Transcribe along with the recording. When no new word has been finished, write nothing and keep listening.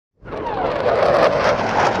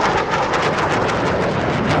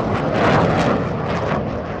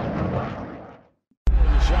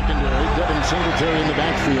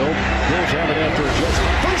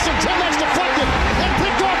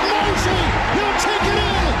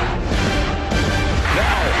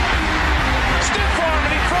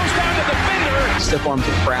stiff arms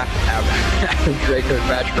of craft out of Drake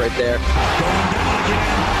Kirkpatrick right there.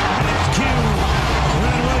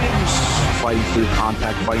 Fighting through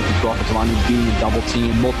contact, fighting through offensive line, being a double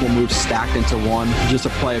team, multiple moves stacked into one, just a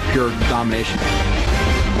play of pure domination.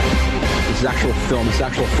 This is actual film, this is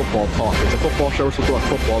actual football talk. It's a football show, we're supposed to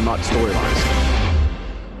talk football, not storylines.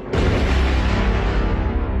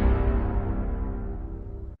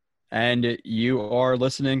 And you are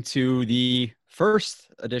listening to the first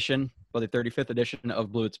edition, or the 35th edition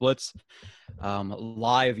of Blue It's Blitz,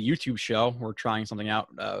 live YouTube show. We're trying something out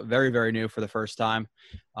very, very new for the first time.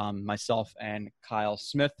 Myself and Kyle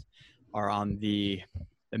Smith are on the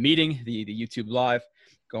meeting, the YouTube Live,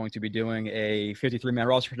 going to be doing a 53-man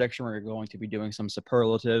roster prediction. We're going to be doing some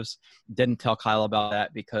superlatives. Didn't tell Kyle about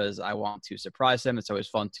that because I want to surprise him. It's always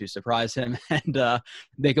fun to surprise him and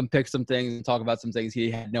make him pick some things and talk about some things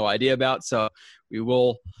he had no idea about. So we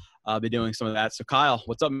will be doing some of that. So Kyle,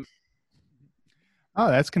 what's up? Oh,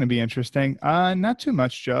 that's going to be interesting. Not too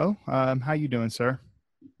much, Joe. How you doing, sir?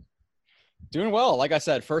 Doing well. Like I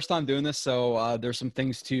said, first time doing this, so there's some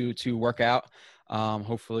things to work out.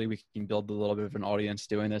 Hopefully we can build a little bit of an audience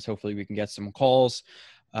doing this. Hopefully we can get some calls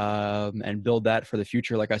and build that for the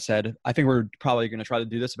future. Like I said, I think we're probably going to try to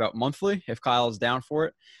do this about monthly if Kyle is down for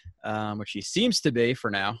it, which he seems to be for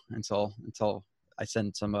now until I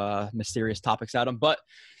send some mysterious topics at him. But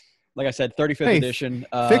like I said, 35th edition.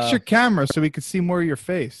 Fix your camera so we can see more of your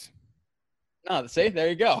face. No, see, there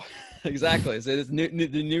you go. Exactly. So it's the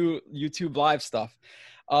new YouTube Live stuff.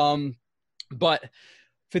 But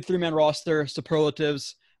 53-man roster,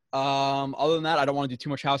 superlatives. Other than that, I don't want to do too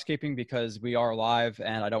much housekeeping because we are live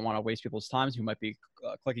and I don't want to waste people's time who might be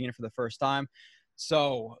clicking in for the first time.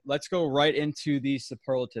 So let's go right into the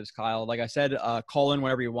superlatives, Kyle. Like I said, call in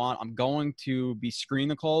whenever you want. I'm going to be screening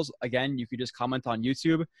the calls. Again, you could just comment on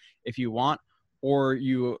YouTube if you want, or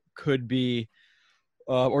you could be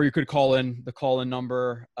or you could call in. The call-in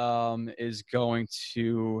number is going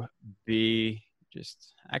to be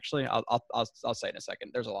just actually I'll say in a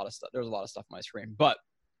second. There's a lot of stuff. There's a lot of stuff on my screen. But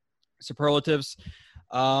superlatives.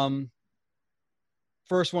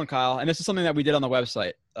 First one, Kyle, and this is something that we did on the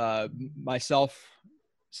website. Myself,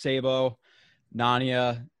 Sabo,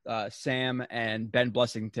 Nania, Sam, and Ben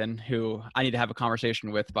Blessington, who I need to have a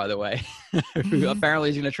conversation with, by the way. Who apparently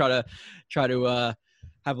is going to try to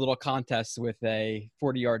have a little contest with a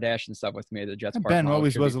 40-yard dash and stuff with me at the Jets. Ben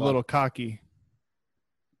always was a little cocky.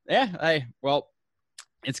 Yeah, well,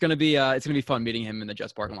 it's gonna be fun meeting him in the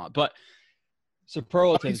Jets parking lot. But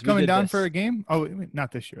superlatives. He's coming down for a game. Oh,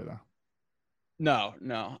 not this year though. No.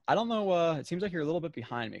 I don't know. It seems like you're a little bit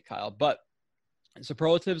behind me, Kyle. But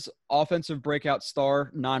superlatives: offensive breakout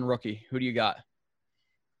star, non-rookie. Who do you got?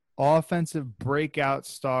 Offensive breakout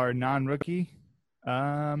star, non-rookie.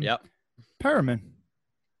 Yep. Perriman.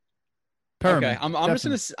 Okay, I'm just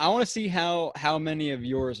gonna. I want to see how many of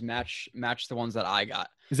yours match the ones that I got.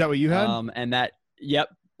 Is that what you had? And that. Yep.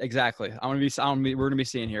 Exactly. We're gonna be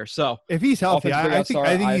seeing here. So if he's healthy, I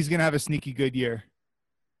think he's gonna have a sneaky good year.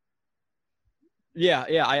 Yeah,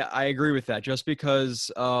 I agree with that. Just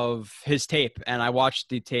because of his tape, and I watched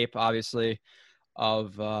the tape, obviously,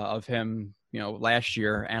 of him, last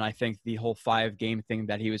year, and I think the whole 5-game thing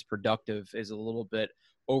that he was productive is a little bit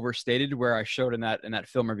overstated. Where I showed in that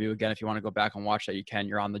film review, again, if you want to go back and watch that, you can.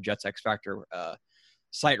 You're on the Jets X Factor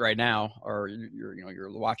site right now, or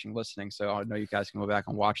you're watching, listening. So I know you guys can go back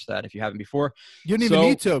and watch that if you haven't before. You don't even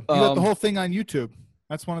need to. You have the whole thing on YouTube.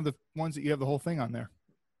 That's one of the ones that you have the whole thing on there.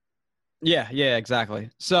 Yeah,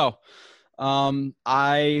 exactly. So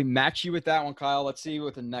I match you with that one, Kyle. Let's see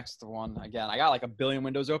with the next one. Again, I got like a billion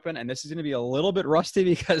windows open, and this is going to be a little bit rusty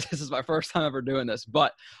because this is my first time ever doing this.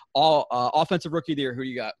 But offensive rookie of the year, who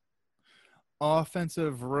you got?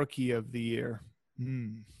 Offensive rookie of the year.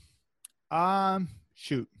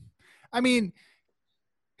 Shoot. I mean,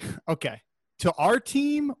 okay. To our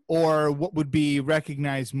team, or what would be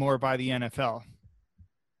recognized more by the NFL?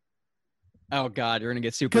 Oh God, you're gonna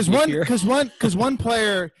get super because one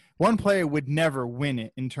player would never win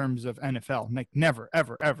it in terms of NFL, like never,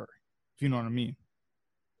 ever. If you know what I mean.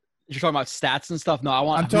 You're talking about stats and stuff. No,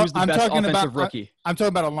 who's the best offensive rookie? I'm talking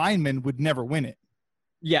about a lineman would never win it.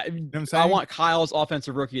 Yeah, you know what I'm saying? I want Kyle's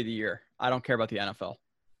offensive rookie of the year. I don't care about the NFL.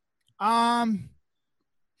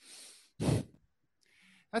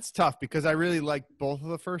 That's tough because I really like both of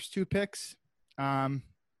the first two picks.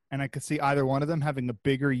 And I could see either one of them having a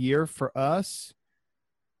bigger year for us.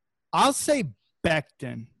 I'll say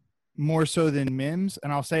Becton more so than Mims,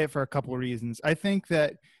 and I'll say it for a couple of reasons. I think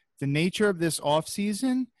that the nature of this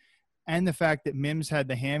offseason and the fact that Mims had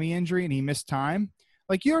the hammy injury and he missed time,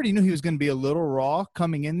 like you already knew he was going to be a little raw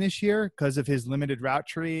coming in this year because of his limited route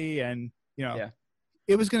tree and,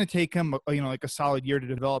 it was going to take him, like a solid year to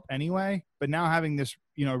develop anyway. But now having this,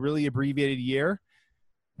 really abbreviated year,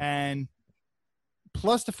 and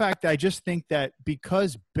plus the fact that I just think that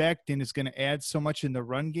because Becton is going to add so much in the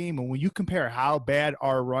run game, and when you compare how bad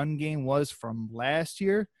our run game was from last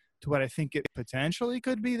year to what I think it potentially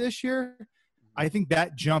could be this year, I think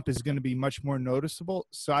that jump is going to be much more noticeable.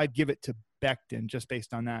 So I'd give it to Becton just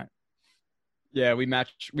based on that. Yeah, we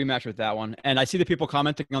match with that one. And I see the people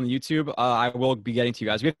commenting on the YouTube. I will be getting to you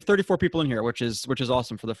guys. We have 34 people in here, which is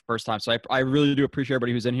awesome for the first time. So I really do appreciate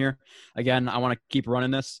everybody who's in here. Again, I want to keep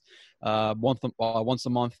running this once a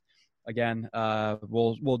month. Again,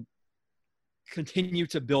 we'll continue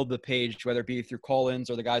to build the page, whether it be through call-ins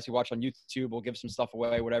or the guys who watch on YouTube. We'll give some stuff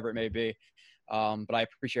away, whatever it may be. But I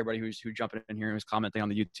appreciate everybody who's jumping in here and who's commenting on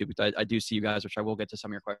the YouTube. I do see you guys, which I will get to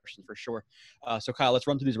some of your questions for sure. So Kyle, let's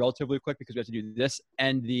run through these relatively quick because we have to do this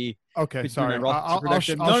and the sorry. I'll no,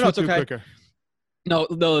 it's okay. Quicker. No,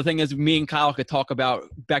 the thing is, me and Kyle could talk about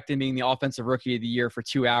Becton being the offensive rookie of the year for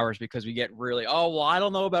 2 hours because we get really, I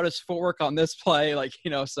don't know about his footwork on this play,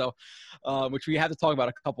 so which we have to talk about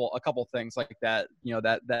a couple things like that,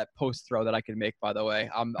 that post throw that I could make, by the way.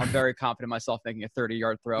 I'm very confident in myself making a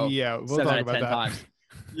 30-yard throw. Yeah, we'll talk about 10 that. Times.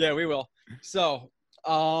 Yeah, we will. So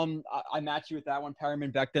I match you with that one.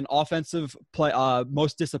 Perriman, Becton, offensive play,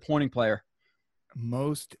 most disappointing player.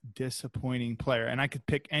 Most disappointing player, and I could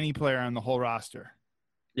pick any player on the whole roster.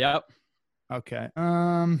 Yep. Okay.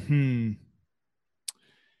 Man,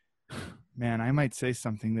 I might say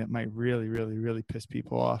something that might really, really, really piss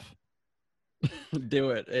people off. Do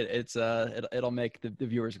it. It'll make the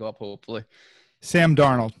viewers go up, hopefully. Sam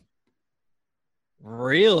Darnold.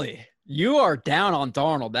 Really? You are down on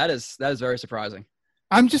Darnold. That is very surprising.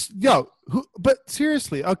 I'm just but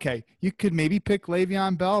seriously, okay, you could maybe pick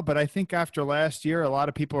Le'Veon Bell, but I think after last year, a lot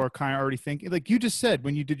of people are kind of already thinking, like you just said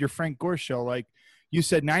when you did your Frank Gore show, like you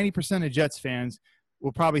said, 90% of Jets fans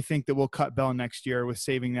will probably think that we'll cut Bell next year with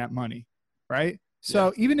saving that money, right?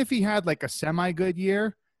 So even if he had like a semi-good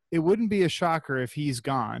year, it wouldn't be a shocker if he's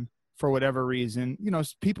gone for whatever reason.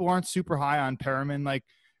 People aren't super high on Perriman. Like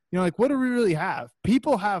what do we really have?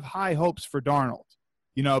 People have high hopes for Darnold.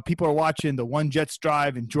 People are watching the One Jets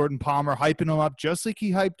drive and Jordan Palmer hyping him up just like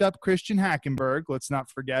he hyped up Christian Hackenberg. Let's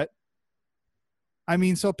not forget. I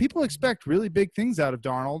mean, so people expect really big things out of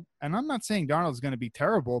Darnold. And I'm not saying Darnold is going to be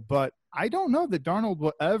terrible, but I don't know that Darnold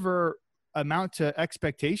will ever amount to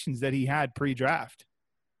expectations that he had pre-draft.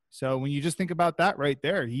 So when you just think about that right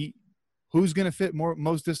there, who's going to fit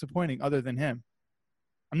most disappointing other than him?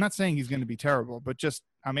 I'm not saying he's going to be terrible, but just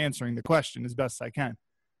I'm answering the question as best I can.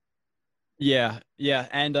 Yeah.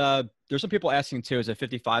 And there's some people asking too, is it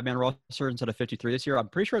 55-man roster instead of 53 this year? I'm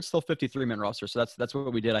pretty sure it's still 53-man roster. So that's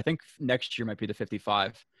what we did. I think next year might be the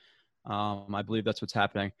 55. I believe that's what's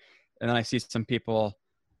happening. And then I see some people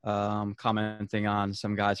commenting on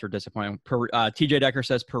some guys who are disappointing. TJ Decker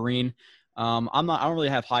says Perrine. I don't really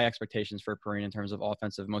have high expectations for Perrine in terms of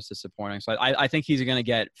offensive most disappointing. So I think he's going to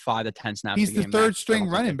get 5 to 10 snaps. He's the third string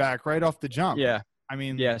running back right off the jump. Yeah. I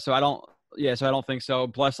mean, So I don't think so.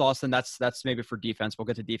 Bless Austin. That's maybe for defense. We'll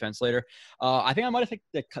get to defense later. I think I might have taken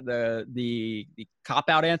the comp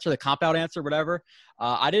out answer, whatever.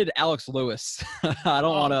 I did Alex Lewis. I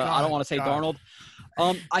don't want to say Darnold.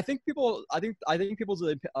 I think people's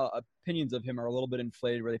opinions of him are a little bit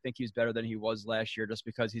inflated, where they think he's better than he was last year, just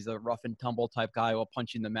because he's a rough and tumble type guy who will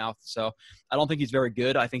punch you in the mouth. So I don't think he's very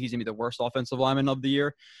good. I think he's gonna be the worst offensive lineman of the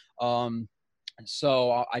year.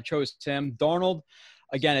 So I chose Sam Darnold.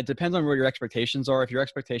 Again, it depends on where your expectations are. If your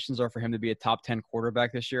expectations are for him to be a top 10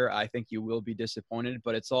 quarterback this year, I think you will be disappointed,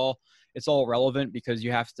 but it's all relevant because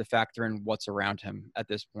you have to factor in what's around him at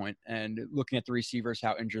this point. And looking at the receivers,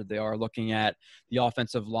 how injured they are, looking at the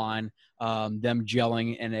offensive line, them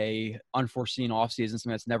gelling in a unforeseen offseason,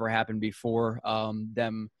 something that's never happened before,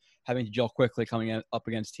 them having to gel quickly coming up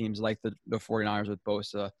against teams like the 49ers with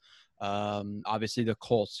Bosa. Obviously the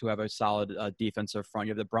Colts, who have a solid defensive front.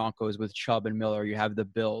 You have the Broncos with Chubb and Miller. You have the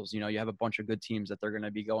Bills. You have a bunch of good teams that they're going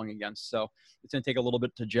to be going against. So it's going to take a little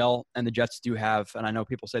bit to gel. And the Jets do have, and I know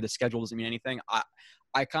people say the schedule doesn't mean anything.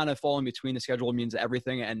 I kind of fall in between. The schedule means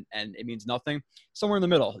everything and it means nothing. Somewhere in the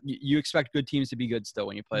middle. You expect good teams to be good still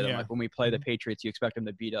when you play them. Like when we play the Patriots, you expect them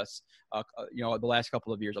to beat us. The last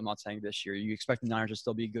couple of years, I'm not saying this year, you expect the Niners to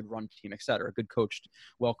still be a good run team, et cetera. Good coached,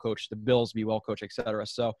 well coached. The Bills be well coached, et cetera.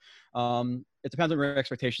 So it depends on where your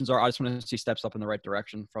expectations are. I just want to see steps up in the right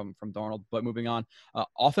direction from Darnold. But moving on,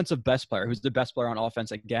 offensive best player. Who's the best player on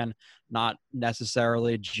offense? Again, not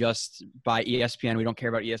necessarily just by ESPN. We don't care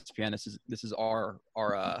about ESPN. This is our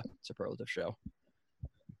superlative show.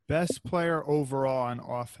 Best player overall on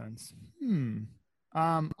offense.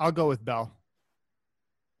 I'll go with Bell.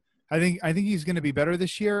 I think he's going to be better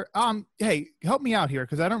this year. Hey, help me out here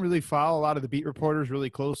because I don't really follow a lot of the beat reporters really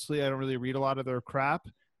closely. I don't really read a lot of their crap.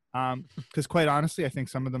 Because quite honestly, I think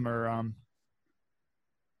some of them are.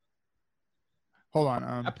 Hold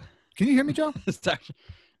on. Yep. Can you hear me, Joe?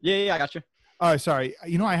 Yeah, I got you. Oh, sorry.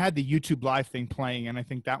 I had the YouTube live thing playing, and I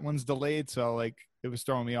think that one's delayed, so like it was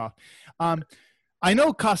throwing me off. I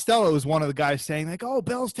know Costello is one of the guys saying like, "Oh,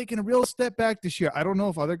 Bell's taking a real step back this year." I don't know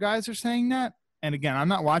if other guys are saying that. And again, I'm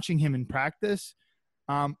not watching him in practice,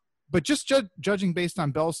 but just judging based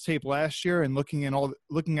on Bell's tape last year and looking at all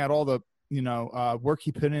the work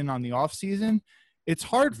he put in on the off season, it's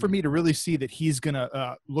hard for me to really see that he's going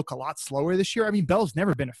to look a lot slower this year. I mean, Bell's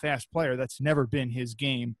never been a fast player. That's never been his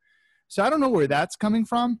game. So I don't know where that's coming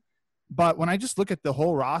from. But when I just look at the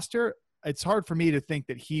whole roster, it's hard for me to think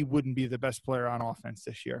that he wouldn't be the best player on offense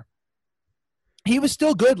this year. He was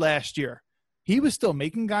still good last year. He was still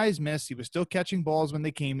making guys miss. He was still catching balls when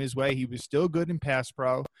they came his way. He was still good in pass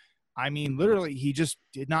pro. I mean, literally, he just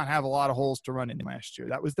did not have a lot of holes to run in last year.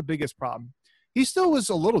 That was the biggest problem. He still was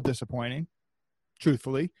a little disappointing,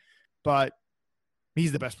 truthfully, but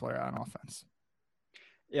he's the best player on offense.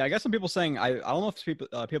 Yeah, I guess some people saying I don't know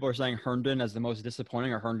if people are saying Herndon as the most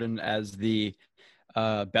disappointing or Herndon as the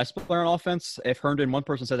best player on offense. If Herndon, one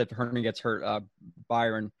person said if Herndon gets hurt,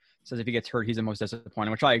 Byron says if he gets hurt, he's the most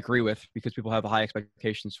disappointing, which I agree with because people have high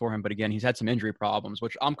expectations for him. But again, he's had some injury problems,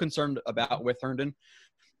 which I'm concerned about with Herndon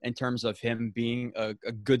in terms of him being a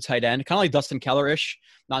good tight end, kind of like Dustin Keller-ish,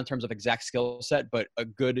 not in terms of exact skill set, but a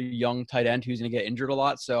good young tight end who's going to get injured a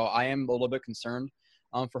lot. So I am a little bit concerned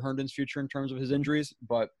for Herndon's future in terms of his injuries,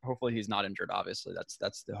 but hopefully he's not injured. Obviously,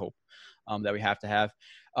 that's the hope that we have to have.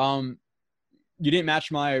 You didn't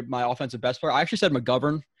match my offensive best player. I actually said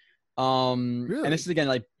McGovern. Really? And this is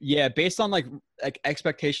again, based on like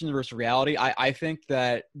expectations versus reality, I think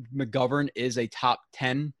that McGovern is a top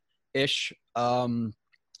 10-ish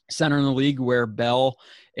center in the league, where Bell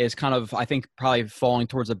is kind of, I think, probably falling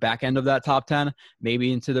towards the back end of that top 10,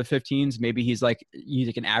 maybe into the 15s. Maybe he's like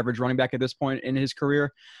an average running back at this point in his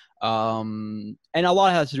career. And a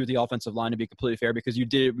lot has to do with the offensive line, to be completely fair, because you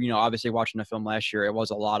did, obviously watching the film last year, it was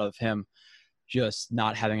a lot of him just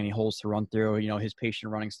not having any holes to run through, his patient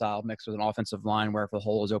running style mixed with an offensive line where if the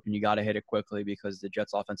hole is open, you got to hit it quickly because the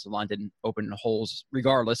Jets offensive line didn't open holes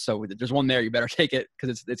regardless. So there's one there, you better take it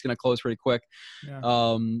because it's going to close pretty quick.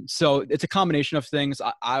 Yeah. So it's a combination of things.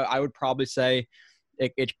 I would probably say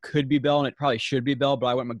it could be Bell and it probably should be Bell, but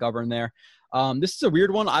I went McGovern there. This is a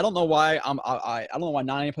weird one. I don't know why I don't know why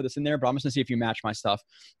Nani put this in there, but I'm just going to see if you match my stuff.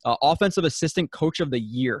 Offensive assistant coach of the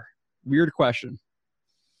year. Weird question.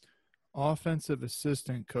 Offensive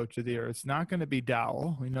assistant coach of the year. It's not going to be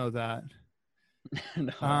Dowell. We know that.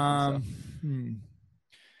 No,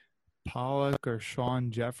 Pollock or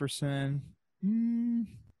Sean Jefferson. Who's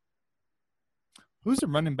the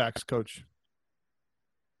running backs coach?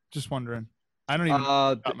 Just wondering. I don't even know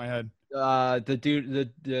off my head. The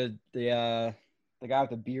dude, the guy with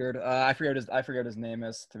the beard. I forget what his name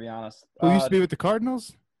is, to be honest. Who used to be with the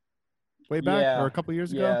Cardinals? Way back or a couple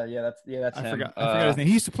years ago? Yeah, that's him. I forgot his name.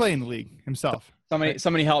 He used to play in the league himself.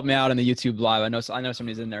 Somebody help me out in the YouTube live. I know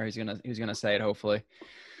somebody's in there. He's gonna say it hopefully.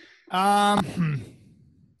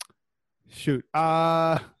 Shoot.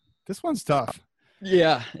 This one's tough.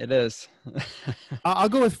 Yeah, it is. I'll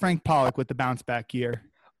go with Frank Pollock with the bounce back year.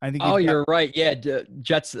 I think. Oh, you're right. Yeah,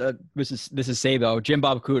 Jets. This is Sabo, Jim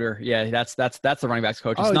Bob Cooter. Yeah, that's the running backs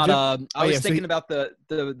coach. It's not. I was thinking about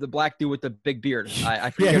the black dude with the big beard. I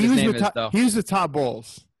forget what his name is though. He was the Todd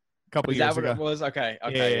Bowles a couple years ago. Is that what it was? Okay.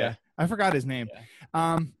 Yeah. I forgot his name.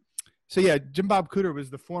 Yeah. So yeah, Jim Bob Cooter was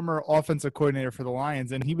the former offensive coordinator for the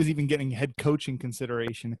Lions, and he was even getting head coaching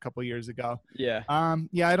consideration a couple years ago. Yeah.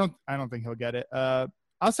 Yeah, I don't think he'll get it.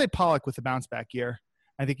 I'll say Pollock with the bounce back year.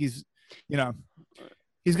 I think he's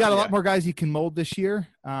got a lot more guys he can mold this year.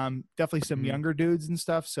 Definitely some younger dudes and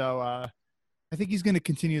stuff. So I think he's going to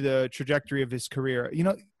continue the trajectory of his career.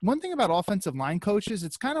 One thing about offensive line coaches,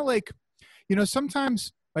 it's kind of like,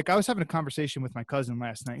 sometimes, like I was having a conversation with my cousin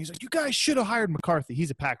last night. He's like, you guys should have hired McCarthy.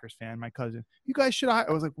 He's a Packers fan, my cousin. You guys should have.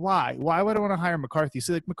 I was like, why? Why would I want to hire McCarthy?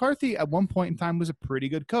 So like McCarthy at one point in time was a pretty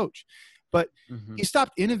good coach, but he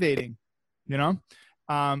stopped innovating,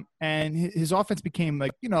 and his offense became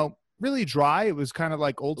like, really dry. It was kind of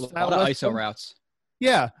like old style. A lot of ISO routes.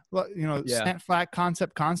 Yeah. Slant flat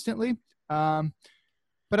concept constantly. But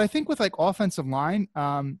I think with like offensive line,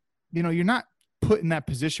 you're not put in that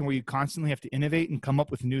position where you constantly have to innovate and come up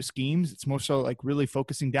with new schemes. It's more so like really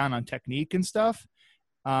focusing down on technique and stuff.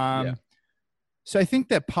 So I think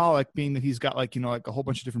that Pollock, being that he's got like a whole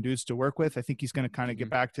bunch of different dudes to work with, I think he's going to kind of get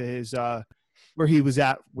back to his where he was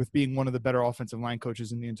at with being one of the better offensive line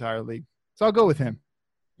coaches in the entire league. So I'll go with him.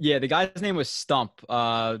 Yeah, the guy's name was Stump.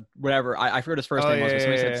 Whatever. I forgot his first name was, but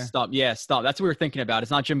somebody said Stump. Yeah, Stump. That's what we were thinking about.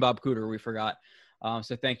 It's not Jim Bob Cooter. We forgot.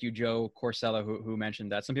 So thank you, Joe Corsella, who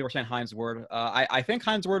mentioned that. Some people are saying Hines Ward. I think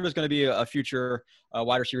Hines Ward is going to be a future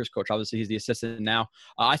wide receivers coach. Obviously, he's the assistant now.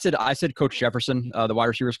 I said Coach Jefferson, the wide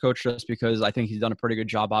receivers coach, just because I think he's done a pretty good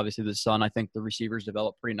job. Obviously, with his son, I think the receivers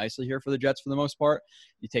develop pretty nicely here for the Jets for the most part.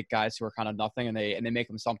 You take guys who are kind of nothing and they make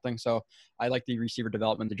them something. So I like the receiver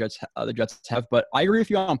development the Jets have. But I agree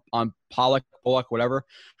with you on Pollock, Bullock, whatever.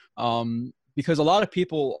 Because a lot of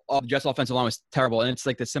people, the Jets offensive line was terrible. And it's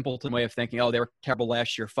like the simpleton way of thinking, oh, they were terrible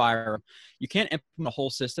last year, fire them. You can't implement a whole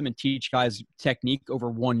system and teach guys technique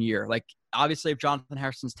over 1 year. Like, obviously, if Jonathan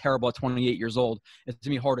Harrison's terrible at 28 years old, it's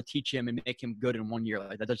going to be hard to teach him and make him good in 1 year.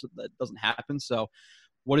 Like, that doesn't happen. So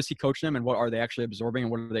what is he coaching them, and what are they actually absorbing,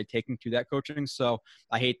 and what are they taking to that coaching? So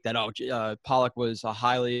I hate that, Pollock was a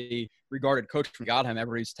highly regarded coach. We got him.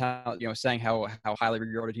 Everybody's saying how highly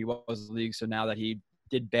regarded he was in the league. So now that he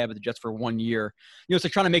did bad with the Jets for 1 year, it's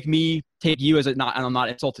like trying to make me take you as and I'm not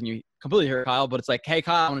insulting you completely here, Kyle, but it's like, hey,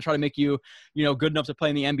 Kyle, I'm going to try to make you, good enough to play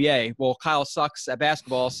in the NBA. Well, Kyle sucks at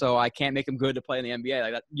basketball, so I can't make him good to play in the NBA.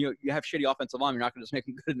 Like that, you have shitty offensive line. You're not going to just make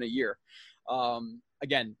him good in a year.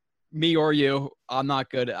 Again, me or you, I'm not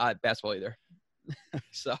good at basketball either.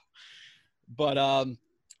 So, but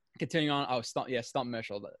continuing on, Stump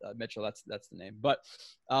Mitchell. Mitchell, that's the name. But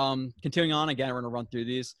continuing on, again, we're gonna run through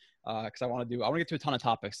these because I want to get to a ton of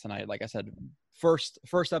topics tonight. Like I said, first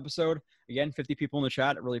episode. Again, 50 people in the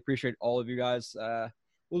chat. I really appreciate all of you guys.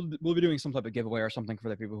 We'll be doing some type of giveaway or something for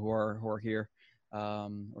the people who are here, or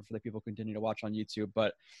for the people who continue to watch on YouTube.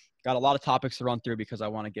 But got a lot of topics to run through because I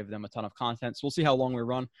want to give them a ton of content. So we'll see how long we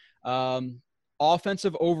run.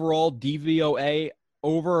 Offensive overall DVOA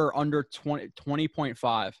over or under 20.5.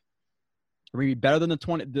 Are we better than the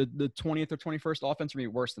 20th or 21st offense, or are we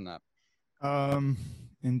worse than that?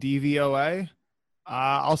 In DVOA,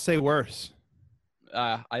 I'll say worse.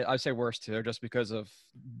 I say worse too, just because of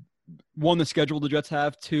one, the schedule the Jets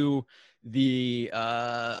have, two, the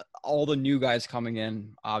all the new guys coming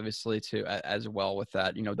in, obviously, too, as well with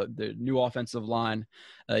that. The new offensive line,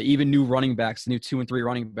 even new running backs, new 2 and 3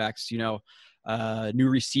 running backs. New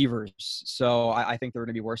receivers. So I think they're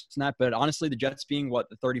going to be worse than that. But honestly, the Jets being the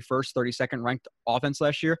 31st, 32nd ranked offense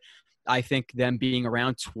last year, I think them being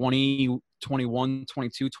around 20, 21,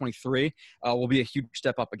 22, 23 will be a huge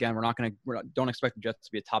step up. Again, don't expect the Jets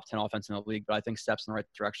to be a top 10 offense in the league, but I think steps in the right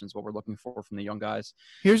direction is what we're looking for from the young guys.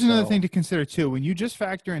 Here's another thing to consider too. When you just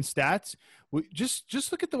factor in stats,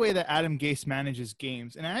 just look at the way that Adam Gase manages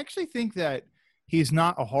games. And I actually think that he's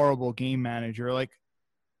not a horrible game manager. Like,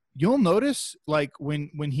 you'll notice, like, when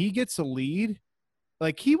he gets a lead,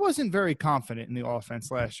 like, he wasn't very confident in the offense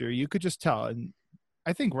last year. You could just tell. And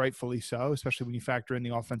I think rightfully so, especially when you factor in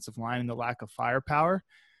the offensive line and the lack of firepower.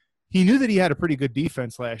 He knew that he had a pretty good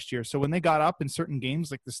defense last year. So when they got up in certain games,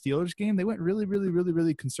 like the Steelers game, they went really, really, really,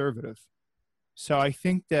 really conservative. So I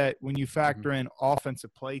think that when you factor in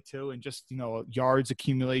offensive play too, and just, yards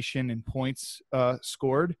accumulation and points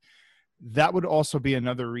scored, that would also be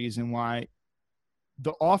another reason why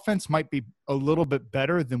the offense might be a little bit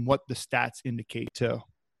better than what the stats indicate too. I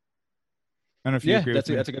don't know if you agree with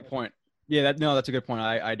me. That's a good point. Yeah, that's a good point.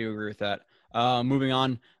 I do agree with that. Moving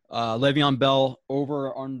on, Le'Veon Bell over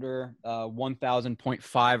or under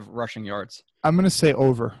 1,000.5 rushing yards. I'm going to say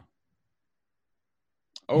over.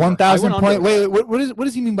 1,000 point. Wait, what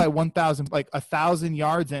does he mean by 1,000? Like 1,000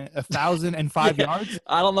 yards and 1,005 yards?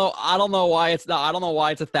 I don't know why it's not. I don't know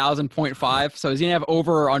why it's 1,000.5. So he's gonna have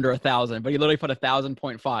over or under 1,000, but he literally put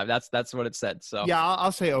 1,000.5. That's what it said. So yeah,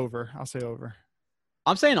 I'll say over.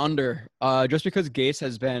 I'm saying under, just because Gase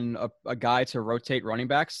has been a guy to rotate running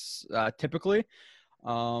backs typically.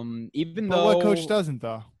 Even though what coach doesn't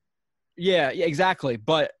though? Yeah, exactly.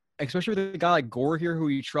 But especially with a guy like Gore here, who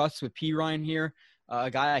he trusts, with P. Ryan here. A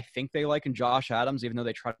guy I think they like in Josh Adams, even though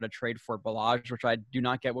they tried to trade for Balaj, which I do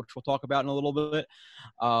not get, which we'll talk about in a little bit.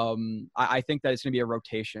 I think that it's going to be a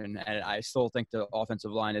rotation, and I still think the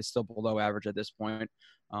offensive line is still below average at this point.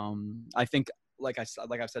 I think, like I've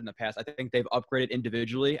said in the past, I think they've upgraded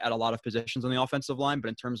individually at a lot of positions on the offensive line, but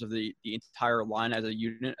in terms of the entire line as a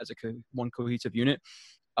unit, as one cohesive unit,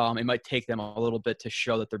 it might take them a little bit to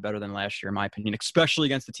show that they're better than last year, in my opinion, especially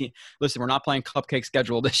against the team. Listen, we're not playing cupcake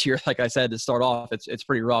schedule this year. Like I said, to start off, it's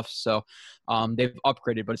pretty rough. So they've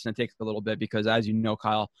upgraded, but it's going to take a little bit because, as you know,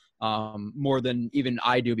 Kyle, more than even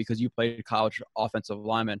I do, because you played college offensive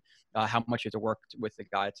lineman, how much you have to work with the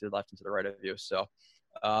guy to the left and to the right of you. So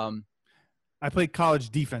I played college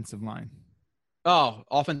defensive line. Oh,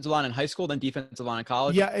 offensive line in high school, then defensive line in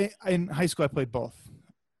college? Yeah, in high school I played both.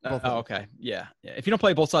 Both of them. Okay. Yeah. If you don't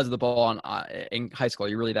play both sides of the ball in high school,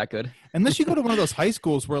 you're really that good. Unless you go to one of those high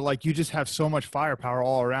schools where like you just have so much firepower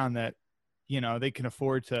all around that, they can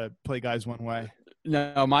afford to play guys one way.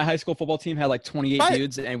 No, my high school football team had like 28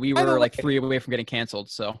 dudes, and we were like 3 away from getting canceled.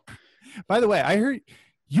 So, by the way, I heard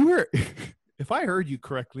you were, if I heard you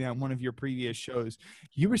correctly on one of your previous shows,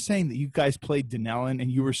 you were saying that you guys played Denellen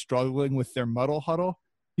and you were struggling with their muddle huddle.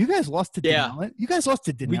 You guys lost to Denellen? You guys lost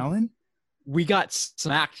to Denellen? We got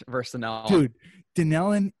smacked versus Denellen. Dude,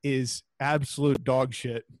 Denellen is absolute dog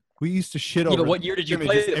shit. We used to shit over. What year did you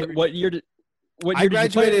play? I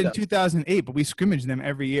graduated in 2008, but we scrimmaged them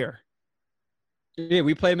every year. Yeah,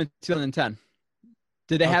 we played them in 2010.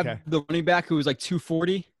 Did they have the running back who was like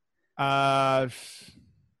 240?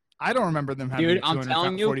 I don't remember them having a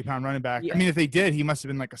 240-pound running back. Yeah. I mean, if they did, he must have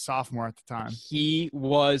been like a sophomore at the time. He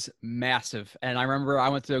was massive. And I remember I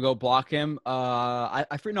went to go block him. I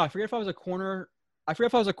forget if I was a corner. I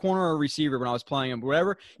forget if I was a corner or a receiver when I was playing him.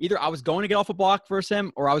 Whatever. Either I was going to get off a block versus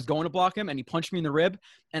him or I was going to block him, and he punched me in the rib,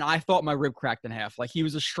 and I thought my rib cracked in half. Like, he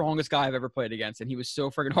was the strongest guy I've ever played against, and he was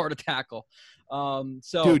so friggin' hard to tackle.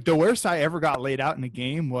 Dude, the worst I ever got laid out in a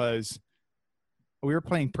game was we were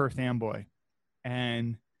playing Perth Amboy,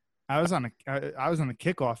 and I was on the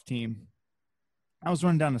kickoff team. I was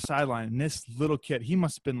running down the sideline, and this little kid, he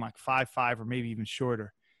must have been like 5'5" or maybe even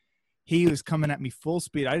shorter. He was coming at me full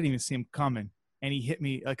speed. I didn't even see him coming, and he hit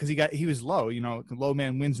me because he was low. Low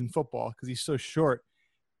man wins in football because he's so short.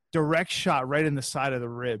 Direct shot right in the side of the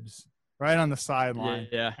ribs, right on the sideline.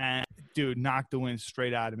 Yeah. And dude knocked the wind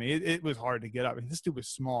straight out of me. It was hard to get up. This dude was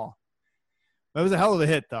small. That was a hell of a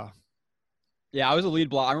hit, though. Yeah, I was a lead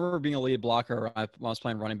block. I remember being a lead blocker when I was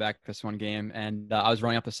playing running back this one game, and I was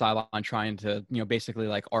running up the sideline trying to, basically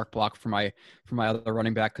like arc block for my other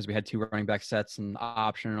running back because we had 2 running back sets and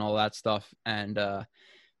option and all that stuff. And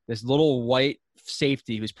this little white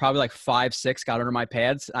safety who's probably like 5'6" got under my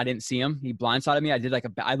pads. I didn't see him. He blindsided me.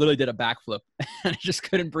 I literally did a backflip, and I just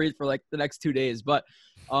couldn't breathe for like the next 2 days. But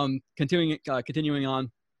continuing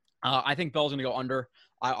on, I think Bell's gonna go under.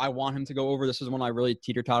 I want him to go over. This is one I really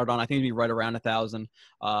teeter-tottered on. I think he'd be right around 1,000.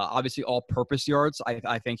 Obviously, all-purpose yards,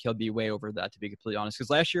 I think he'll be way over that, to be completely honest.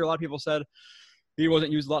 Because last year, a lot of people said he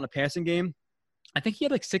wasn't used a lot in the passing game. I think he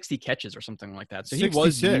had like 60 catches or something like that. So 66. He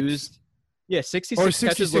was used. Yeah, 66 or 66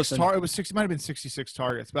 catches. It was 60. Might have been 66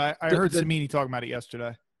 targets. But I heard Samini talking about it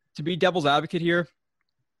yesterday. To be devil's advocate here,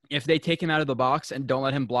 if they take him out of the box and don't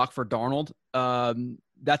let him block for Darnold,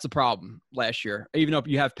 that's a problem last year, even though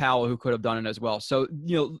you have Powell who could have done it as well. So,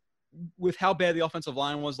 with how bad the offensive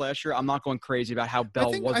line was last year, I'm not going crazy about how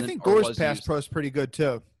Bell wasn't. I think Gore's pass pro is pretty good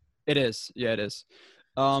too. It is. Yeah, it is.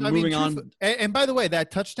 Moving on. And by the way,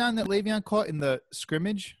 that touchdown that Le'Veon caught in the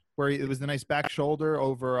scrimmage where it was the nice back shoulder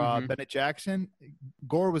over Bennett Jackson,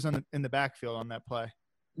 Gore was in the backfield on that play.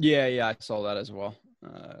 Yeah, I saw that as well.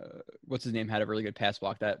 What's his name had a really good pass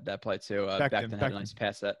block that play too. Becton had a nice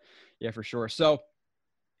pass set. Yeah, for sure. So,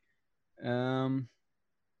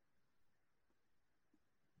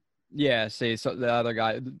 yeah. So the other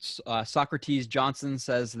guy, Socrates Johnson,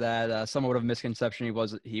 says that somewhat of a misconception.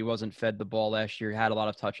 He wasn't fed the ball last year. He had a lot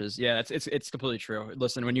of touches. Yeah, it's completely true.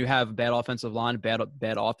 Listen, when you have bad offensive line, bad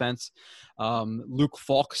offense, Luke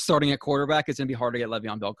Falk starting at quarterback, it's gonna be hard to get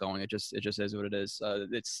Le'Veon Bell going. It just is what it is.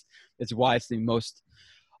 It's why it's the most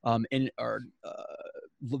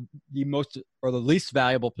the most or the least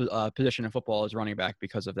valuable position in football is running back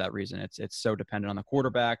because of that reason. It's so dependent on the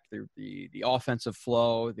quarterback, the offensive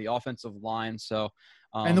flow, the offensive line. So,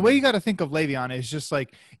 and the way you got to think of Le'Veon is just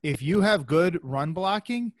like, if you have good run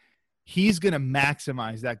blocking, he's going to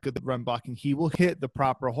maximize that good run blocking. He will hit the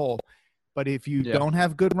proper hole. But if you don't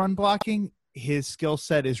have good run blocking, his skill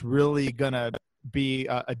set is really going to be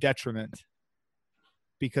a detriment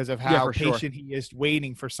because of how patient he is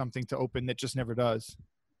waiting for something to open that just never does.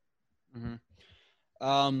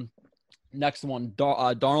 Mm-hmm. Next one,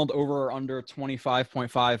 Darnold over or under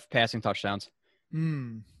 25.5 passing touchdowns.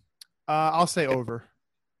 I'll say over.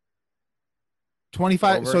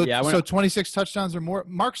 25. Over. So 26 touchdowns or more.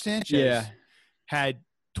 Mark Sanchez had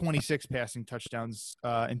 26 passing touchdowns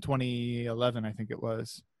in 2011, I think it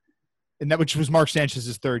was. And that, which was Mark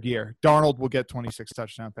Sanchez's third year. Darnold will get 26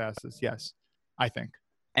 touchdown passes. Yes, I think.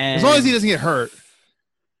 And as long as he doesn't get hurt.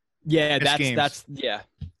 Yeah, that's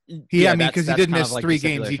because he did miss 3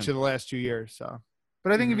 games each of the last 2 years. So,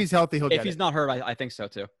 but I think if he's healthy, he'll get it. If he's not hurt, I think so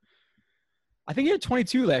too. I think he had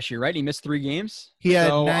 22 last year, right? He missed 3 games. He had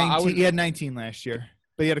 19. He had 19 last year,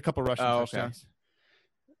 but he had a couple rushing touchdowns.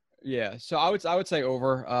 Yeah, so I would say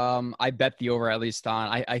over. I bet the over at least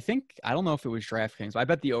on. I think I don't know if it was DraftKings, but I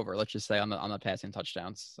bet the over. Let's just say on the passing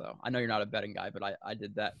touchdowns. So I know you're not a betting guy, but I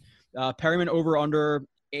did that. Perryman over under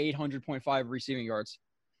 800.5 receiving yards.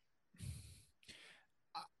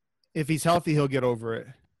 If he's healthy, he'll get over it.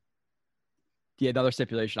 Yeah, another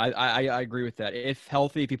stipulation. I agree with that. If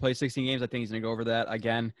healthy, if he plays 16 games, I think he's going to go over that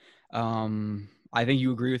again. I think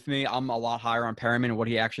you agree with me. I'm a lot higher on Perriman and what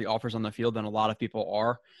he actually offers on the field than a lot of people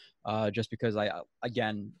are. Just because a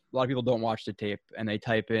lot of people don't watch the tape and they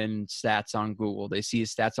type in stats on Google. They see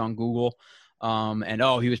his stats on Google.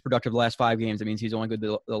 He was productive the last 5 games. It means he's only good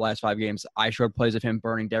the last 5 games. I showed plays of him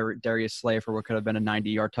burning Darius Slay for what could have been a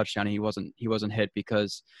 90-yard touchdown. And he wasn't hit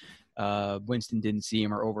because Winston didn't see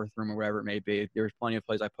him or overthrew him or whatever it may be. There was plenty of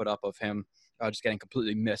plays I put up of him just getting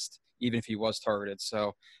completely missed, even if he was targeted.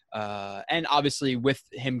 So, and obviously with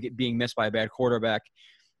him being missed by a bad quarterback,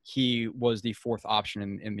 he was the 4th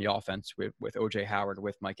option in the offense with O.J. Howard,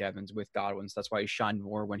 with Mike Evans, with Godwin. So that's why he shined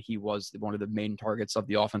more when he was one of the main targets of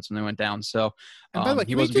the offense when they went down. So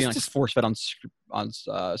he wasn't being force-fed on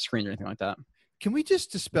screens or anything like that. Can we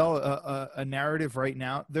just dispel a narrative right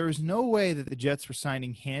now? There is no way that the Jets were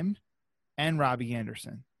signing him and Robbie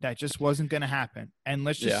Anderson. That just wasn't going to happen. And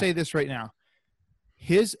let's just say this right now.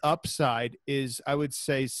 His upside is, I would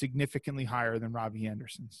say, significantly higher than Robbie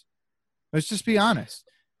Anderson's. Let's just be honest.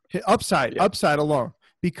 Upside alone.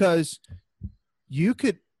 Because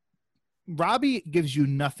Robbie gives you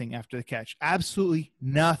nothing after the catch. Absolutely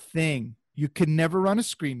nothing. You can never run a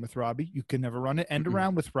screen with Robbie. You can never run an end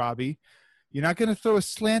around with Robbie. You're not going to throw a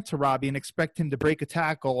slant to Robbie and expect him to break a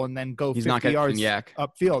tackle and then go 50 yards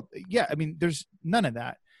upfield. Yeah, I mean, there's none of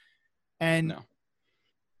that. And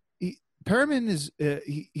Perriman is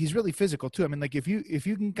he's really physical too. I mean, like if you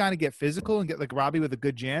can kind of get physical and get like Robbie with a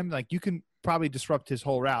good jam, like you can probably disrupt his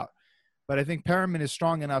whole route. But I think Perriman is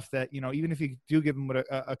strong enough that, you know, even if you do give him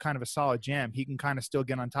a kind of a solid jam, he can kind of still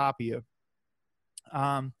get on top of you.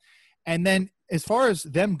 And then as far as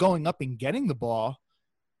them going up and getting the ball,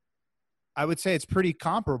 I would say it's pretty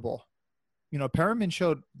comparable. You know, Perriman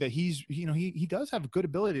showed that he does have a good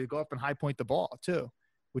ability to go up and high point the ball too.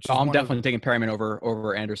 Which is I'm definitely taking Perriman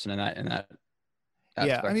over Anderson in that aspect.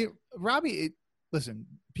 Yeah, I mean, Robbie. Listen,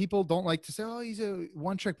 people don't like to say, "Oh, he's a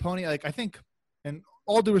one-trick pony." Like I think, and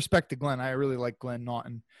all due respect to Glenn, I really like Glenn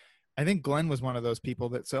Naughton. I think Glenn was one of those people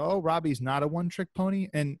that said, "Oh, Robbie's not a one-trick pony."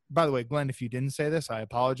 And by the way, Glenn, if you didn't say this, I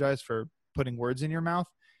apologize for putting words in your mouth.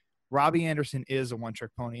 Robbie Anderson is a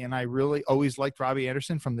one-trick pony, and I really always liked Robbie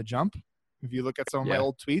Anderson from the jump. If you look at some of my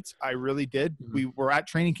old tweets, I really did. Mm-hmm. We were at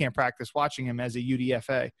training camp practice watching him as a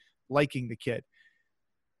UDFA, liking the kid.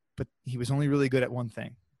 But he was only really good at one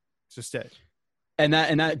thing. It's just it. And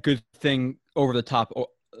that good thing over the top,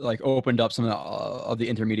 like opened up some of the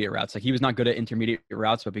intermediate routes. Like he was not good at intermediate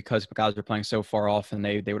routes, but because guys were playing so far off and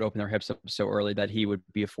they would open their hips up so early that he would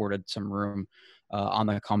be afforded some room on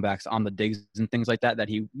the comebacks, on the digs and things like that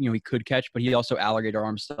he could catch. But he also alligator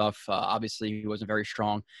arm stuff. Obviously, he wasn't very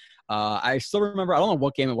strong. I still remember, I don't know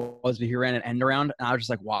what game it was, but he ran an end around, and I was just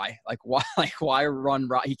like, why? Why run?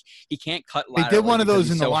 He can't cut laterally. They did one of those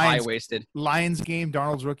in the Lions game,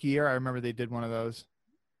 Darnold's rookie year. I remember they did one of those.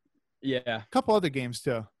 Yeah. A couple other games,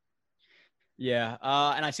 too. Yeah,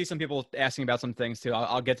 and I see some people asking about some things too.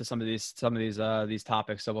 I'll get to some of these these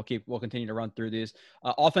topics. So we'll continue to run through these.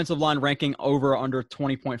 Offensive line ranking over or under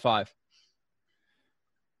 20.5.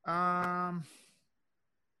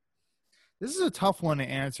 This is a tough one to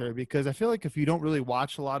answer because I feel like if you don't really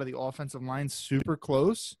watch a lot of the offensive lines super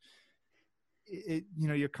close,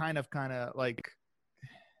 you're kind of like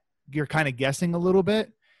you're kind of guessing a little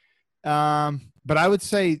bit. But I would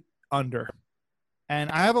say under. And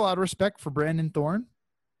I have a lot of respect for Brandon Thorne.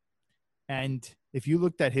 And if you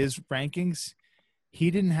looked at his rankings, he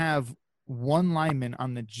didn't have one lineman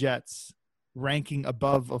on the Jets ranking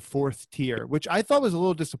above a 4th tier, which I thought was a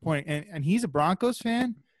little disappointing. And he's a Broncos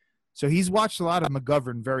fan, so he's watched a lot of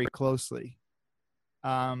McGovern very closely.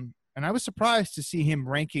 And I was surprised to see him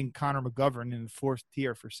ranking Connor McGovern in the 4th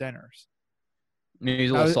tier for centers. Maybe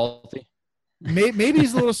he's a little salty. Maybe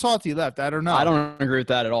he's a little salty left. I don't know. I don't agree with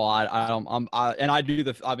that at all. And I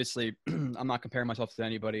do obviously I'm not comparing myself to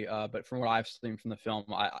anybody, but from what I've seen from the film,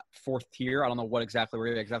 4th tier. I don't know where exactly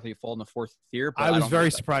you fall in the 4th tier. But I was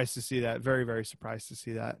very surprised to see that. Very, very surprised to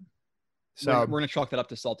see that. So we're going to chalk that up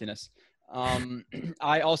to saltiness.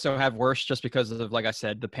 I also have worse just because of, like I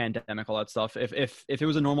said, the pandemic, all that stuff. If it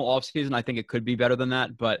was a normal offseason, I think it could be better than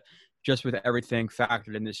that. But just with everything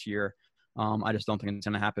factored in this year, I just don't think it's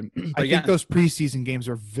going to happen. I think those preseason games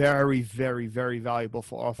are very, very, very valuable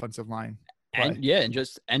for offensive line. play. And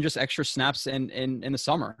just extra snaps in the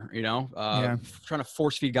summer, Yeah. trying to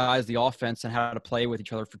force feed guys the offense and how to play with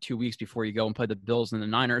each other for 2 weeks before you go and play the Bills and the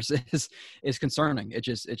Niners is concerning. It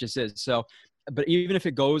just is. So, but even if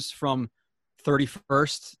it goes from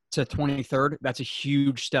 31st to 23rd, that's a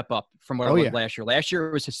huge step up from what it was last year. Last year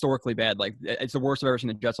it was historically bad. Like, it's the worst I've ever seen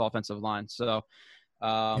the Jets offensive line. So,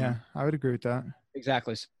 yeah, I would agree with that.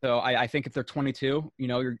 Exactly. So I think if they're 22,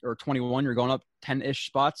 or 21, you're going up 10-ish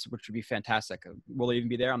spots, which would be fantastic. Will they even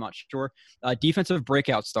be there? I'm not sure. Defensive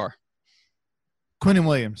breakout star. Quinnen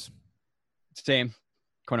Williams. Same.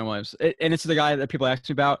 Quinnen Williams. And it's the guy that people ask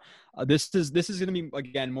me about. This is going to be,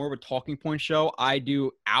 again, more of a talking point show. I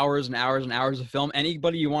do hours and hours and hours of film.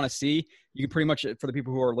 Anybody you want to see, you can pretty much, for the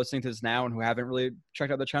people who are listening to this now and who haven't really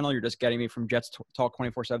checked out the channel, you're just getting me from Jets Talk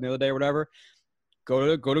 24/7 the other day or whatever.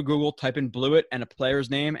 Go to Google, type in Blewett and a player's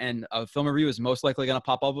name, and a film review is most likely going to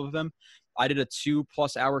pop up of him. I did a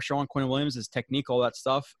 2+ hour show on Quinnen Williams, his technique, all that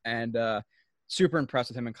stuff, and super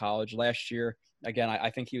impressed with him in college. Last year, again,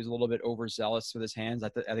 I think he was a little bit overzealous with his hands. I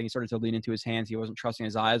think he started to lean into his hands. He wasn't trusting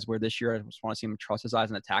his eyes, where this year I just want to see him trust his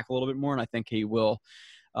eyes and attack a little bit more, and I think he will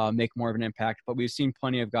make more of an impact. But we've seen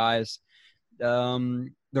plenty of guys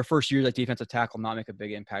their first years at defensive tackle not make a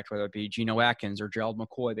big impact, whether it be Geno Atkins or Gerald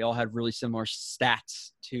McCoy. They all had really similar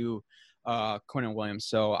stats to Quinnen Williams.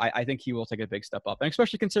 So I think he will take a big step up, and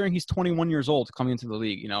especially considering he's 21 years old coming into the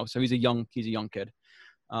league, so he's a young kid.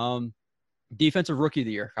 Defensive rookie of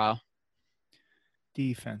the year, Kyle.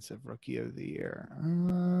 Defensive rookie of the year.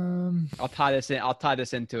 I'll tie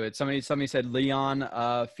this into it. Somebody said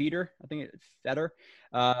Leon Feeder. I think Fetter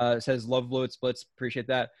says love Blewett splits. Appreciate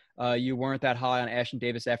that. You weren't that high on Ashton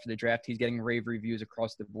Davis after the draft. He's getting rave reviews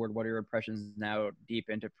across the board. What are your impressions now deep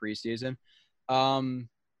into preseason?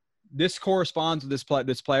 This corresponds with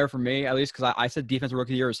this player for me, at least, because I said defensive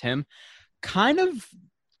rookie of the year is him.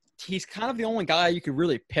 He's kind of the only guy you could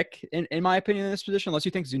really pick, in my opinion, in this position, unless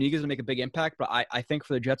you think Zuniga is going to make a big impact. But I think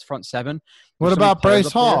for the Jets front seven. What about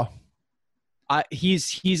Bryce Hall?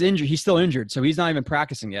 He's injured. He's still injured, so he's not even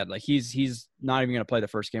practicing yet. Like, he's not even going to play the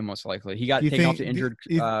first game, most likely. He got taken off the injured.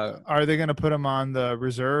 Are they going to put him on the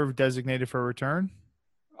reserve designated for return?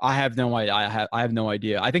 I have no idea. I have no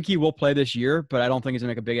idea. I think he will play this year, but I don't think he's going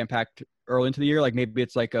to make a big impact early into the year. Like, maybe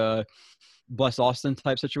it's like a Bless Austin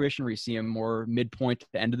type situation where you see him more midpoint to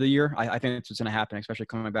the end of the year. I think that's what's going to happen, especially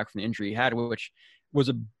coming back from the injury he had, which was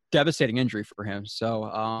a devastating injury for him.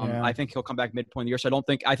 So I think he'll come back midpoint of the year. So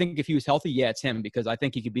I think if he was healthy, yeah, it's him, because I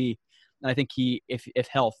think he could be, and I think if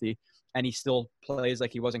healthy and he still plays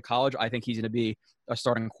like he was in college, I think he's going to be a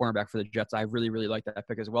starting cornerback for the Jets. I really, really like that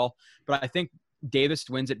pick as well. But I think Davis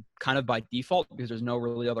wins it kind of by default because there's no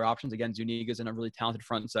really other options. Again, Zuniga's in a really talented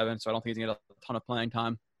front seven, so I don't think he's going to get a ton of playing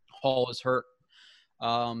time. Hall is hurt.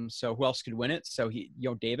 So who else could win it? So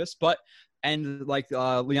Davis. But, and like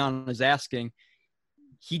Leon is asking,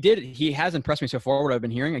 he has impressed me so far, what I've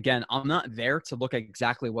been hearing. Again, I'm not there to look at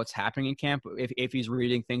exactly what's happening in camp, if he's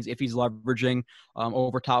reading things, if he's leveraging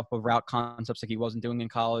over top of route concepts like he wasn't doing in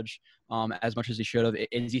college as much as he should have.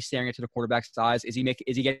 Is he staring into the quarterback's eyes? Is he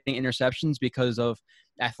getting interceptions because of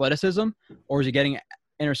athleticism, or is he getting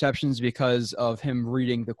interceptions because of him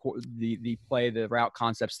reading the play, the route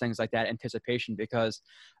concepts, things like that, anticipation? Because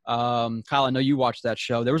Kyle, I know you watched that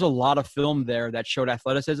show. There was a lot of film there that showed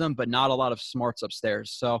athleticism, but not a lot of smarts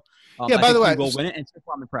upstairs. So yeah, by the way, he will win it, and so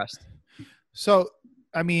far I'm impressed. So,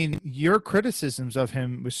 I mean, your criticisms of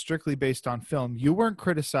him was strictly based on film. You weren't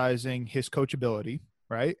criticizing his coachability,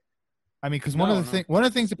 right? I mean, because one of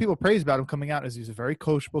the things that people praise about him coming out is he's a very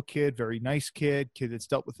coachable kid, very nice kid that's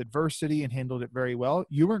dealt with adversity and handled it very well.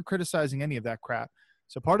 You weren't criticizing any of that crap.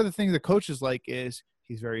 So part of the thing the coaches like is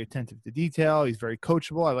he's very attentive to detail. He's very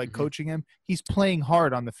coachable. I like coaching him. He's playing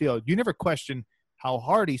hard on the field. You never question how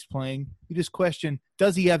hard he's playing. You just question,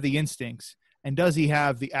 does he have the instincts, and does he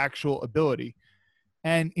have the actual ability?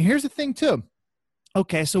 And here's the thing too.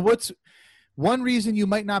 Okay, so what's one reason you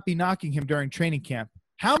might not be knocking him during training camp?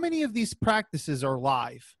 How many of these practices are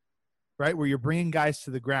live, right, where you're bringing guys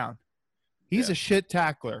to the ground? He's a shit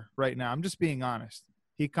tackler right now. I'm just being honest.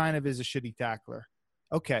 He kind of is a shitty tackler.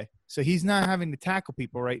 Okay, so he's not having to tackle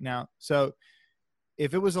people right now. So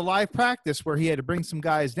if it was a live practice where he had to bring some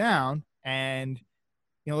guys down and,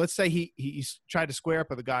 let's say he tried to square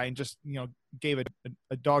up with a guy and just, gave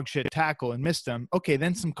a dog shit tackle and missed him. Okay,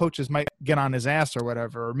 then some coaches might get on his ass or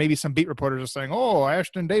whatever, or maybe some beat reporters are saying, oh,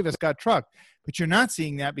 Ashton Davis got trucked. But you're not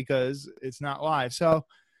seeing that because it's not live. So,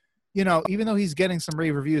 even though he's getting some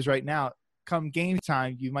rave reviews right now, come game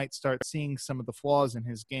time, you might start seeing some of the flaws in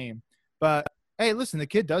his game. But, hey, listen, the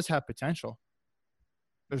kid does have potential.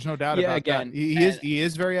 There's no doubt Yeah, about that. again, He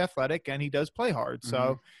is very athletic and he does play hard.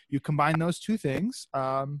 So you combine those two things,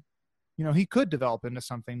 he could develop into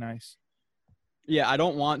something nice. Yeah, I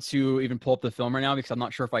don't want to even pull up the film right now because I'm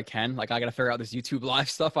not sure if I can. Like, I got to figure out this YouTube live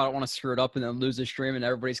stuff. I don't want to screw it up and then lose the stream and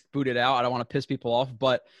everybody's booted out. I don't want to piss people off.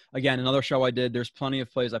 But again, another show I did, there's plenty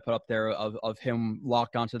of plays I put up there of him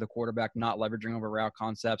locked onto the quarterback, not leveraging over route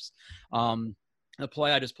concepts. The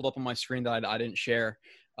play I just pulled up on my screen that I didn't share.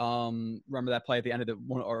 Remember that play at the end of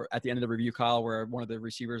the review, Kyle, where one of the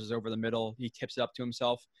receivers is over the middle. He tips it up to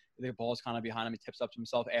himself. The ball is kind of behind him. He tips up to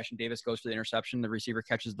himself. Ashton Davis goes for the interception. The receiver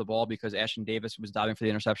catches the ball because Ashton Davis was diving for the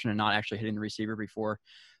interception and not actually hitting the receiver before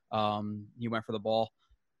he went for the ball.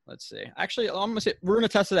 Let's see. Actually, I'm gonna say we're gonna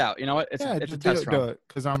test it out. You know what? It's a test run. Do it,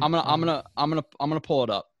 because I'm gonna pull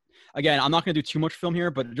it up. Again, I'm not gonna do too much film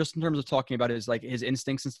here, but just in terms of talking about his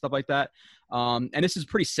instincts and stuff like that. And this is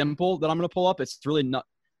pretty simple that I'm gonna pull up. It's really not.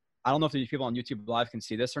 I don't know if these people on YouTube Live can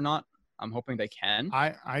see this or not. I'm hoping they can.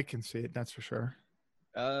 I can see it. That's for sure.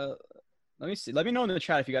 Let me see. Let me know in the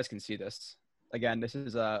chat if you guys can see this. Again, this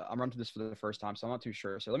is I'm running through this for the first time, so I'm not too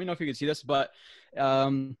sure. So let me know if you can see this. But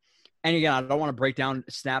and again, I don't want to break down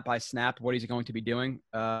snap by snap what he's going to be doing.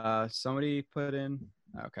 Somebody put in.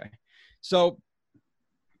 Okay, so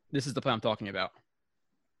this is the play I'm talking about.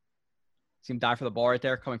 See him dive for the ball right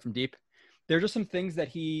there, coming from deep. There are just some things that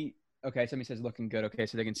he. Okay, somebody says looking good. Okay,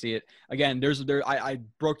 so they can see it. Again, I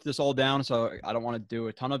broke this all down, so I don't want to do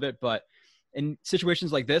a ton of it, but in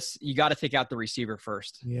situations like this, you got to take out the receiver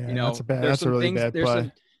first. Yeah, that's a really bad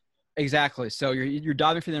play. Exactly. So you're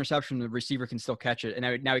diving for the interception, the receiver can still catch it,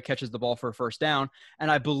 and now he catches the ball for a first down. And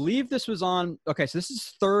I believe this was on. Okay, so this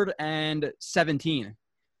is 3rd and 17.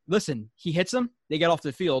 Listen, he hits them, they get off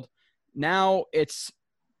the field. Now it's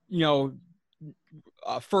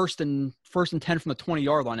first and 10 from the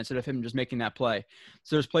 20-yard line instead of him just making that play.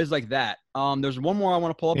 So there's plays like that. There's one more I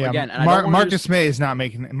want to pull up again. And Marcus May is not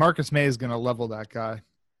making it. Marcus May is going to level that guy.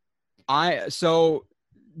 So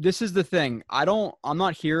this is the thing. I'm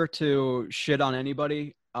not here to shit on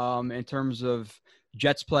anybody in terms of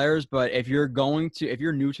Jets players, but if you're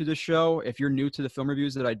new to the show, if you're new to the film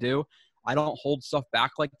reviews that I do, I don't hold stuff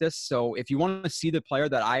back like this. So if you want to see the player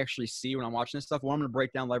that I actually see when I'm watching this stuff, I'm going to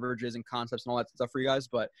break down leverages and concepts and all that stuff for you guys.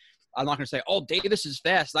 But I'm not going to say, oh, Davis is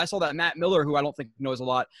fast. I saw that Matt Miller, who I don't think knows a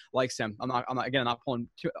lot, likes him. I'm not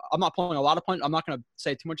pulling a lot of punch. I'm not going to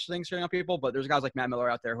say too much things on people, but there's guys like Matt Miller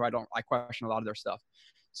out there who I question a lot of their stuff.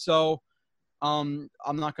 So I'm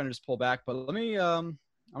not going to just pull back, but let me, I'm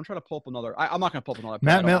trying to pull up another. I'm not going to pull up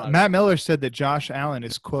another. Matt Miller said that Josh Allen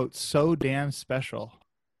is, quote, so damn special.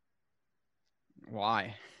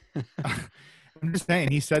 Why? I'm just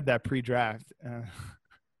saying he said that pre-draft.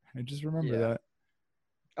 I just remember that.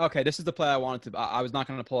 Okay, this is the play I wanted to. I was not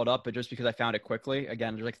going to pull it up, but just because I found it quickly.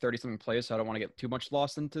 Again, there's like 30-something plays, so I don't want to get too much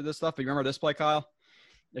lost into this stuff. But you remember this play, Kyle?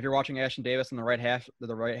 If you're watching Ashton Davis on the right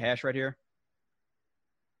hash right here.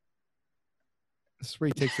 This is where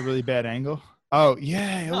he takes a really bad angle. Oh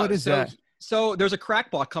yeah, what is that? So there's a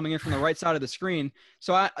crack block coming in from the right side of the screen.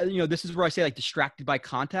 So this is where I say distracted by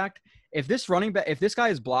contact. If this guy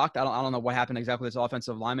is blocked, I don't know what happened exactly with this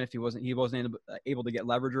offensive lineman. If he wasn't able to get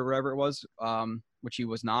leverage or whatever it was, which he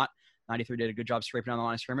was not. 93 did a good job scraping down the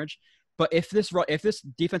line of scrimmage. But if this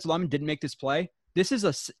defensive lineman didn't make this play, this is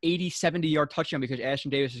a 80, 70-yard touchdown because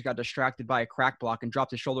Ashton Davis just got distracted by a crack block and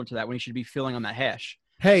dropped his shoulder into that when he should be filling on that hash.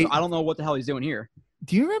 Hey, so I don't know what the hell he's doing here.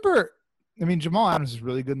 Do you remember? I mean, Jamal Adams is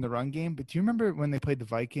really good in the run game, but do you remember when they played the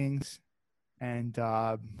Vikings and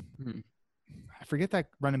I forget that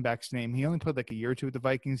running back's name. He only played like a year or two with the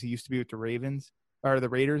Vikings. He used to be with the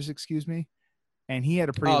Raiders, excuse me. And he had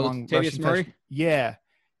a pretty long rushing touchdown. Yeah.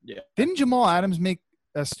 Didn't Jamal Adams make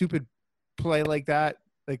a stupid play like that,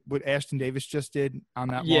 like what Ashton Davis just did on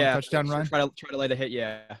that long touchdown run? Try to lay the hit,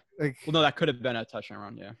 no, that could have been a touchdown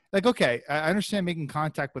run, Like, okay, I understand making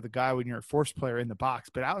contact with a guy when you're a force player in the box,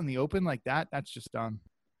 but out in the open like that, that's just dumb.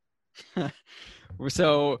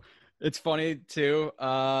 So it's funny too.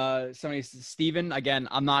 Steven, again,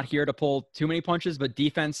 I'm not here to pull too many punches, but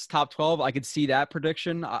defense top 12, I could see that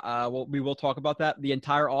prediction. We will talk about that. The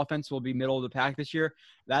entire offense will be middle of the pack this year.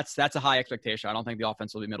 That's a high expectation. I don't think the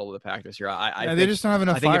offense will be middle of the pack this year. They just don't have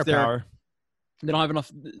enough firepower. They don't have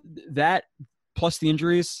enough. That plus the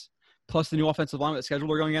injuries, plus the new offensive line with the schedule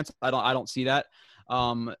we're going against. I don't see that.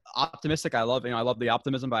 Optimistic. I love the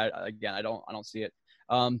optimism, but again, I don't see it.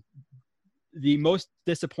 The most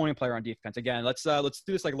disappointing player on defense. Again, let's do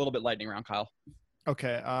this like a little bit lightning round, Kyle.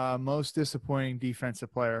 Okay. Most disappointing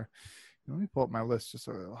defensive player. Let me pull up my list just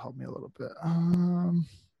so it'll help me a little bit.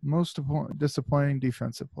 Most disappointing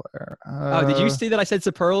defensive player. Oh, did you see that I said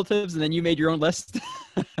superlatives and then you made your own list?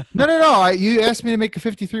 No. You asked me to make a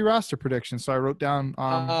 53 roster prediction, so I wrote down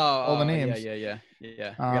all the names. Yeah. We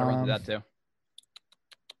gotta run through that too.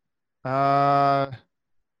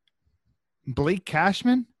 Blake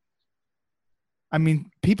Cashman. I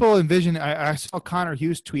mean, people envision. I saw Connor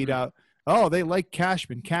Hughes tweet out, "Oh, they like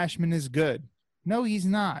Cashman. Cashman is good." No, he's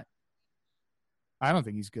not. I don't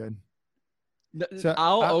think he's good. So,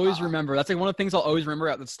 I'll always remember. That's like one of the things I'll always remember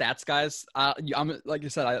about the stats guys. I'm like you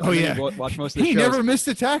said. I watch most of the shows. He never missed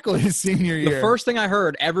a tackle his senior year. The first thing I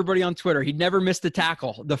heard, everybody on Twitter, he never missed a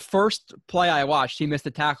tackle. The first play I watched, he missed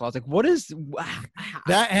a tackle. I was like, "What is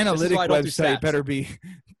that analytic website? Better be."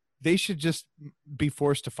 They should just be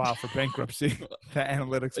forced to file for bankruptcy. That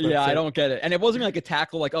analytics website. Yeah, I don't get it. And it wasn't like a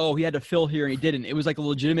tackle like, oh, he had to fill here and he didn't. It was like a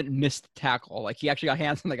legitimate missed tackle. Like he actually got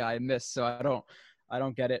hands on the guy and missed. So I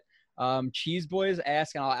don't get it. Cheese Boys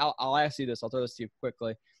ask, and I'll ask you this. I'll throw this to you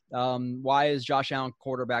quickly. Why is Josh Allen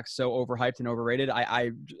quarterback so overhyped and overrated?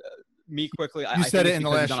 You said it in the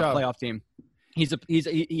last show. He's on a playoff team. He's on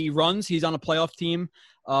a playoff team.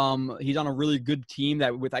 He's on a really good team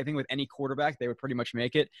that I think with any quarterback, they would pretty much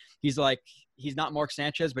make it. He's not Mark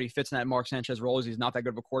Sanchez, but he fits in that Mark Sanchez role. He's not that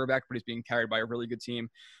good of a quarterback, but he's being carried by a really good team.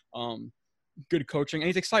 Good coaching, and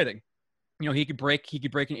he's exciting. You know, he could break an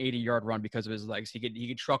 80-yard run because of his legs. He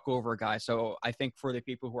could truck over a guy. So I think for the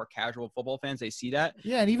people who are casual football fans, they see that.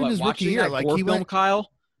 Yeah, and even his rookie year, like Gore film, Kyle.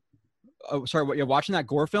 Oh, sorry, what you're watching that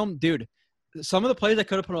Gore film, dude. Some of the plays I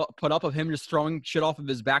could have put up of him just throwing shit off of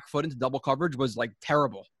his back foot into double coverage was like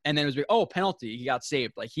terrible. And then it was like, oh, penalty, he got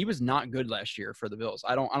saved. Like he was not good last year for the Bills.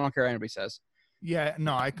 I don't care what anybody says. Yeah,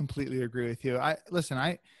 no, I completely agree with you.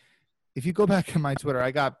 If you go back on my Twitter,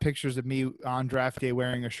 I got pictures of me on draft day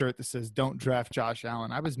wearing a shirt that says "Don't draft Josh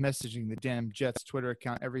Allen." I was messaging the damn Jets Twitter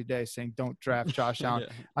account every day saying "Don't draft Josh Allen."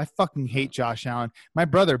 Yeah. I fucking hate Josh Allen. My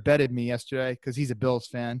brother betted me yesterday because he's a Bills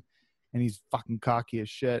fan and he's fucking cocky as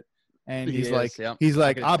shit. And he's like,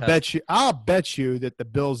 I'll bet you that the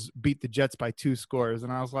Bills beat the Jets by 2 scores.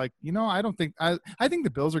 And I was like, I don't think I think the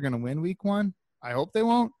Bills are going to win week 1. I hope they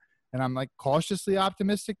won't. And I'm like cautiously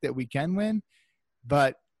optimistic that we can win,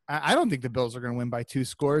 but I don't think the Bills are going to win by 2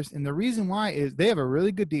 scores. And the reason why is they have a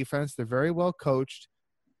really good defense. They're very well coached.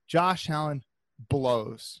 Josh Allen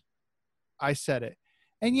blows. I said it.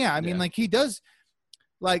 And yeah, I mean, like he does,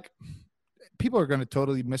 like people are going to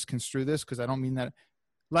totally misconstrue this because I don't mean that.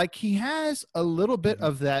 Like he has a little bit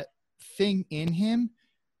of that thing in him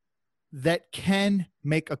that can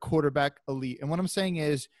make a quarterback elite. And what I'm saying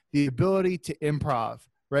is the ability to improv,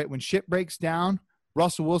 right? When shit breaks down,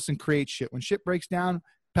 Russell Wilson creates shit. When shit breaks down,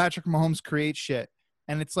 Patrick Mahomes creates shit.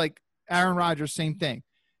 And it's like Aaron Rodgers, same thing.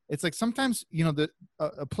 It's like sometimes,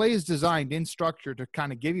 a play is designed in structure to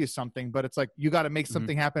kind of give you something, but it's like you got to make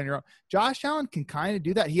something happen on your own. Josh Allen can kind of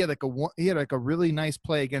do that. He had like a really nice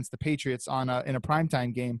play against the Patriots in a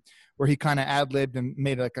primetime game where he kind of ad-libbed and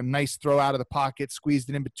made like a nice throw out of the pocket, squeezed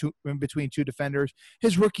it in between 2 defenders.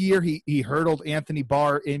 His rookie year, he hurdled Anthony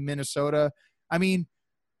Barr in Minnesota. I mean,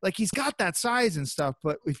 like he's got that size and stuff,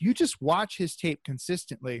 but if you just watch his tape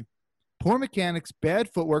consistently, poor mechanics, bad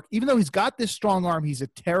footwork. Even though he's got this strong arm, he's a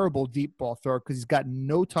terrible deep ball thrower because he's got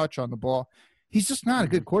no touch on the ball. He's just not a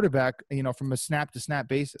good quarterback, from a snap-to-snap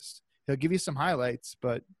basis. He'll give you some highlights,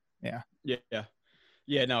 but yeah.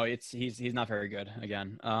 Yeah, no, he's not very good.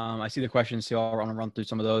 Again, I see the questions, so I want to run through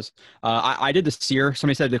some of those. I did the Sear.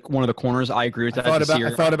 Somebody said one of the corners. I agree with that. I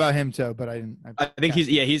thought about him too, but I didn't. I think he's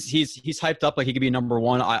hyped up like he could be number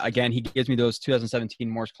 1. Again, he gives me those 2017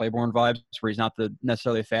 Morris Claiborne vibes, where he's not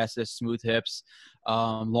necessarily the fastest, smooth hips,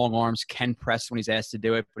 long arms, can press when he's asked to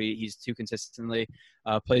do it, but he's too consistently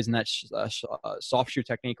plays in that soft shoe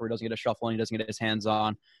technique where he doesn't get a shuffle and he doesn't get his hands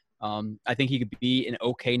on. I think he could be an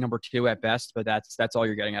okay number 2 at best, but that's all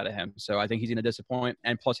you're getting out of him. So I think he's going to disappoint,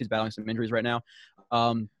 and plus he's battling some injuries right now.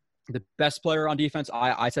 The best player on defense,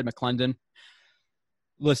 I said McClendon.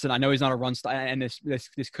 Listen, I know he's not a run style, and this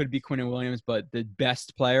could be Quinnen Williams, but the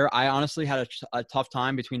best player, I honestly had a tough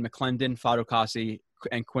time between McClendon, Fatukasi,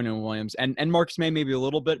 and Quinnen Williams, and Marcus May maybe a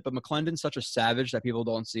little bit, but McClendon's such a savage that people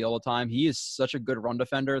don't see all the time. He is such a good run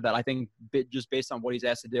defender that I think just based on what he's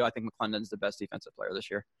asked to do, I think McClendon's the best defensive player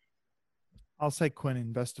this year. I'll say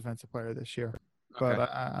Quinnen, best defensive player this year. Okay.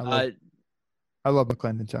 But I love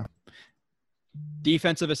McClendon too.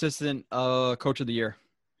 Defensive assistant coach of the year.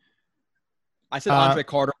 I said Andre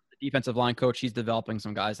Carter, the defensive line coach. He's developing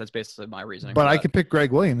some guys. That's basically my reasoning. But I could pick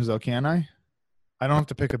Greg Williams though, can't I? I don't have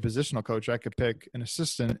to pick a positional coach. I could pick an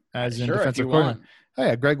assistant as in defensive coordinator. Oh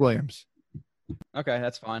yeah, Greg Williams. Okay,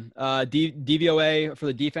 that's fine. DVOA for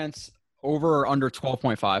the defense, over or under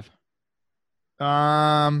 12.5?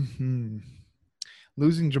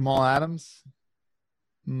 Losing Jamal Adams.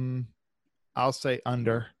 I'll say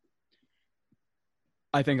under.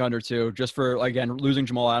 I think under two, just for, again, losing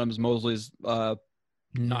Jamal Adams. Mosley's not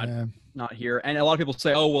Yeah. not here. And a lot of people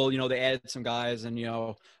say, oh, well, they added some guys and,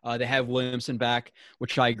 they have Williamson back,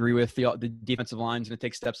 which I agree with. The defensive line's going to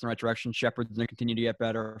take steps in the right direction. Shepard's going to continue to get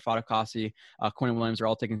better. Fadakasi, Quinn Williams are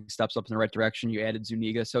all taking steps up in the right direction. You added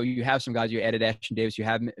Zuniga. So you have some guys. You added Ashton Davis. You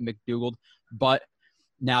have McDougald. But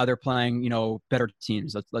now they're playing, better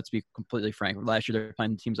teams. Let's be completely frank. Last year they're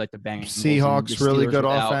playing teams like the Bengals. Seahawks, the really good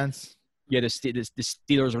without, offense. Yeah, the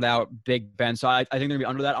Steelers without Big Ben. So I think they're going to be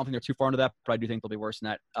under that. I don't think they're too far under that, but I do think they'll be worse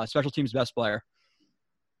than that. Special teams best player.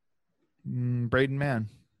 Braden Mann.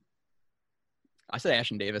 I said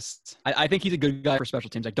Ashton Davis. I think he's a good guy for special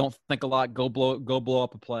teams. I don't think a lot. Go blow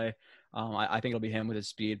up a play. I think it'll be him with his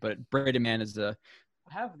speed. But Braden Mann is I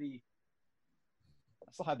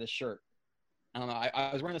still have this shirt. I don't know.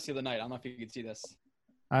 I was wearing this the other night. I don't know if you could see this.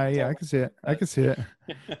 Yeah, I can see it. I can see it.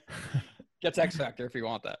 Gets X Factor if you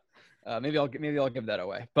want that. Maybe I'll give that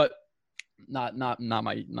away, but not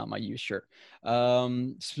my used shirt.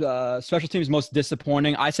 Special teams most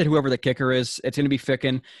disappointing. I said whoever the kicker is, it's going to be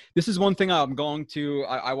Ficken. This is one thing I want to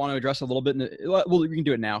address a little bit. Well, we can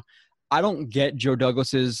do it now. I don't get Joe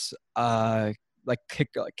Douglas's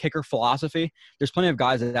kicker philosophy. There's plenty of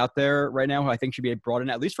guys out there right now who I think should be brought in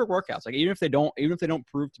at least for workouts. Like even if they don't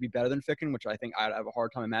prove to be better than Ficken, which I think I'd have a hard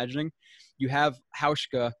time imagining. You have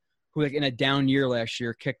Hauschka, who in a down year last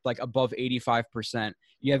year kicked above 85%.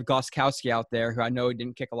 You have Gostkowski out there, who I know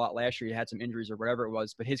didn't kick a lot last year. He had some injuries or whatever it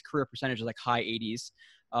was, but his career percentage is high 80s.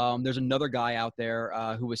 There's another guy out there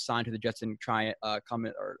who was signed to the Jets and try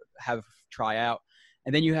out.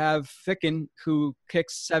 And then you have Ficken, who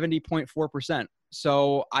kicks 70.4%.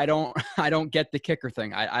 So I don't get the kicker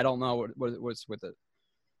thing. I don't know what's with it.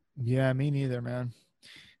 Yeah, me neither, man.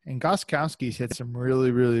 And Gostkowski's hit some really,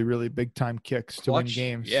 really, really big time kicks to win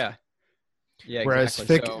games. Yeah. Whereas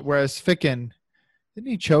exactly. Whereas Ficken, didn't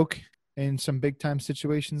he choke in some big time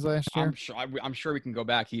situations last year? I'm sure we can go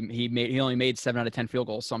back. He only made 7 out of 10 field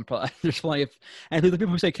goals. So there's plenty of, and the people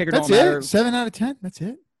who say kicker don't matter. 7 out of 10. That's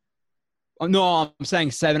it. Oh, no, I'm saying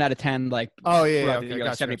 7 out of 10. Okay,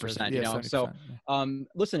 70%. You know, 70%, so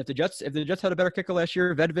listen, if the Jets had a better kicker last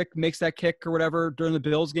year, Vedvik makes that kick or whatever during the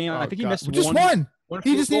Bills game. I think he missed one.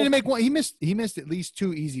 He just needed to make one. He missed at least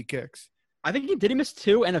 2 easy kicks. I think he miss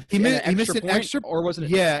 2 and he missed an extra, or was it?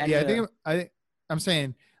 Yeah. I'm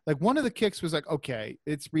saying one of the kicks was okay,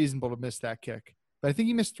 it's reasonable to miss that kick, but I think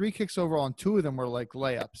he missed 3 kicks overall, and 2 of them were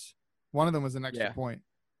layups. One of them was an extra point.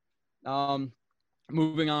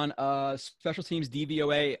 Moving on, special teams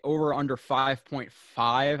DVOA over under 5.5.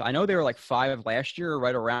 I know they were 5 last year,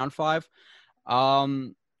 right around 5.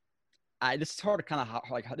 This is hard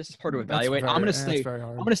to this is hard to evaluate. I'm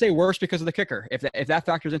gonna say worse because of the kicker. If that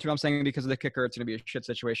factors into it, I'm saying because of the kicker, it's gonna be a shit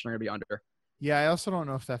situation. They're gonna be under. Yeah, I also don't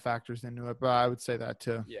know if that factors into it, but I would say that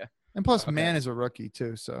too. Yeah, and plus, Mann is a rookie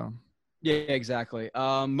too, so. Yeah, exactly.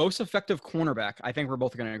 Most effective cornerback. I think we're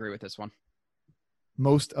both gonna agree with this one.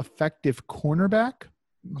 Most effective cornerback?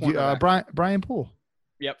 Brian Poole.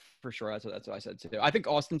 Yep, for sure. That's what I said too. I think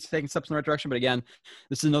Austin's taking steps in the right direction, but again,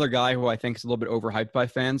 this is another guy who I think is a little bit overhyped by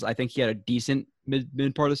fans. I think he had a decent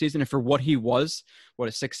mid part of the season, and for what he was, a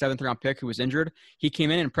 6th, 7th round pick who was injured, he came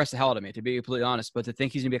in and impressed the hell out of me, to be completely honest. But to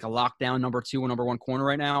think he's gonna be a lockdown number 2 or number 1 corner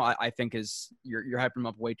right now, I think you're hyping him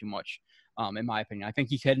up way too much, in my opinion. I think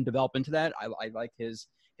he can develop into that. I like his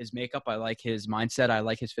makeup. I like his mindset. I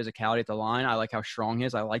like his physicality at the line. I like how strong he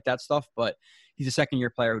is. I like that stuff, but he's a second-year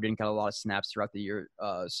player who didn't get a lot of snaps throughout the year,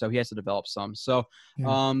 so he has to develop some. So,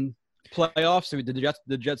 playoffs. So did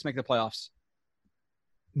the Jets make the playoffs?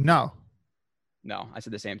 No, I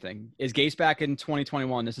said the same thing. Is Gase back in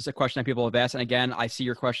 2021? This is a question that people have asked, and again, I see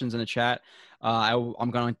your questions in the chat. I'm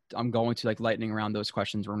going to lightning around those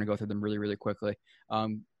questions. We're going to go through them really, really quickly.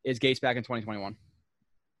 Is Gase back in 2021?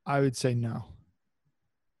 I would say no.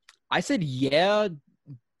 I said, yeah.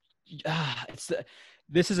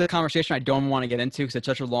 This is a conversation I don't want to get into because it's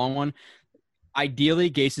such a long one. Ideally,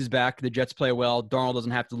 Gase is back. The Jets play well. Darnold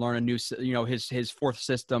doesn't have to learn a new, his 4th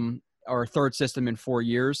system or 3rd system in 4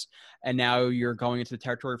 years. And now you're going into the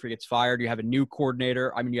territory if he gets fired. You have a new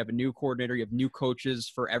coordinator. You have a new coordinator. You have new coaches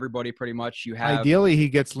for everybody pretty much. Ideally, he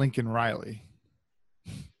gets Lincoln Riley.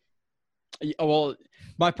 Well,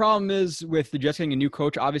 my problem is with the Jets getting a new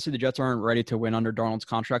coach. Obviously, the Jets aren't ready to win under Darnold's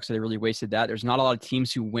contract, so they really wasted that. There's not a lot of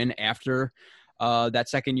teams who win after that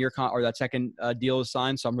second year that second deal is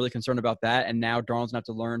signed, so I'm really concerned about that. And now Darnold's going to have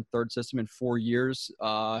to learn 3rd system in 4 years.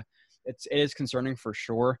 It is concerning for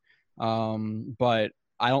sure, but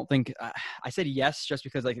I don't think I said yes just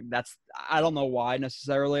because like I don't know why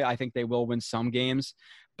necessarily. I think they will win some games,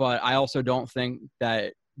 but I also don't think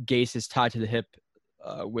that Gase is tied to the hip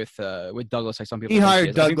with Douglas like some people. He think hired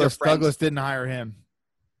is. I think they're Douglas. friends. Douglas didn't hire him.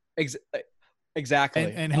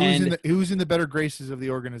 Exactly. And who's in the better graces of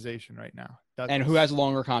the organization right now? Douglas. And who has a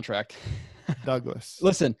longer contract? Douglas.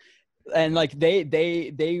 Listen, and like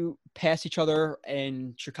they passed each other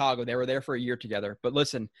in Chicago. They were there for a year together. But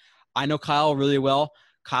listen, I know Kyle really well.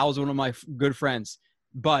 Kyle's one of my good friends.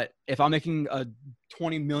 But if I'm making a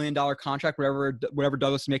 $20 million contract, whatever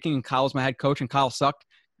Douglas is making, and Kyle's my head coach, and Kyle sucked,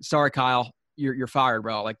 sorry, Kyle, you're fired,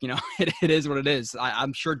 bro. Like, you know, it is what it is.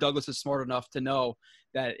 I'm sure Douglas is smart enough to know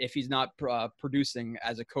that if he's not producing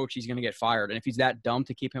as a coach, he's going to get fired. And if he's that dumb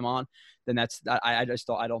to keep him on, then I don't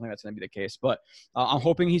think that's going to be the case. But I'm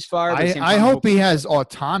hoping he's fired. I hope he has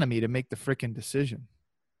autonomy to make the freaking decision.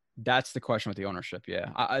 That's the question with the ownership.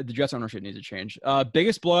 Yeah, the Jets ownership needs to change.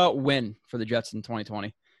 Biggest blowout win for the Jets in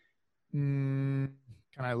 2020. Can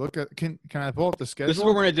I look at? Can I pull up the schedule? This is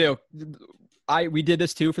what we're gonna do. We did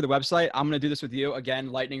this too for the website. I'm gonna do this with you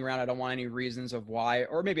again. Lightning round. I don't want any reasons of why,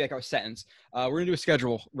 or maybe like a sentence. We're gonna do a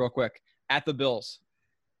schedule real quick. At the Bills.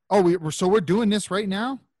 Oh, we're doing this right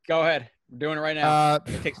now. Go ahead. We're doing it right now.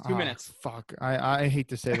 It takes 2 minutes. Fuck. I hate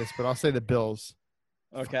to say this, but I'll say the Bills.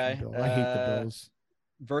 Okay. I hate the Bills.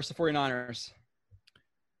 Versus the 49ers.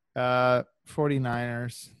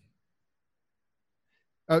 49ers.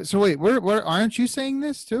 So wait, where aren't you saying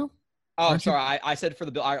this too? Oh, I'm sorry. I said for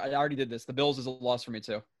the Bills. I already did this. The Bills is a loss for me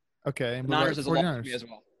too. Okay. The Niners is a loss for me as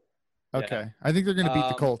well. Okay. Yeah. I think they're going to beat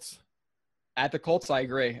the Colts. At the Colts, I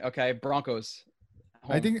agree. Okay. Broncos.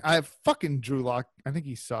 Home. I have fucking Drew Lock. I think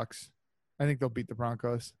he sucks. I think they'll beat the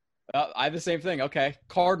Broncos. I have the same thing. Okay.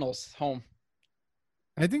 Cardinals, home.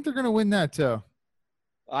 I think they're going to win that too.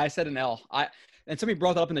 I said an L. And somebody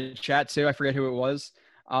brought that up in the chat too. I forget who it was.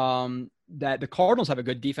 That the Cardinals have a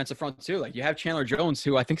good defensive front too. Like you have Chandler Jones,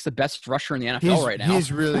 who I think is the best rusher in the NFL right now. He's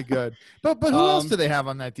really good. But who else do they have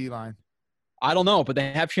on that D line? I don't know, but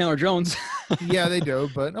they have Chandler Jones. Yeah, they do.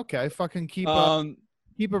 But okay, fucking keep a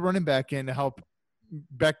running back in to help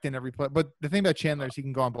Becton every play. But the thing about Chandler is he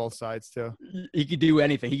can go on both sides too. He could do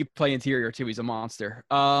anything. He could play interior too. He's a monster.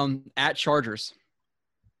 At Chargers.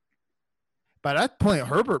 By that point,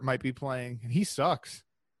 Herbert might be playing, and he sucks.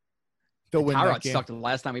 They'll win that game. Sucked the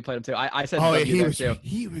last time we played him too. I said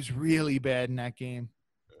he was really bad in that game.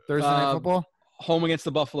 Thursday Night Football. Home against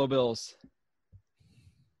the Buffalo Bills.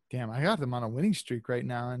 Damn, I got them on a winning streak right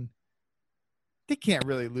now, and they can't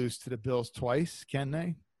really lose to the Bills twice, can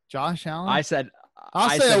they? Josh Allen. I said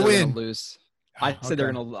a win. Lose. I said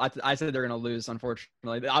they're gonna lose.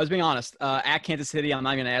 Unfortunately, I was being honest. At Kansas City, I'm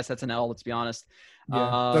not gonna ask. That's an L. Let's be honest.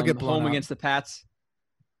 Yeah, they'll get blown home out. against the Pats.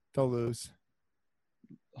 They'll lose.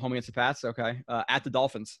 Home against the Pats. Okay. At the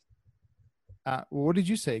Dolphins. What did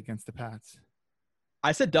you say against the Pats?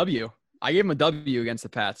 I said W. I gave them a W against the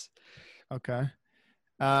Pats. Okay.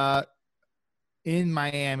 In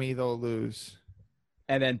Miami, they'll lose.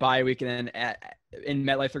 And then bye week, and then in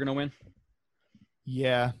MetLife, they're gonna win.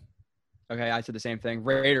 Yeah. Okay, I said the same thing.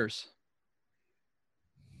 Raiders.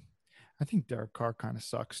 I think Derek Carr kind of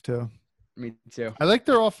sucks too. Me too. I like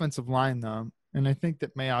their offensive line though, and I think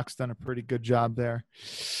that Mayock's done a pretty good job there.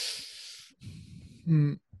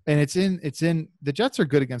 And it's in the Jets are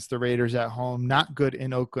good against the Raiders at home, not good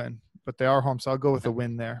in Oakland, but they are home, so I'll go with a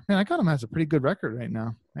win there. Man, I got them as a pretty good record right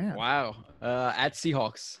now. Man. Wow. At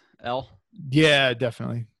Seahawks. L. Yeah,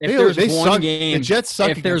 definitely. If there's one suck. game, the Jets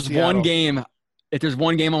suck. If there's one game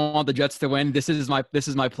I want the Jets to win, this is my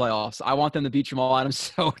playoffs. I want them to beat Jamal Adams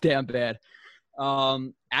so damn bad.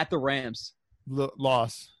 At the Rams.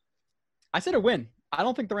 Loss. I said a win. I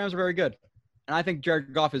don't think the Rams are very good. And I think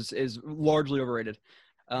Jared Goff is largely overrated.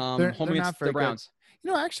 Home against the Browns. Good.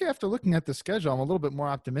 You know, actually, after looking at the schedule, I'm a little bit more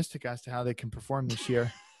optimistic as to how they can perform this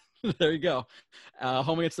year. There you go.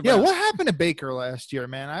 Home against the Browns. Yeah, what happened to Baker last year,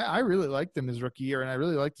 man? I really liked him his rookie year, and I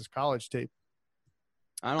really liked his college tape.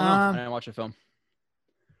 I don't know. I didn't watch the film.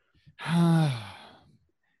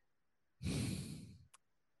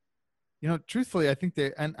 You know, truthfully, I think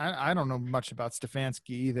and I don't know much about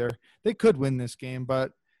Stefanski either. They could win this game,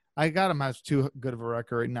 but I got him as too good of a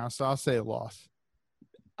record right now, so I'll say a loss.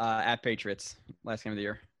 At Patriots, last game of the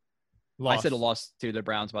year. Loss. I said a loss to the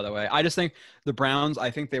Browns, by the way. I just think the Browns, I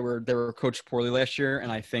think they were coached poorly last year,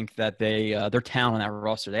 and I think that their talent on that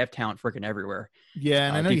roster, they have talent freaking everywhere. Yeah,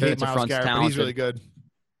 and I know you hate Myles Garrett, but he's really good.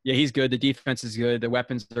 Yeah, he's good. The defense is good. The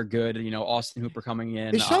weapons are good. You know, Austin Hooper coming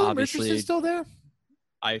in. Is Sheldon Richardson still there?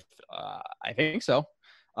 I think so.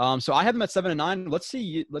 So I have them at 7-9. Let's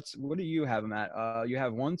see. What do you have them at? You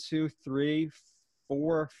have 1, 2, 3,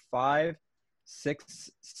 4, 5,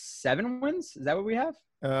 7 wins. Is that what we have?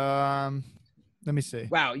 Let me see.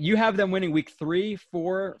 Wow, you have them winning week 3,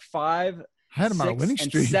 4, 5, I had them on a 6, winning and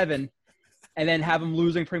streak. 7, and then have them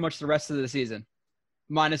losing pretty much the rest of the season,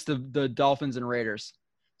 minus the Dolphins and Raiders.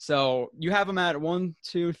 So you have them at 1,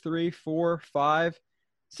 2, 3, 4, 5,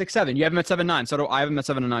 6, 7. You have them at 7-9. So do I have them at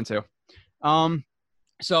 7-9 too.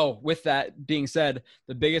 So with that being said,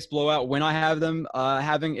 the biggest blowout win I have them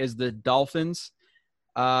having is the Dolphins,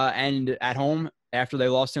 and at home after they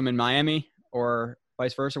lost him in Miami or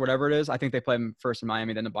vice versa, whatever it is. I think they play them first in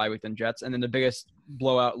Miami, then the bye week, then Jets, and then the biggest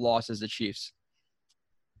blowout loss is the Chiefs.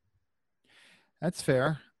 That's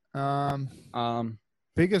fair.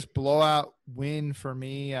 Biggest blowout win for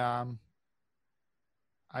me, I'd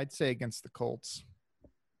say against the Colts.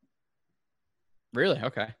 Really?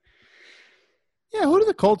 Okay. Yeah, who do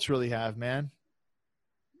the Colts really have, man?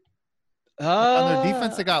 On their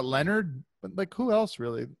defense, they got Leonard, but like who else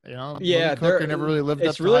really? You know, yeah, Cooker never really lived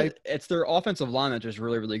up to hype. It's their offensive line that's just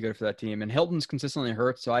really, really good for that team, and Hilton's consistently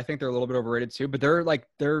hurt, so I think they're a little bit overrated too. But their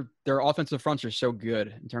offensive fronts are so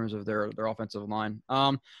good in terms of their offensive line.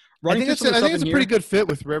 I think it's a pretty good fit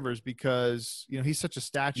with Rivers because he's such a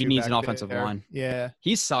statue. He needs an offensive line. Yeah,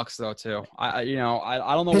 he sucks though too. I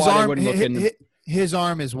don't know why they wouldn't look in. His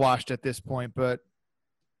arm is washed at this point, but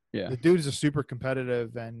yeah, the dude is a super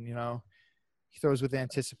competitive, and he throws with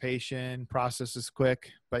anticipation, processes quick.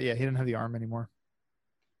 But yeah, he didn't have the arm anymore.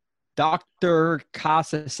 Dr.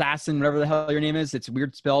 Casa Assassin, whatever the hell your name is, it's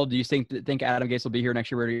weird spelled. Do you think Adam Gase will be here next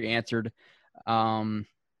year? Where he answered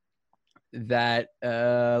that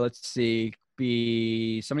let's see.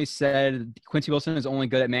 Somebody said Quincy Wilson is only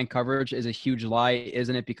good at man coverage is a huge lie,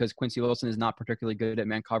 isn't it? Because Quincy Wilson is not particularly good at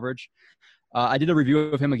man coverage. I did a review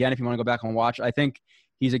of him again if you want to go back and watch. I think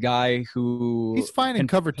he's a guy who he's fine in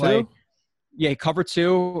cover play. 2. Yeah, cover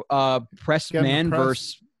 2, press man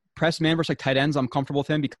versus like tight ends. I'm comfortable with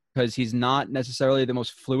him because he's not necessarily the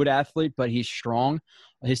most fluid athlete, but he's strong.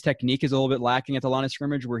 His technique is a little bit lacking at the line of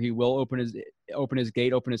scrimmage where he will open his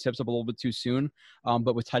gate, open his hips up a little bit too soon.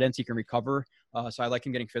 But with tight ends, he can recover. So I like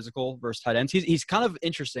him getting physical versus tight ends. He's kind of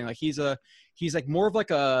interesting. Like he's like more of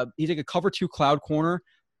like a cover 2 cloud corner,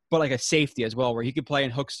 but like a safety as well, where he can play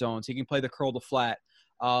in hook zones. He can play the curl to flat.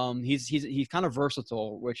 He's kind of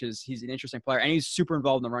versatile, which is he's an interesting player, and he's super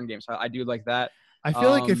involved in the run game. So I do like that. I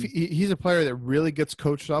feel like if he's a player that really gets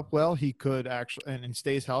coached up well, he could actually and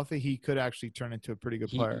stays healthy. He could actually turn into a pretty good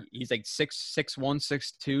player. He's like 6'1",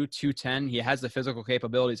 6'2", 210. He has the physical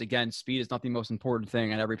capabilities. Again, speed is not the most important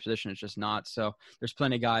thing at every position. It's just not. So there's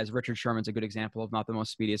plenty of guys. Richard Sherman's a good example of not the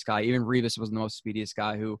most speediest guy. Even Revis wasn't the most speediest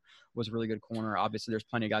guy who was a really good corner. Obviously, there's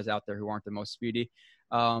plenty of guys out there who aren't the most speedy.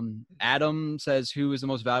 Adam says, who is the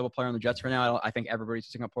most valuable player on the Jets right now? I think everybody's a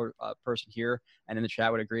single person here and in the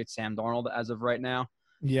chat would agree it's Sam Darnold as of right now.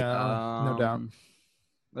 Yeah, no doubt.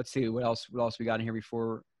 Let's see what else we got in here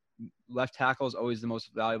before. Left tackle is always the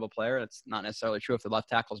most valuable player. It's not necessarily true if the left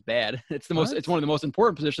tackle is bad. It's one of the most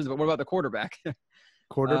important positions, but what about the quarterback?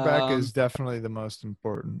 Quarterback is definitely the most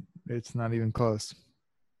important. It's not even close.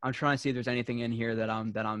 I'm trying to see if there's anything in here that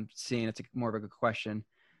I'm seeing. It's more of a good question.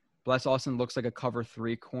 Bless Austin looks like a cover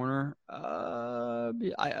 3 corner. I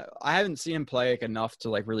haven't seen him play enough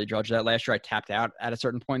to really judge that. Last year I tapped out at a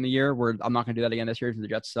certain point in the year where I'm not going to do that again this year because the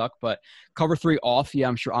Jets suck. But cover 3 off, yeah,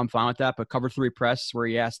 I'm sure I'm fine with that. But cover 3 press where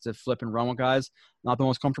he has to flip and run with guys, not the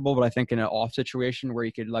most comfortable. But I think in an off situation where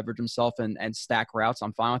he could leverage himself and stack routes,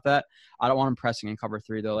 I'm fine with that. I don't want him pressing in cover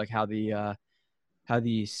 3 though, like how the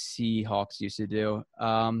Seahawks used to do.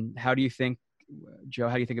 How do you think? Joe,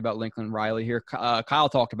 how do you think about Lincoln Riley here? Kyle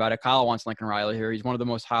talked about it. Kyle wants Lincoln Riley here. He's one of the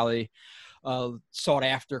most highly sought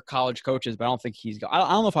after college coaches, but I don't think I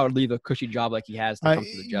don't know if I would leave a cushy job like he has to come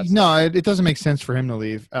to the Jets. No, it doesn't make sense for him to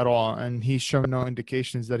leave at all. And he's shown no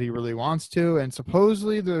indications that he really wants to. And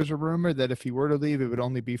supposedly there's a rumor that if he were to leave, it would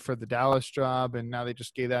only be for the Dallas job. And now they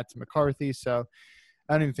just gave that to McCarthy. So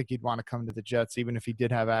I don't even think he'd want to come to the Jets, even if he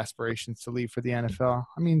did have aspirations to leave for the NFL.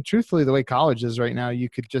 I mean, truthfully, the way college is right now, you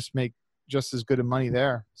could just make just as good of money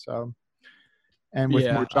there. So, and with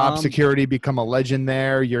more job security, become a legend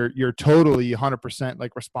there. You're totally 100%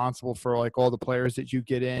 responsible for all the players that you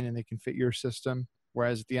get in and they can fit your system.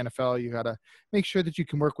 Whereas at the NFL, you got to make sure that you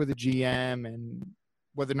can work with a GM and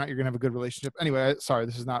whether or not you're going to have a good relationship. Anyway, sorry,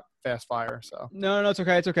 this is not fast fire. So no, it's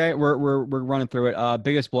okay. It's okay. We're running through it.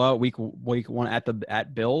 Biggest blowout week 1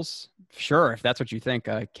 at Bills. Sure. If that's what you think,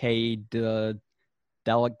 Delgado,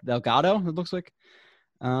 it looks like.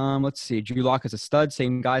 Let's see. Drew Lock is a stud.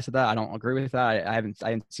 Same guy said that. I don't agree with that. I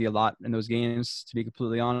didn't see a lot in those games, to be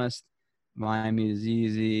completely honest. Miami is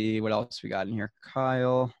easy. What else we got in here?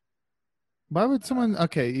 Kyle. Why would someone –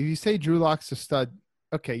 okay, if you say Drew Lock's a stud,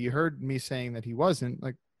 okay, you heard me saying that he wasn't.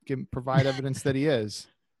 Like, provide evidence that he is.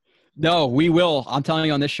 No, we will. I'm telling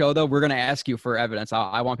you on this show, though, we're going to ask you for evidence.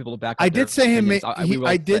 I want people to back up I their did say him. opinions. We will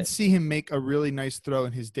I did see him make a really nice throw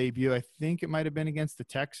in his debut. I think it might have been against the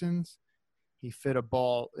Texans. He fit a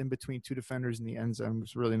ball in between two defenders in the end zone. It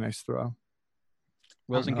was a really nice throw.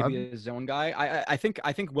 Wilson could be a zone guy. I think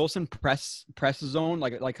Wilson press zone,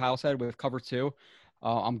 like Kyle said, with cover two.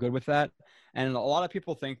 I'm good with that. And a lot of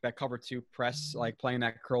people think that cover two press, like playing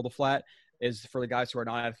that curl to flat, is for the guys who are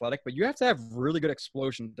not athletic. But you have to have really good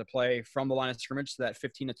explosion to play from the line of scrimmage to that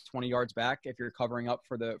 15 to 20 yards back if you're covering up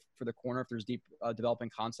for the corner. If there's deep developing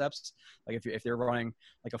concepts, like if they're running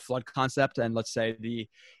like a flood concept, and let's say the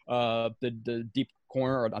deep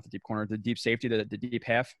corner, or not the deep corner, the deep safety, the deep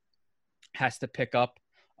half has to pick up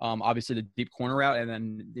obviously the deep corner route, and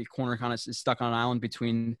then the corner kind of is stuck on an island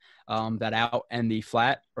between that out and the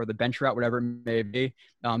flat or the bench route, whatever it may be.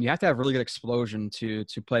 You have to have really good explosion to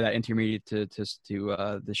play that intermediate to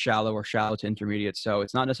the shallow or shallow to intermediate. So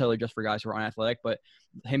it's not necessarily just for guys who are unathletic, but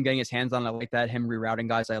him getting his hands on it, I like that. Him rerouting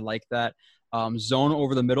guys, I like that. Zone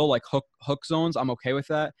over the middle, like hook zones, I'm okay with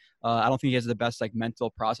that. I don't think he has the best like mental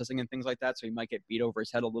processing and things like that, so he might get beat over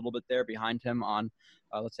his head a little bit there behind him on,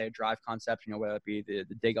 let's say, a drive concept. Whether it be the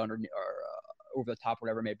dig under or over the top,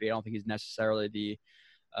 whatever it may be. I don't think he's necessarily the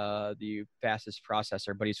fastest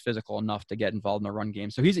processor, but he's physical enough to get involved in the run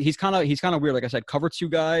game. So he's kind of weird. Like I said, cover two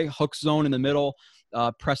guy, hook zone in the middle,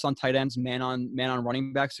 press on tight ends, man on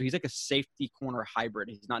running back. So he's like a safety corner hybrid.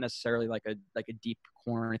 He's not necessarily like a deep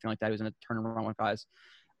corner or anything like that. He's going to turn around with guys.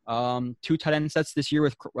 2 tight end sets this year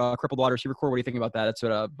with crippled wide receiver core. What do you think about that? That's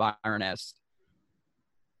what Byron asked.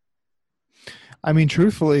 I mean,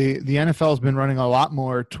 truthfully, the NFL has been running a lot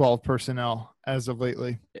more 12 personnel as of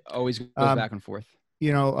lately. It always goes back and forth.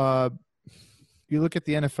 You look at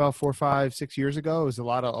the NFL 4, 5, 6 years ago, it was a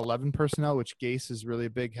lot of 11 personnel, which Gase is really a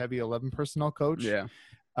big, heavy 11 personnel coach. Yeah.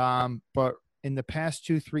 But in the past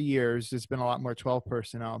 2-3 years, it's been a lot more 12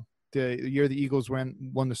 personnel. The year the Eagles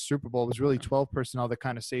won the Super Bowl, it was really 12 personnel that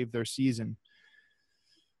kind of saved their season.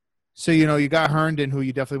 So, you got Herndon, who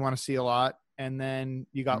you definitely want to see a lot. And then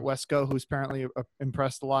you got Wesco, who's apparently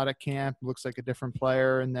impressed a lot at camp, looks like a different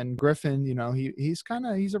player. And then Griffin, he's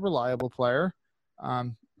a reliable player.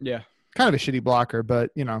 Yeah. Kind of a shitty blocker,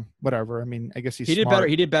 but whatever. I mean, I guess he did better.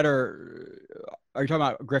 He did better. Are you talking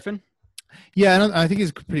about Griffin? Yeah, I think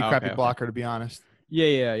he's a pretty crappy blocker, to be honest.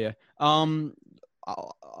 Yeah.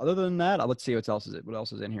 Other than that, let's see what else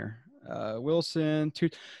is in here. Wilson,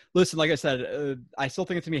 listen, like I said, I still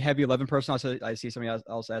think it's going to be heavy 11 personnel. So I see somebody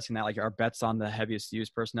else asking that, like our bets on the heaviest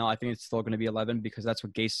used personnel. I think it's still going to be 11 because that's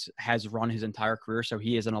what Gase has run his entire career. So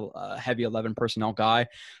he is a heavy 11 personnel guy.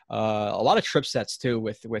 A lot of trip sets too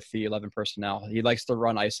with the 11 personnel. He likes to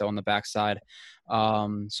run ISO on the backside. So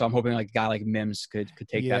I'm hoping like a guy like Mims could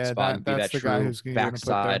take that spot and be that true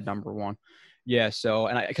backside number one. Yeah, so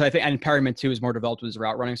because I think Perryman too is more developed with his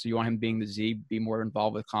route running, so you want him being the Z, be more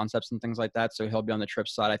involved with concepts and things like that. So he'll be on the trip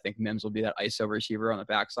side. I think Mims will be that ISO receiver on the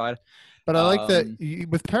backside. But I like that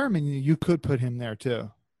with Perryman, you could put him there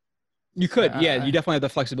too. You could, yeah. You definitely have the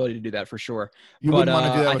flexibility to do that for sure. You wouldn't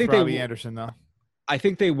want to do that with Robbie Anderson, though. I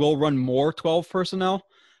think they will run more 12 personnel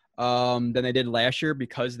than they did last year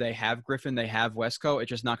because they have Griffin, they have Wesco. It's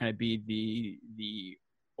just not going to be the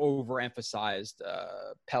overemphasized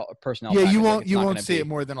personnel. Yeah, you won't see it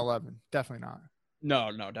more than 11. Definitely not.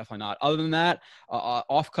 No, definitely not. Other than that,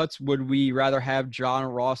 offcuts, would we rather have John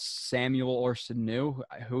Ross, Samuel, or Sanu?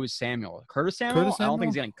 Who is Samuel? Curtis Samuel? I don't think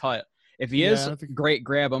he's getting cut. If he is, great,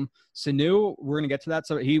 grab him. Sanu, we're going to get to that.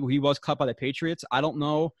 So he was cut by the Patriots. I don't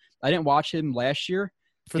know. I didn't watch him last year.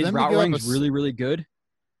 His route running is really, really good.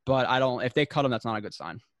 But if they cut him, that's not a good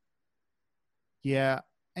sign. Yeah,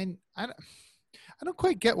 and I don't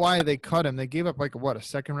quite get why they cut him. They gave up a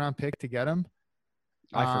second-round pick to get him.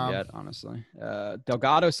 I forget, honestly.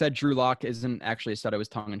 Delgado said Drew Lock isn't actually a stud. It was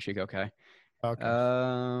tongue-in-cheek, okay. Wait,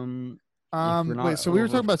 so we were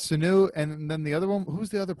talking about Sanu, and then the other one,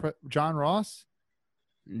 who's the other? John Ross?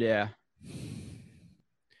 Yeah.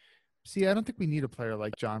 See, I don't think we need a player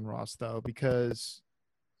like John Ross, though, because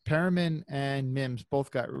Perriman and Mims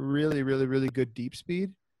both got really, really, really good deep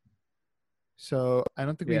speed. So I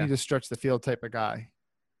don't think we need a stretch the field type of guy.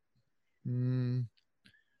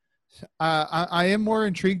 I am more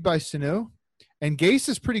intrigued by Sanu, and Gase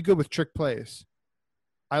is pretty good with trick plays.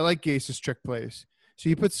 I like Gase's trick plays. So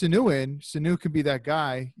you put Sanu in, Sanu could be that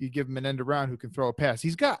guy. You give him an end around who can throw a pass.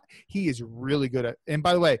 He is really good at. And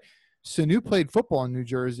by the way, Sanu played football in New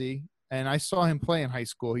Jersey, and I saw him play in high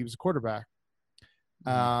school. He was a quarterback.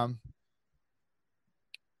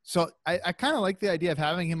 So I kind of like the idea of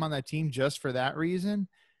having him on that team just for that reason.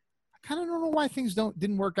 kind of don't know why things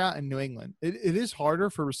didn't work out in New England. It is harder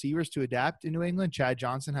for receivers to adapt in New England. Chad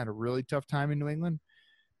Johnson had a really tough time in New England.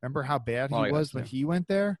 Remember how bad he was when he went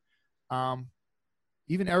there?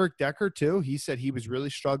 Even Eric Decker, too. He said he was really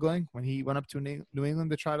struggling when he went up to New England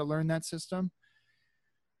to try to learn that system.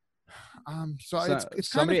 So it's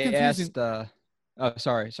kind of confusing.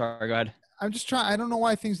 Sorry. Go ahead. I'm just trying. I don't know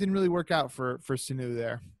why things didn't really work out for Sanu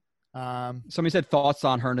there. Somebody said thoughts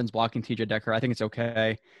on Herndon's blocking TJ Decker. I think it's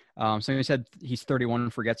okay. Somebody said he's 31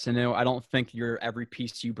 and forgets Sanu. I don't think every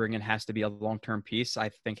piece you bring in has to be a long-term piece. I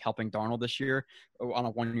think helping Darnold this year on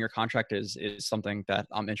a 1-year contract is something that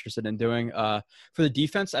I'm interested in doing. For the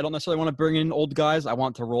defense, I don't necessarily want to bring in old guys. I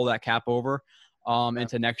want to roll that cap over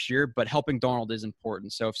into next year, but helping Darnold is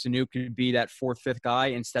important. So if Sanu could be that 4th, 5th guy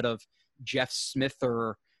instead of Jeff Smith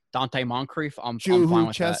or Dante Moncrief, I'm fine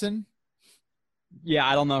with that. Yeah,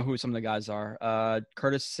 I don't know who some of the guys are.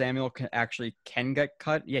 Curtis Samuel can get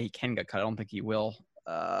cut. Yeah, he can get cut. I don't think he will.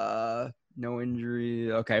 No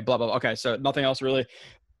injury. Okay, blah, blah, blah. Okay, so nothing else really.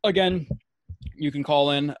 Again, you can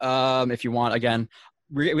call in if you want. Again,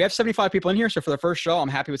 we have 75 people in here, so for the first show, I'm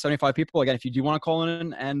happy with 75 people. Again, if you do want to call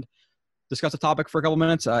in and discuss a topic for a couple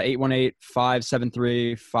minutes,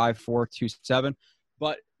 818-573-5427.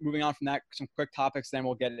 But moving on from that, some quick topics, then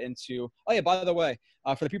we'll get into – oh, yeah, by the way,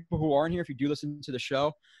 for the people who aren't here, if you do listen to the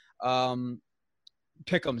show,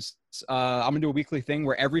 pick'ems. I'm going to do a weekly thing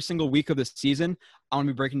where every single week of the season, I'm going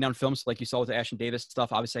to be breaking down films like you saw with the Ashton Davis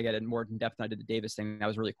stuff. Obviously, I got it more in depth than I did the Davis thing. That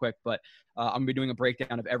was really quick. But I'm going to be doing a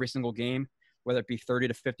breakdown of every single game, whether it be 30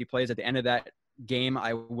 to 50 plays. At the end of that game,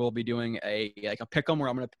 I will be doing a pick'em where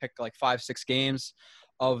I'm going to pick like 5-6 games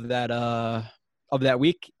of that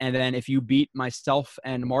week. And then if you beat myself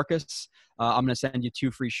and Marcus, I'm going to send you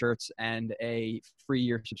 2 free shirts and a free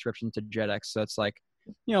year subscription to JetX. So it's like,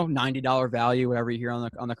 $90 value, whatever you hear on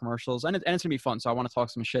the commercials. And it's going to be fun. So I want to talk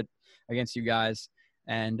some shit against you guys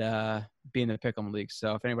and be in the Pick'em League.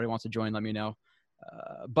 So if anybody wants to join, let me know.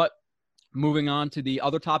 But moving on to the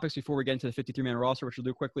other topics before we get into the 53-man roster, which we'll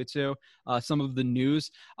do quickly too. Some of the news.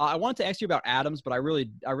 I wanted to ask you about Adams, but I really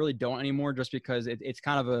don't anymore, just because it's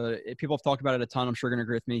kind of people have talked about it a ton. I'm sure you're gonna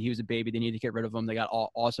agree with me. He was a baby. They need to get rid of him. They got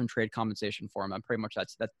awesome trade compensation for him. I'm pretty much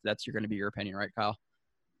that's going to be your opinion, right, Kyle?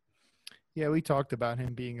 Yeah, we talked about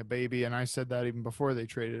him being a baby, and I said that even before they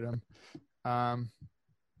traded him.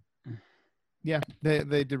 Yeah, they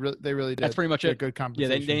really did. That's pretty much it. Good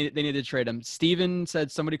compensation. Yeah, they needed to trade him. Steven said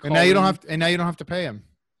somebody called. And now you don't have to pay him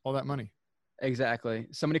all that money. Exactly.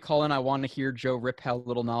 Somebody call in. I want to hear Joe rip how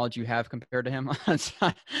little knowledge you have compared to him. That's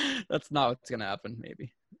not what's gonna happen.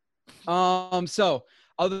 Maybe. So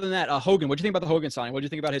other than that, Hogan. What do you think about the Hogan signing? What do you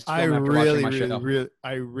think about his film after watching my show?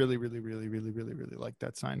 I really like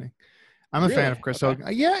that signing. I'm a fan of Chris Hogan.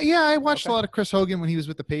 Yeah. I watched a lot of Chris Hogan when he was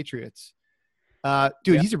with the Patriots.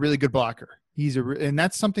 He's a really good blocker. And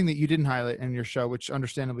that's something that you didn't highlight in your show, which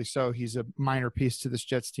understandably so. He's a minor piece to this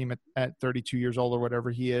Jets team at 32 years old or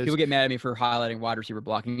whatever he is. People get mad at me for highlighting wide receiver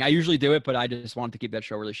blocking. I usually do it, but I just wanted to keep that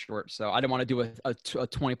show really short. So I didn't want to do a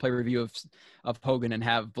 20-play review of Hogan and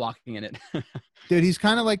have blocking in it. Dude, he's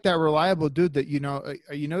kind of like that reliable dude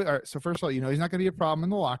that, so first of all, he's not going to be a problem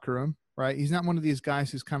in the locker room. Right. He's not one of these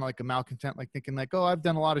guys who's kind of like a malcontent, like thinking like, oh, I've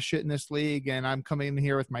done a lot of shit in this league and I'm coming in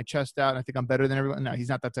here with my chest out and I think I'm better than everyone. No, he's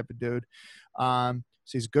not that type of dude. So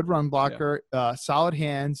he's a good run blocker, solid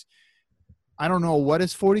hands. I don't know what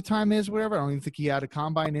his 40 time is, whatever. I don't even think he had a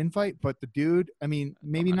combine invite, but the dude, I mean,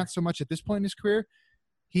 maybe not so much at this point in his career.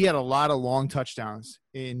 He had a lot of long touchdowns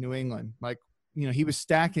in New England. Like, he was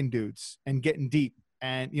stacking dudes and getting deep.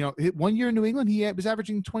 And, 1 year in New England, he was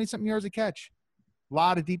averaging 20-something yards a catch. A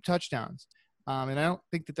lot of deep touchdowns. And I don't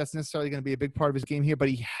think that that's necessarily going to be a big part of his game here, but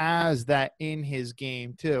he has that in his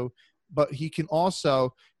game too. But he can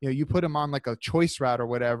also, you put him on like a choice route or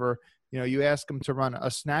whatever, you ask him to run a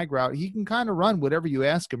snag route. He can kind of run whatever you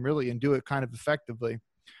ask him really and do it kind of effectively.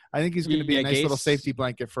 I think he's going to be a nice little safety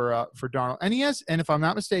blanket for Darnold. And and if I'm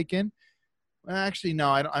not mistaken, actually,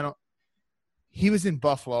 no, I don't. He was in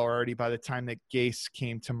Buffalo already by the time that Gase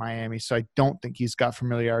came to Miami. So I don't think he's got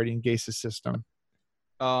familiarity in Gase's system.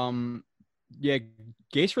 Yeah,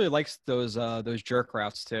 Gase really likes those jerk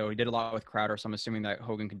routes too. He did a lot with Crowder, so I'm assuming that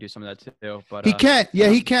Hogan can do some of that too. But he can,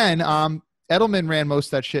 he can. Edelman ran most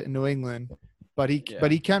of that shit in New England, but he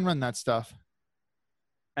can run that stuff.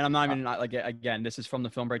 And I'm not even again, this is from the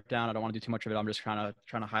film breakdown. I don't want to do too much of it. I'm just trying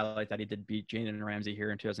to highlight that he did beat Jalen Ramsey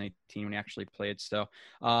here in 2018 when he actually played. So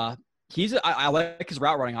I like his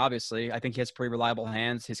route running. Obviously, I think he has pretty reliable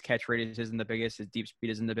hands. His catch radius isn't the biggest. His deep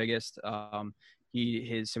speed isn't the biggest.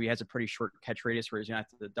 He has a pretty short catch radius where he's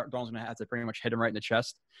Darnold's gonna have to pretty much hit him right in the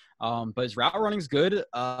chest. But his route running's good.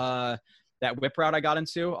 that whip route I got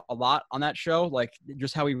into a lot on that show, like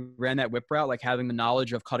just how he ran that whip route, like having the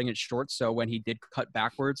knowledge of cutting it short. So when he did cut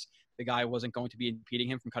backwards, the guy wasn't going to be impeding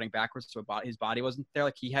him from cutting backwards. So his body wasn't there.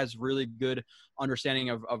 Like he has really good understanding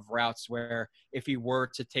of routes where if he were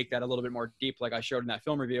to take that a little bit more deep, like I showed in that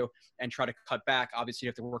film review, and try to cut back, obviously you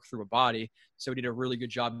have to work through a body. So he did a really good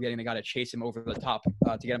job getting the guy to chase him over the top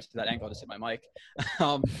to get him to that angle. I just hit my mic.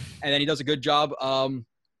 And then he does a good job.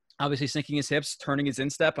 Obviously sinking his hips, turning his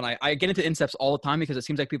instep. And I get into insteps all the time because it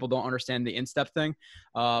seems like people don't understand the instep thing,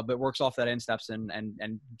 but works off that insteps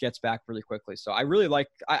and gets back really quickly. So I really like,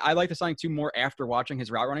 I like the signing too more after watching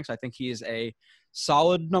his route running. So I think he is a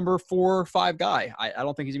solid number 4 or 5 guy. I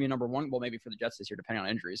don't think he's gonna be number 1. Well, maybe for the Jets this year, depending on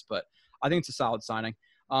injuries, but I think it's a solid signing.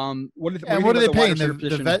 What are they paying?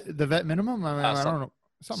 The vet minimum? I don't know.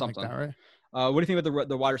 Something like that, right? What do you think about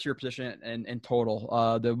the wide receiver position in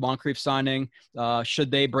total? The Moncrief signing,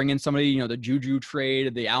 should they bring in somebody, the Juju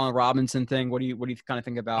trade, the Allen Robinson thing? What do you kind of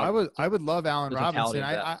think about? I would love Allen Robinson.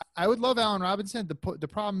 I would love Allen Robinson. The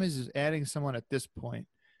problem is adding someone at this point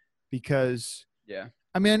because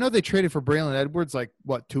I mean, I know they traded for Braylon Edwards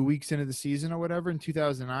 2 weeks into the season or whatever in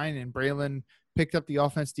 2009, and Braylon picked up the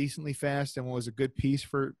offense decently fast and was a good piece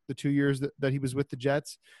for the 2 years that he was with the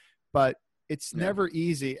Jets, but it's never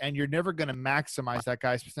easy, and you're never going to maximize that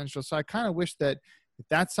guy's potential. So I kind of wish that if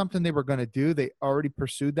that's something they were going to do, they already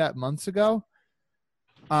pursued that months ago.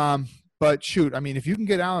 But shoot, I mean, if you can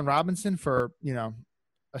get Allen Robinson for,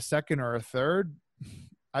 a second or a third,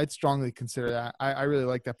 I'd strongly consider that. I really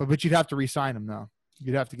like that. But you'd have to re-sign him, though.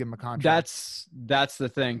 You'd have to give him a contract. That's the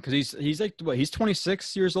thing, because he's like he's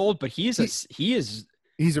 26 years old, but he is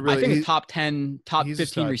a really, I think a top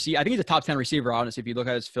 15 receiver. I think he's a top 10 receiver, honestly. If you look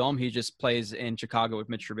at his film, he just plays in Chicago with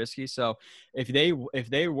Mitch Trubisky. So if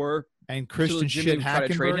they were and Christian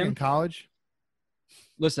Hackenberg in college,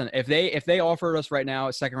 listen, if they offered us right now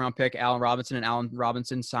a second round pick, Allen Robinson, and Allen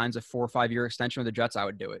Robinson signs a 4 or 5 year extension with the Jets, I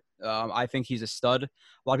would do it. I think he's a stud. A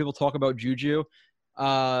lot of people talk about Juju.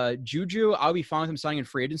 Juju, I'll be fine with him signing in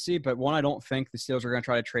free agency, but one, I don't think the Steelers are going to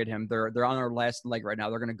try to trade him. They're on their last leg right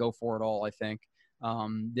now. They're going to go for it all, I think.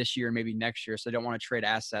 This year, maybe next year. So they don't want to trade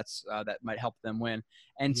assets that might help them win.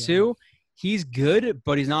 And two, he's good,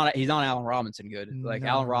 but he's not Allen Robinson good.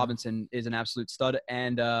 Allen Robinson is an absolute stud.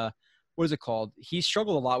 And what is it called? He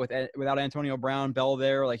struggled a lot without Antonio Brown, Bell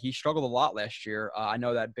there. Like he struggled a lot last year. I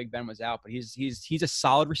know that Big Ben was out, but he's a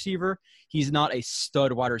solid receiver. He's not a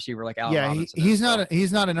stud wide receiver like Allen Robinson.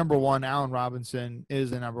 He's not a number 1. Allen Robinson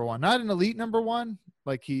is a number 1, not an elite number 1.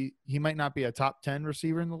 Like he might not be a top 10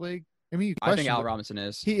 receiver in the league. I mean, I think Allen Robinson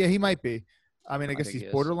is. He might be. I mean, I guess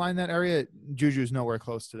he's borderline that area. Juju's nowhere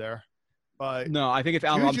close to there. But no, I think if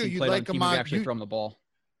Allen Robinson played on the team, he could actually throw him the ball.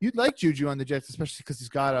 You'd like Juju on the Jets, especially because he's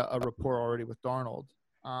got a rapport already with Darnold.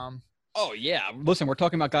 Oh, yeah. Listen, we're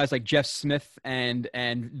talking about guys like Jeff Smith and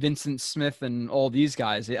Vincent Smith and all these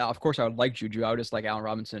guys. Yeah, of course, I would like Juju. I would just like Allen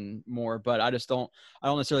Robinson more, but I don't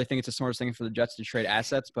necessarily think it's the smartest thing for the Jets to trade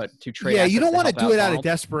assets, but to trade assets. Yeah, you don't want to do it out of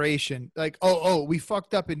desperation. Like, we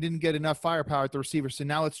fucked up and didn't get enough firepower at the receiver, so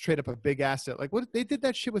now let's trade up a big asset. Like, what they did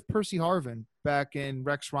that shit with Percy Harvin back in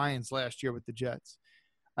Rex Ryan's last year with the Jets.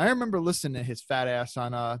 I remember listening to his fat ass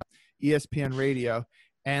on ESPN radio,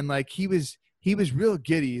 and like he was real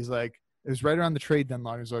giddy. He's like, it was right around the trade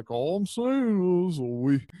deadline. He's like, all I'm saying is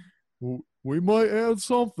we might add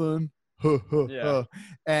something. Yeah.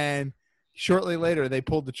 And shortly later, they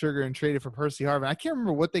pulled the trigger and traded for Percy Harvin. I can't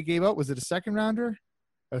remember what they gave up. Was it a second rounder?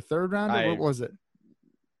 A third rounder? What was it?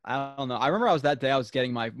 I don't know. I remember that day I was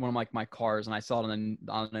getting one of my cars, and I saw it and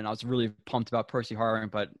I was really pumped about Percy Harvin,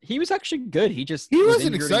 but he was actually good. He was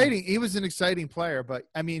an exciting player, but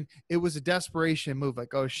I mean, it was a desperation move.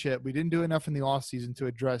 Like, oh shit, we didn't do enough in the offseason to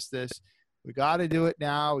address this. We got to do it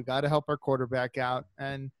now. We got to help our quarterback out.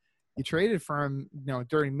 And you traded for him,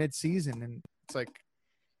 during midseason, and it's like,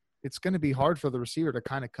 it's going to be hard for the receiver to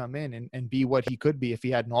kind of come in and be what he could be if he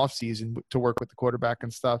had an offseason to work with the quarterback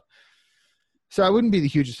and stuff. So I wouldn't be the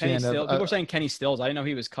hugest fan of. People are saying Kenny Stills. I didn't know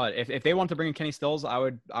he was cut. If they want to bring in Kenny Stills, I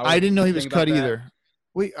would. I didn't know he was cut either.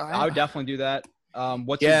 I would definitely do that.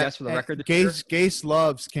 What's your guess for the record? Gase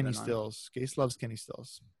loves Kenny Stills. Gase loves Kenny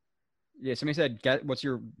Stills. Yeah, somebody said, "What's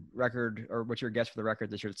your record or what's your guess for the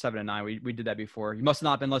record this year?" It's 7-9. We did that before. You must have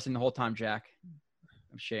not been listening the whole time, Jack.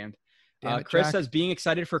 I'm ashamed. Chris says being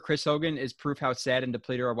excited for Chris Hogan is proof how sad and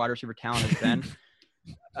depleted our wide receiver talent has been.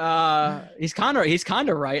 He's kind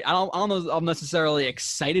of right. I don't know if I'm necessarily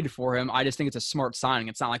excited for him. I just think it's a smart signing.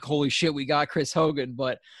 It's not like, holy shit, we got Chris Hogan,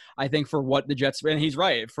 but I think for what the Jets, and he's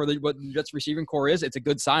right, for what the Jets receiving core is, it's a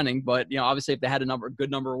good signing. But obviously if they had a good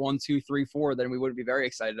number 1, 2, 3, 4, then we wouldn't be very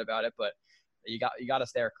excited about it. But you got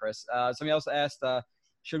us there, Chris. Somebody else asked,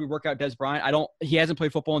 Should we work out Des Bryant? He hasn't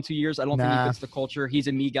played football in 2 years. I don't think he Nah. fits the culture. He's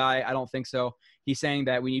a me guy. I don't think so. He's saying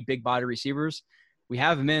that we need big body receivers. We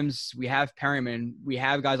have Mims. We have Perryman. We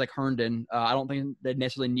have guys like Herndon. I don't think they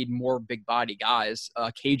necessarily need more big body guys.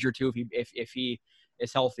 Cager too, if he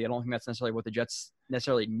is healthy. I don't think that's necessarily what the Jets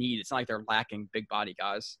necessarily need. It's not like they're lacking big body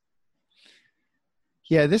guys.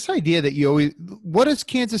 Yeah, this idea that you always – what does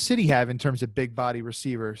Kansas City have in terms of big body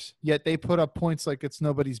receivers? Yet they put up points like it's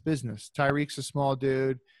nobody's business. Tyreek's a small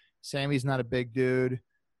dude. Sammy's not a big dude.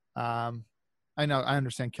 I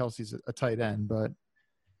understand Kelsey's a tight end, but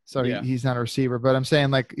so Yeah. he's not a receiver. But I'm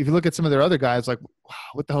saying, like, if you look at some of their other guys, like, wow,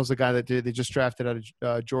 what the hell's the guy that they just drafted out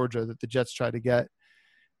of Georgia that the Jets tried to get?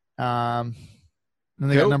 And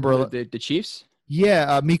they got number – the Chiefs?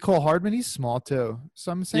 Yeah, Mecole Hardman, he's small too.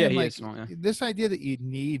 So I'm saying, he like, is small, yeah. this idea that you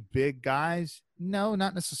need big guys, no,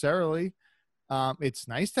 not necessarily. It's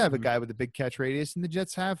nice to have a guy with a big catch radius, and the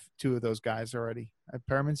Jets have two of those guys already.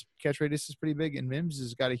 Perriman's catch radius is pretty big, and Mims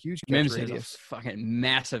has got a huge catch Mims radius. has a fucking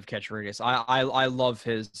massive catch radius. I love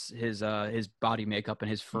his body makeup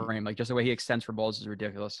and his frame. Like, just the way he extends for balls is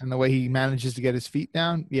ridiculous. And the way he manages to get his feet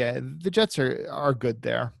down. Yeah, the Jets are good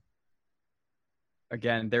there.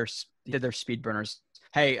 Again, they're speed burners.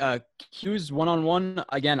 Hey, Q's one-on-one.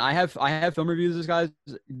 Again, I have film reviews of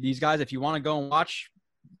these guys. If you want to go and watch,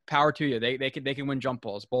 power to you. They can win jump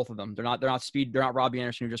balls, both of them. They're not speed. They're not Robbie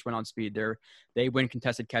Anderson who just went on speed. They win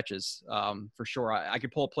contested catches for sure. I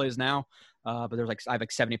could pull up plays now, but I have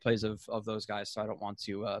 70 plays of those guys, so I don't want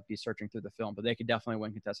to be searching through the film. But they could definitely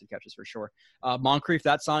win contested catches for sure. Moncrief,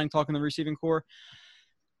 that signing, talking the receiving core.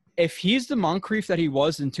 If he's the Moncrief that he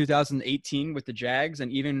was in 2018 with the Jags,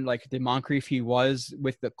 and even like the Moncrief he was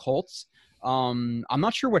with the Colts, I'm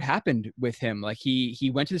not sure what happened with him. Like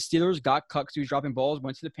he went to the Steelers, got cut because he was dropping balls,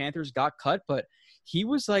 went to the Panthers, got cut, but he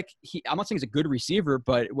was like, I'm not saying he's a good receiver,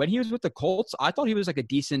 but when he was with the Colts, I thought he was like a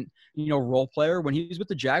decent, role player. When he was with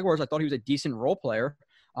the Jaguars, I thought he was a decent role player.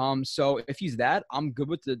 So if he's that, I'm good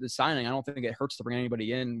with the signing. I don't think it hurts to bring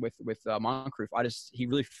anybody in with Moncrief. He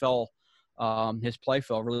really fell. His play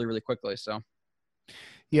fell really, really quickly. So,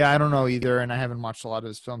 yeah, I don't know either, and I haven't watched a lot of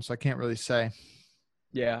his films, so I can't really say.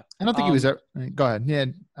 Yeah, I don't think he was there. Go ahead. Yeah,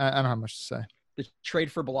 I don't have much to say. The trade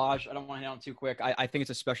for Balaj, I don't want to hit on too quick. I think it's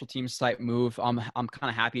a special teams type move. I'm kind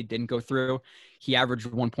of happy it didn't go through. He averaged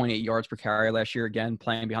 1.8 yards per carry last year, again,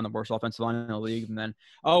 playing behind the worst offensive line in the league. And then,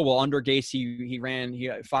 under Gase, he ran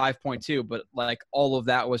 5.2, but like all of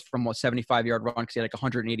that was from a 75-yard run because he had like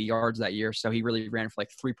 180 yards that year. So he really ran for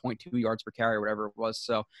like 3.2 yards per carry or whatever it was.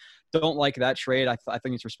 So don't like that trade. I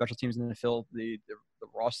think it's for special teams and to fill the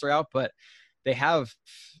roster out, but they have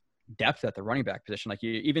depth at the running back position. Like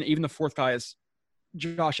even the fourth guy is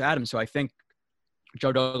Josh Adams, so I think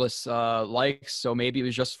Joe Douglas likes. So maybe it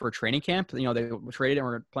was just for training camp. They traded and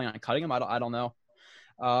were planning on cutting him. I don't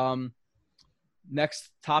know.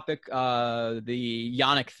 Next topic, the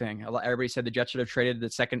Yannick thing. Everybody said the Jets should have traded the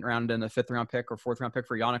second round and the fifth round pick or fourth round pick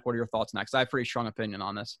for Yannick. What are your thoughts next? I have a pretty strong opinion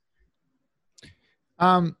on this.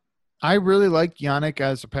 I really like Yannick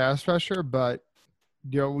as a pass rusher, but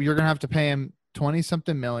you're going to have to pay him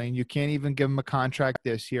 20-something million. You can't even give him a contract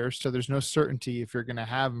this year, so there's no certainty if you're going to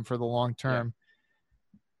have him for the long term.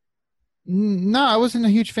 Yeah. No, I wasn't a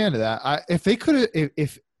huge fan of that. If they could have,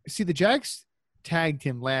 the Jags tagged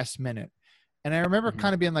him last minute, and I remember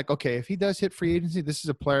kind of being like, okay, if he does hit free agency, this is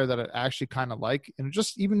a player that I actually kind of like, and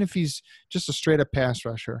even if he's just a straight up pass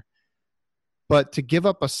rusher, but to give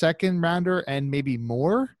up a second rounder and maybe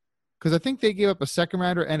more, because I think they gave up a second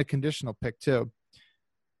rounder and a conditional pick too.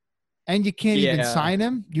 And you can't even sign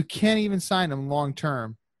him. You can't even sign him long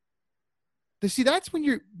term. See, that's when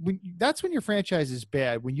your franchise is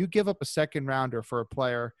bad. When you give up a second rounder for a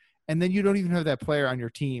player, and then you don't even have that player on your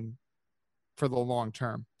team for the long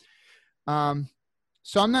term.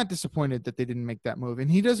 So I'm not disappointed that they didn't make that move. And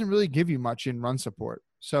he doesn't really give you much in run support.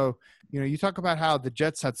 So you talk about how the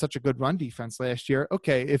Jets had such a good run defense last year.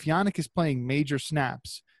 Okay, if Yannick is playing major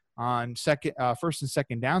snaps on first and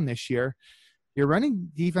second down this year, your running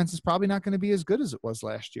defense is probably not going to be as good as it was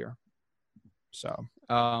last year. So,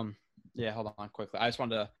 hold on quickly. I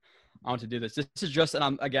want to do this. This is just,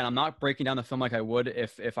 and I'm not breaking down the film like I would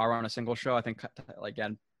if I were on a single show. I think,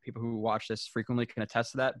 again, people who watch this frequently can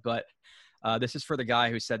attest to that. But this is for the guy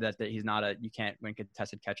who said that he's you can't win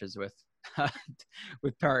contested catches with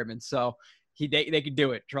with Perryman. So they could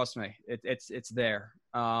do it. Trust me, it's there.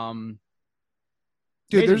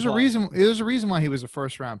 Dude, there's a reason why he was a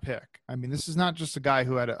first-round pick. I mean, this is not just a guy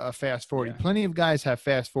who had a fast 40. Yeah. Plenty of guys have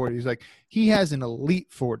fast 40s. Like, he has an elite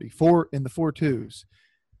 40, in the 4.2s.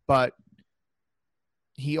 But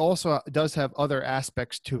he also does have other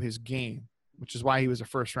aspects to his game, which is why he was a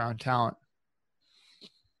first-round talent.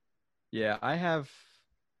 Yeah, I have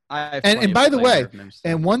And plenty of by the playing here way, of Mims.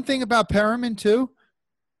 and one thing about Perriman too,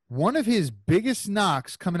 one of his biggest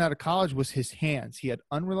knocks coming out of college was his hands. He had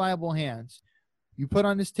unreliable hands. You put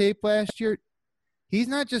on his tape last year, he's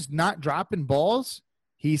not just not dropping balls,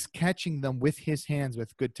 he's catching them with his hands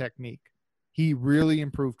with good technique. He really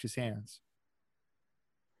improved his hands.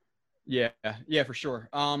 Yeah, for sure.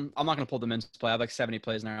 I'm not gonna pull the Mims play. I have like 70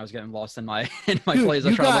 plays now. I was getting lost in my Dude, plays. I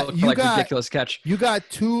was trying to look for like ridiculous catch. You got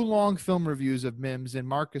 2 long film reviews of Mims, and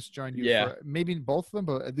Marcus joined you Yeah. for maybe both of them,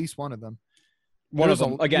 but at least one of them. One of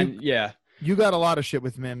them again. Yeah. You got a lot of shit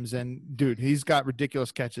with Mims, and dude, he's got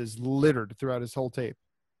ridiculous catches littered throughout his whole tape.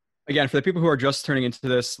 Again, for the people who are just turning into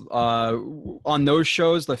this, on those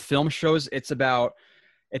shows, the film shows, it's about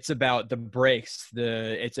the breaks.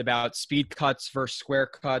 It's about speed cuts versus square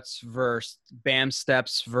cuts versus bam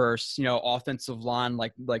steps versus, offensive line.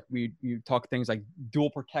 Like you talk things like dual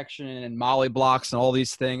protection and molly blocks and all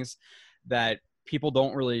these things that people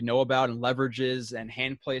don't really know about, and leverages and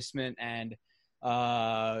hand placement and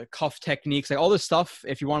cuff techniques, like all this stuff.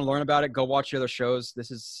 If you want to learn about it, go watch the other shows. This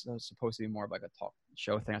is supposed to be more of like a talk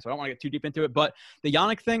show thing, so I don't want to get too deep into it. But the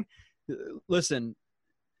Yannick thing, listen,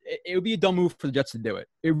 it would be a dumb move for the Jets to do it.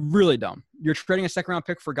 It really dumb. You're trading a second-round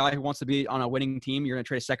pick for a guy who wants to be on a winning team. You're going to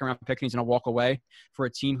trade a second-round pick and he's going to walk away for a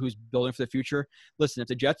team who's building for the future. Listen, if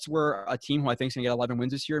the Jets were a team who I think is going to get 11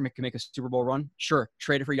 wins this year and can make a Super Bowl run, sure,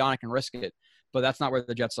 trade it for Yannick and risk it. But that's not where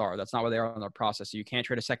the Jets are. That's not where they are in their process. So you can't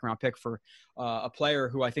trade a second-round pick for a player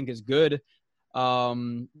who I think is good,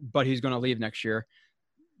 but he's going to leave next year.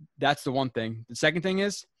 That's the one thing. The second thing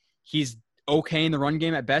is he's okay in the run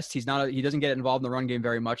game at best. He doesn't get involved in the run game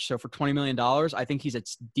very much. So for $20 million, I think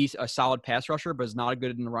he's a solid pass rusher, but is not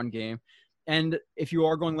good in the run game. And if you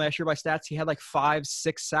are going last year by stats, he had like 5-6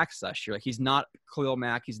 sacks last year. Like, he's not Khalil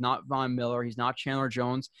Mack. He's not Von Miller. He's not Chandler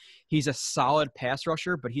Jones. He's a solid pass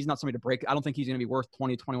rusher, but he's not somebody to break. I don't think he's going to be worth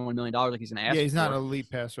 $20-21 million like he's going to ask. Yeah, he's not an elite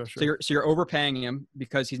pass rusher. So you're overpaying him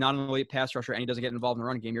because he's not an elite pass rusher and he doesn't get involved in the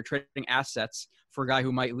run game. You're trading assets for a guy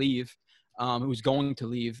who might leave, who's going to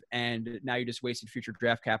leave, and now you just wasted future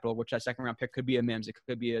draft capital, which that second round pick could be a Mims. It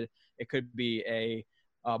could be a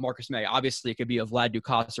Marcus May. Obviously, it could be a Vlad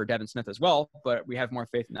Ducasse or Devin Smith as well, but we have more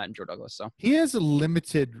faith in that in Joe Douglas. So he has a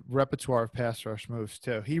limited repertoire of pass rush moves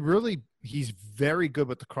too. He's very good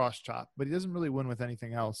with the cross chop, but he doesn't really win with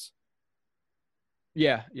anything else.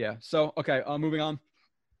 Yeah. So okay, moving on.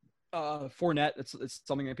 Fournette, it's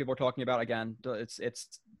something that people are talking about again.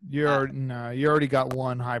 You already got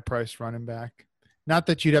one high price running back. Not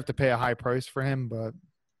that you'd have to pay a high price for him, but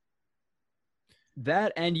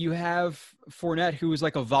that, and you have Fournette, who is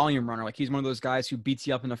like a volume runner. Like, he's one of those guys who beats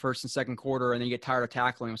you up in the first and second quarter, and then you get tired of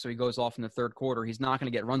tackling him, so he goes off in the third quarter. He's not going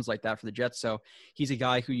to get runs like that for the Jets, so he's a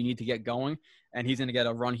guy who you need to get going, and he's going to get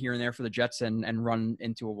a run here and there for the Jets and run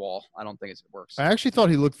into a wall. I don't think it works. I actually thought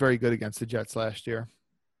he looked very good against the Jets last year.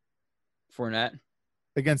 Fournette?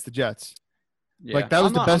 Against the Jets. Yeah. Like, that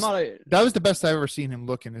was that was the best I've ever seen him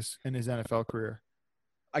look in his NFL career.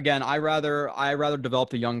 Again, I rather develop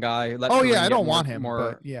the young guy. I don't want him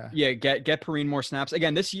more. But yeah. Get Perine more snaps.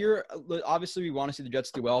 Again, this year, obviously, we want to see the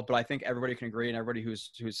Jets do well, but I think everybody can agree, and everybody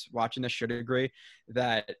who's watching this should agree,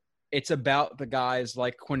 that it's about the guys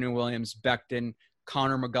like Quinnen Williams, Becton,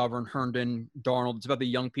 Connor McGovern, Herndon, Darnold. It's about the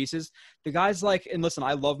young pieces. The guys like, and listen,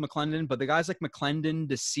 I love McClendon, but the guys like McClendon,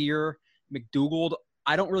 Desir, McDougald,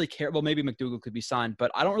 I don't really care. Well, maybe McDougald could be signed, but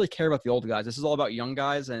I don't really care about the old guys. This is all about young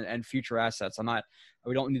guys and future assets.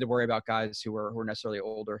 We don't need to worry about guys who are necessarily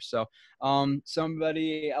older. So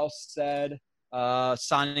somebody else said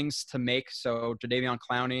signings to make. So Jadeveon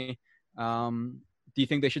Clowney. Do you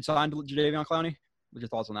think they should sign Jadeveon Clowney? What's your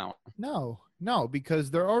thoughts on that one? No, because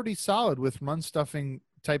they're already solid with run stuffing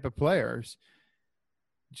type of players.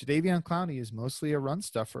 Jadeveon Clowney is mostly a run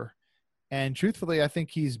stuffer. And truthfully, I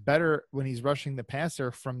think he's better when he's rushing the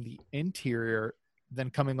passer from the interior than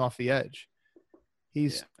coming off the edge.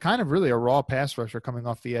 He's kind of really a raw pass rusher coming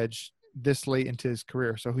off the edge this late into his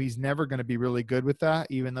career. So he's never going to be really good with that,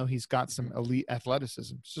 even though he's got some elite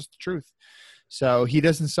athleticism. It's just the truth. So he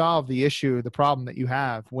doesn't solve the problem that you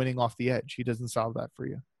have winning off the edge. He doesn't solve that for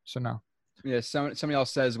you. So no. Yeah, somebody else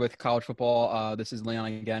says with college football, this is Leon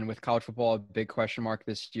again, with college football, a big question mark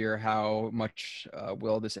this year. How much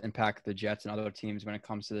will this impact the Jets and other teams when it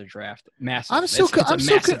comes to the draft? Massive. I'm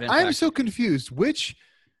so confused. Which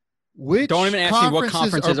don't even ask me what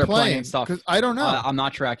conferences are playing and stuff. I don't know. I'm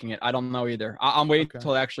not tracking it. I don't know either. I'm waiting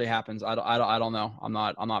until it actually happens. I don't know. I'm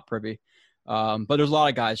not privy. But there's a lot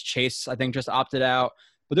of guys. Chase, I think, just opted out.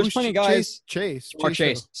 But there's plenty of guys. Chase,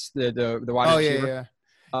 the wide receiver. Yeah.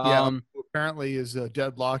 Apparently is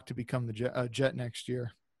deadlocked to become the Jet next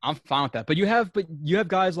year. I'm fine with that. But you have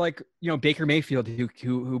guys like, Baker Mayfield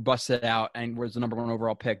who busted out and was the number 1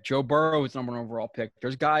 overall pick. Joe Burrow was the number 1 overall pick.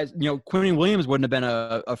 There's guys, Quinn Williams wouldn't have been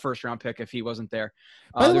a first round pick if he wasn't there.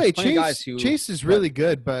 By the There's way, plenty of guys who Chase is really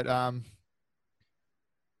good, but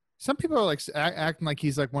some people are like acting like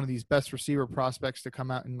he's like one of these best receiver prospects to come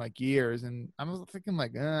out in like years, and I'm thinking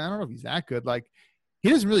like, I don't know if he's that good. Like, he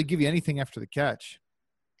doesn't really give you anything after the catch.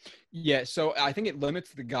 Yeah, so I think it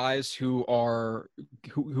limits the guys who are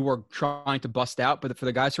trying to bust out, but for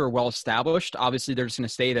the guys who are well established, obviously they're just going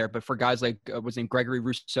to stay there. But for guys like what's his name, Gregory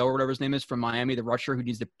Rousseau or whatever his name is from Miami, the rusher who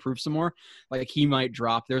needs to prove some more, like he might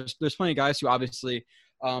drop. There's plenty of guys who obviously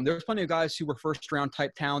there's plenty of guys who were first round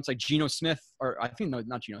type talents like Geno Smith, or I think no,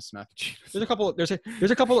 not Geno Smith. There's a couple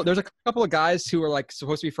of guys who are like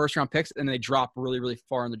supposed to be first round picks and they drop really really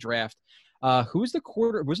far in the draft. Who's the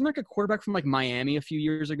wasn't there like a quarterback from like Miami a few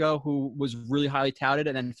years ago who was really highly touted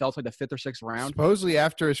and then fell to like the 5th or 6th round? Supposedly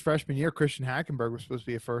after his freshman year, Christian Hackenberg was supposed to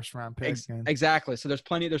be a first round pick. Exactly. So there's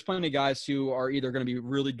plenty of guys who are either going to be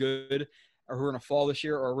really good or who are going to fall this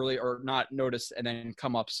year or not notice and then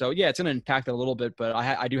come up. So yeah, it's going to impact it a little bit, but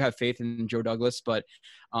I do have faith in Joe Douglas, but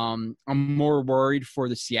I'm more worried for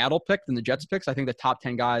the Seattle pick than the Jets picks. I think the top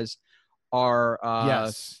 10 guys are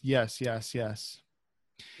yes.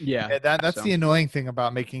 Yeah, that's the annoying thing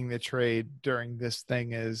about making the trade during this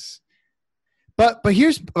thing is, but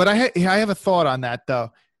I have a thought on that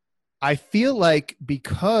though. I feel like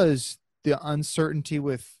because the uncertainty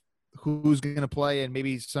with who's going to play and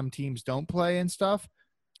maybe some teams don't play and stuff,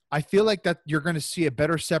 I feel like that you're going to see a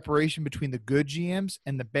better separation between the good GMs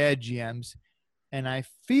and the bad GMs, and I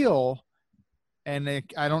feel, and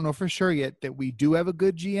I don't know for sure yet that we do have a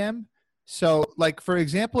good GM. So, like for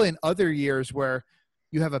example, in other years where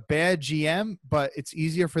you have a bad GM, but it's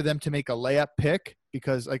easier for them to make a layup pick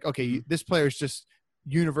because, like, okay, this player is just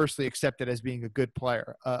universally accepted as being a good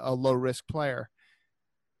player, a low-risk player.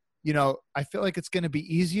 I feel like it's going to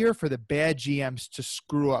be easier for the bad GMs to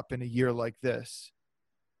screw up in a year like this,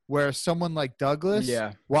 where someone like Douglas,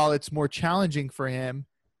 while it's more challenging for him,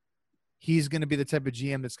 he's going to be the type of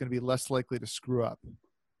GM that's going to be less likely to screw up.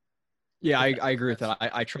 Yeah, I agree with that.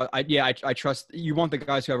 I trust you want the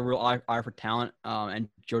guys who have a real eye for talent, and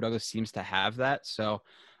Joe Douglas seems to have that. So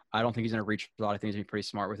I don't think he's going to reach a lot. I think he's going to be pretty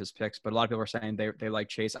smart with his picks. But a lot of people are saying they like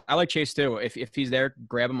Chase. I like Chase too. If he's there,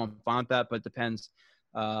 grab him. I'm fine with that. But it depends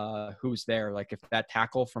who's there. Like if that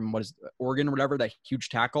tackle from what is Oregon or whatever, that huge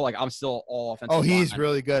tackle. Like I'm still all offensive. Oh, he's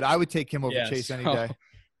really good. I would take him over Chase any day.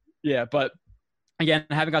 Yeah, but again,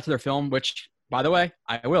 I haven't got to their film, which by the way,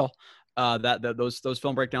 I will. Those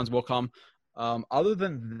film breakdowns will come. Other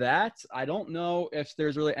than that, I don't know if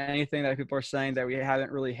there's really anything that people are saying that we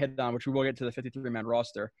haven't really hit on, which we will get to the 53-man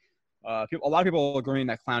roster. A lot of people are agreeing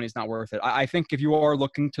that Clowney's not worth it. I think if you are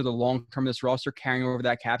looking to the long term of this roster, carrying over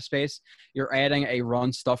that cap space, you're adding a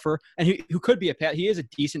run stuffer, and who could be he is a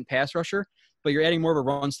decent pass rusher, but you're adding more of a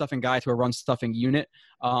run stuffing guy to a run stuffing unit.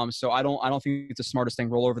 So I don't think it's the smartest thing.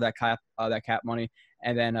 Roll over that cap money.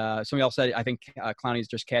 And then somebody else said I think Clowney's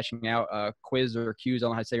just cashing out. Quiz or Q's, I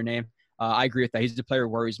don't know how to say your name. I agree with that. He's the player who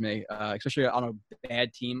worries me, especially on a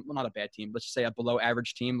bad team. Well, not a bad team. Let's just say a below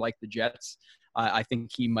average team like the Jets. I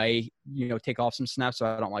think he may, take off some snaps. So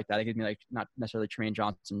I don't like that. It gives me like not necessarily Tremaine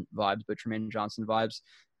Johnson vibes, but Tremaine Johnson vibes.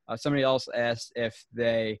 Somebody else asked if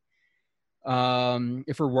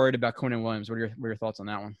we're worried about Quinnen Williams. What are your thoughts on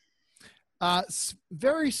that one?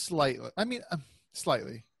 Very slightly. I mean,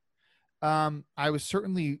 slightly. I was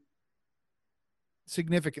certainly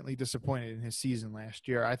significantly disappointed in his season last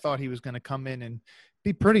year. I thought he was going to come in and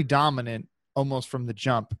be pretty dominant almost from the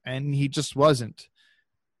jump, and he just wasn't.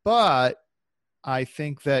 But I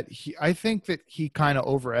think that he kind of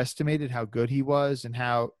overestimated how good he was and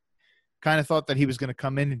how kind of thought that he was going to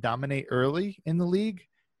come in and dominate early in the league.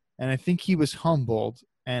 And I think he was humbled.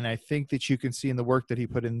 And I think that you can see in the work that he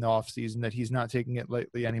put in the offseason that he's not taking it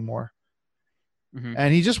lightly anymore. Mm-hmm.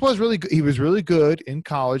 And he just was really good. He was really good in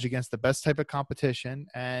college against the best type of competition.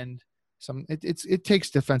 And it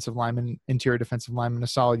takes interior defensive linemen a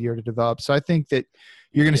solid year to develop. So I think that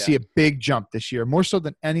you're going to see a big jump this year, more so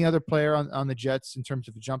than any other player on the Jets in terms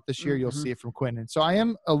of a jump this year. Mm-hmm. You'll see it from Quinnen. So I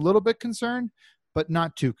am a little bit concerned, but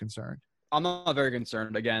not too concerned. I'm not very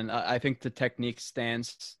concerned. Again, I think the technique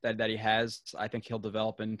stance that he has, I think he'll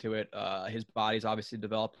develop into it. His body's obviously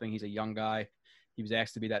developing. He's a young guy. He was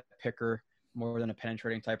asked to be that picker more than a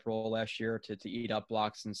penetrating type role last year to eat up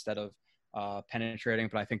blocks instead of penetrating.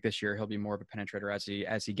 But I think this year he'll be more of a penetrator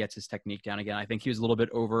as he gets his technique down again. I think he was a little bit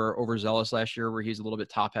overzealous last year where he's a little bit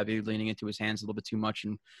top heavy, leaning into his hands a little bit too much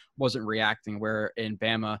and wasn't reacting, where in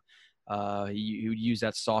Bama, He would use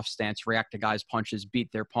that soft stance, react to guys' punches,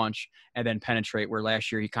 beat their punch, and then penetrate. Where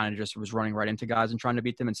last year he kind of just was running right into guys and trying to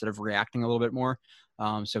beat them instead of reacting a little bit more.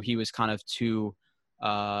 So he was kind of too.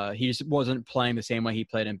 He just wasn't playing the same way he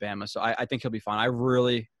played in Bama. So I think he'll be fine. I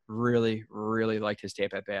really, really, really liked his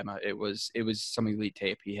tape at Bama. It was some elite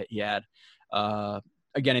tape he had.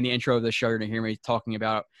 Again, in the intro of the show, you're going to hear me talking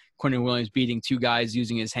about Quentin Williams beating two guys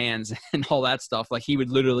using his hands and all that stuff. Like, he would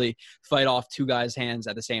literally fight off two guys' hands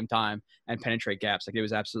at the same time and penetrate gaps. Like, it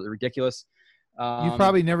was absolutely ridiculous. You've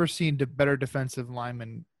probably never seen better defensive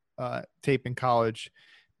lineman tape in college.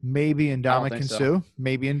 Maybe in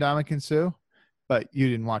Ndamukong Suh, but you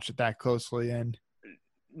didn't watch it that closely. And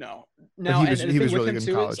no, he was really good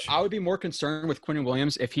in college. I would be more concerned with Quentin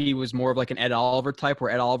Williams if he was more of like an Ed Oliver type,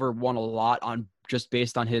 where Ed Oliver won a lot on just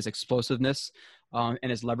based on his explosiveness and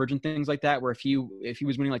his leverage and things like that. Where if he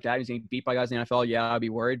was winning like that, he's getting beat by guys in the NFL. Yeah, I'd be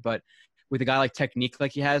worried. But with a guy like technique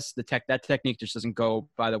like he has, that technique just doesn't go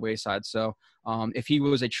by the wayside. So if he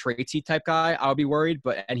was a traitsy type guy, I would be worried.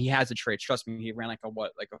 And he has the traits. Trust me, he ran like a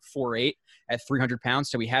 4.8 at 300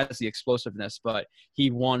 pounds. So he has the explosiveness, but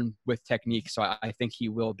he won with technique. So I think he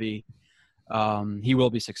will be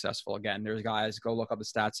successful. Again, there's guys, go look up the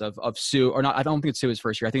stats of Suh, or not. I don't think it's Suh his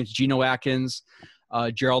first year. I think it's Geno Atkins,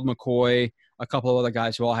 Gerald McCoy, a couple of other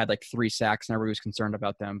guys who all had like 3 sacks, and everybody was concerned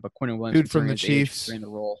about them. But Quentin Williams, dude from the Chiefs, in the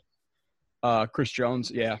role. Chris Jones,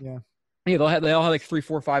 yeah, they all had like 3,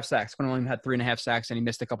 4, 5 sacks. Quentin Williams had 3.5 sacks, and he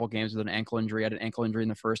missed a couple games with an ankle injury. Had an ankle injury in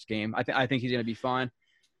the first game. I think he's going to be fine.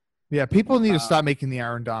 Yeah, people need to stop making the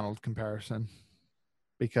Aaron Donald comparison,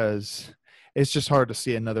 because it's just hard to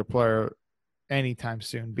see another player anytime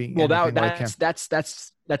soon being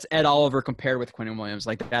that's Ed Oliver compared with Quentin Williams,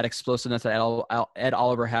 like that explosiveness that Ed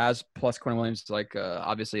Oliver has, plus Quentin Williams, like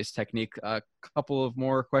obviously his technique. A couple of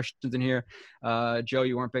more questions in here. Joe,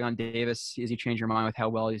 you weren't big on Davis. Has he changed your mind with how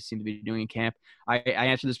well he seemed to be doing in camp? I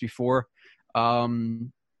answered this before.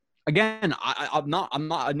 Again,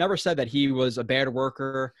 I never said that he was a bad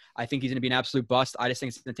worker. I think he's going to be an absolute bust. I just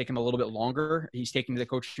think it's going to take him a little bit longer. He's taking the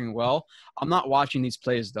coaching well. I'm not watching these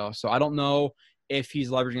plays, though, so I don't know if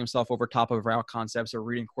he's leveraging himself over top of route concepts or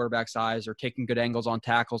reading quarterback size or taking good angles on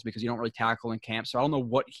tackles, because you don't really tackle in camp. So I don't know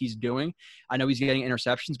what he's doing. I know he's getting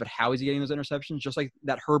interceptions, but how is he getting those interceptions? Just like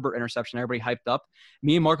that Herbert interception, everybody hyped up.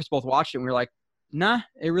 Me and Marcus both watched it, and we were like, nah,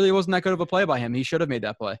 it really wasn't that good of a play by him. He should have made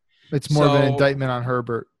that play. It's more of an indictment on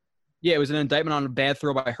Herbert. Yeah, it was an indictment on a bad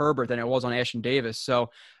throw by Herbert than it was on Ashton Davis. So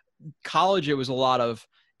college, it was a lot of,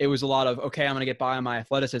 okay, I'm going to get by on my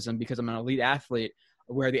athleticism because I'm an elite athlete.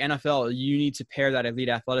 Where the NFL, you need to pair that elite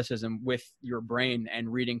athleticism with your brain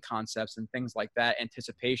and reading concepts and things like that,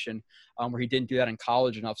 anticipation, where he didn't do that in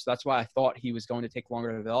college enough. So that's why I thought he was going to take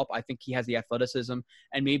longer to develop. I think he has the athleticism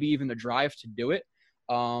and maybe even the drive to do it.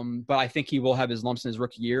 But I think he will have his lumps in his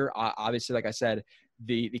rookie year. Obviously, like I said,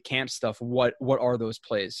 the camp stuff, what are those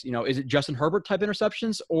plays? Is it Justin Herbert type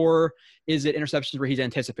interceptions, or is it interceptions where he's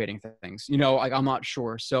anticipating things? I'm not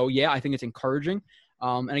sure. So yeah, I think it's encouraging.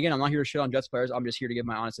 And again, I'm not here to shit on Jets players. I'm just here to give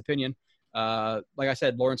my honest opinion. Like I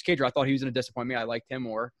said, Lawrence Cager, I thought he was going to disappoint me. I liked him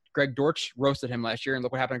more. Greg Dortch roasted him last year, and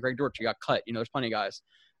look what happened to Greg Dortch. He got cut. There's plenty of guys.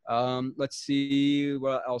 Let's see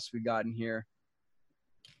what else we got in here.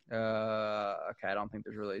 Okay, I don't think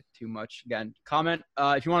there's really too much. Again, comment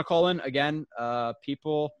if you want to call in. Again,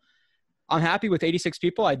 people, I'm happy with 86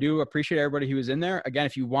 people. I do appreciate everybody who was in there. Again,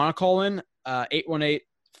 if you want to call in,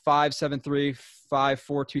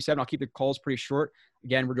 818-573-5427. I'll keep the calls pretty short.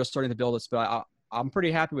 Again, we're just starting to build this, but I'm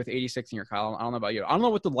pretty happy with 86 in here, Kyle. I don't know about you. I don't know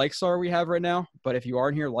what the likes are we have right now, but if you are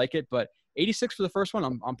in here, like it. But 86 for the first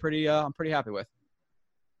one, I'm pretty happy with.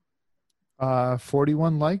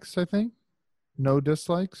 41 likes, I think. No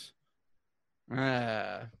dislikes.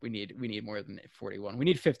 We need more than 41. We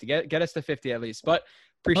need 50. Get us to 50 at least. But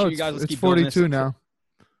appreciate you guys. Let's keep 42 now.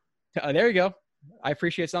 There you go. I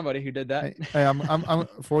appreciate somebody who did that. Hey, I'm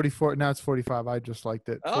 44 now. It's 45. I just liked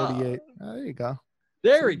it. 48. There you go.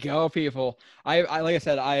 There we go, people. I like I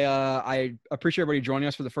said, I appreciate everybody joining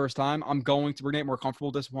us for the first time. We're going to get more comfortable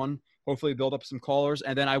with this one. Hopefully, build up some callers,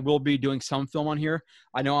 and then I will be doing some film on here.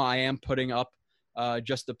 I know I am putting up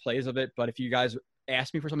just the plays of it, but if you guys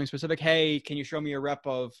ask me for something specific, hey, can you show me a rep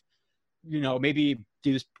of, maybe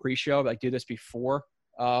do this pre-show, like do this before.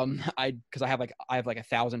 Because I have like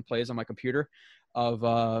 1,000 plays on my computer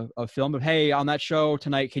of film. But hey, on that show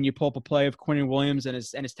tonight, can you pull up a play of Quentin Williams and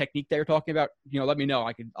his technique that you're talking about? Let me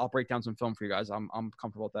know. I'll break down some film for you guys. I'm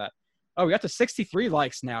comfortable with that. Oh, we got to 63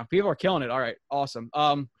 likes now. People are killing it. All right, awesome.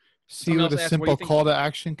 See what a simple call to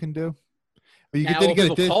action can do. But you did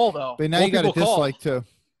get a call though. But now you got a dislike too.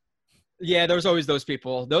 Yeah, there's always those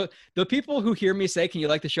people. The people who hear me say, "Can you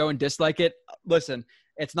like the show?" and dislike it, listen,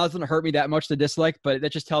 it's not going to hurt me that much to dislike, but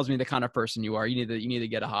that just tells me the kind of person you are. You need to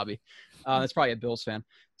get a hobby. That's probably a Bills fan.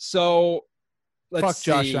 So let's Fuck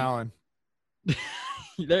see. Josh Allen.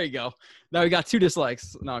 There you go. Now we got 2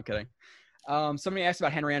 dislikes. No, I'm kidding. Somebody asked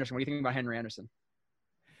about Henry Anderson. What do you think about Henry Anderson?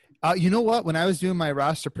 You know what? When I was doing my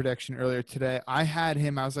roster prediction earlier today, I had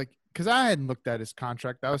him. I was like, because I hadn't looked at his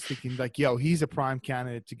contract. I was thinking like, yo, he's a prime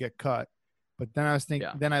candidate to get cut. But then I was thinking,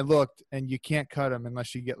 then I looked, and you can't cut him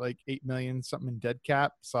unless you get like $8 million something in dead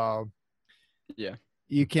cap. So yeah,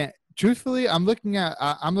 you can't. Truthfully, I'm looking at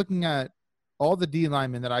all the D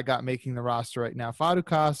linemen that I got making the roster right now: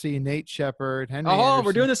 Fatukasi, Nate Shepard, Henry. Anderson.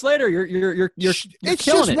 We're doing this later. You're it's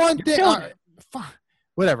killing just it. one You're thing.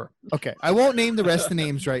 Whatever. Okay, I won't name the rest of the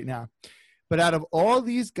names right now. But out of all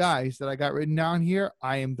these guys that I got written down here,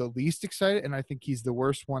 I am the least excited, and I think he's the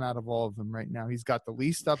worst one out of all of them right now. He's got the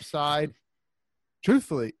least upside.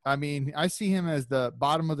 Truthfully, I mean, I see him as the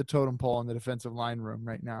bottom of the totem pole in the defensive line room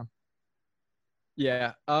right now.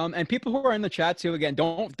 Yeah. And people who are in the chat too, again,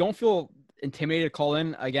 don't feel intimidated to call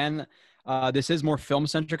in. Again, this is more film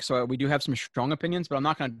centric, so we do have some strong opinions, but I'm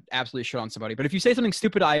not going to absolutely shit on somebody. But if you say something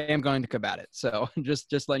stupid, I am going to combat it. So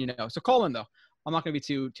just letting you know. So call in though. I'm not going to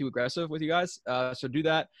be too aggressive with you guys. So do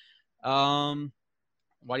that.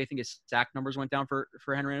 Why do you think his sack numbers went down for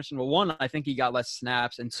Henry Anderson? Well, 1, I think he got less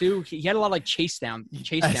snaps, and 2, he had a lot of like chase down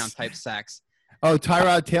type sacks. Oh,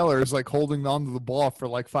 Tyrod Taylor is like holding onto the ball for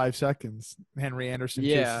like 5 seconds. Henry Anderson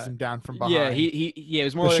chases him down from behind. Yeah, it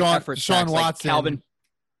was more like effort Deshaun sacks, Watson, like Calvin.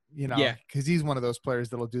 Because he's one of those players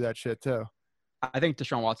that'll do that shit too. I think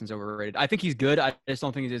Deshaun Watson's overrated. I think he's good. I just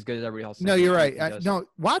don't think he's as good as everybody else. No, you're right. No,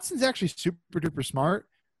 Watson's actually super duper smart,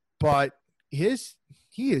 but he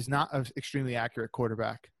is not an extremely accurate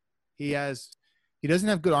quarterback. He doesn't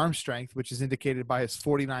have good arm strength, which is indicated by his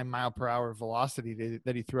 49-mile-per-hour velocity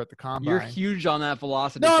that he threw at the combine. You're huge on that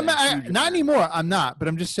velocity. No, I'm not anymore. I'm not. But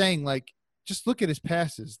I'm just saying, like, just look at his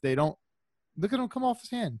passes. They don't look at him come off his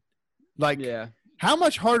hand. Like, yeah. How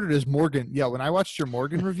much harder does Morgan? Yeah, when I watched your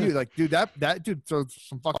Morgan review, like, dude, that dude throws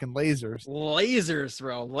some fucking lasers. Lasers,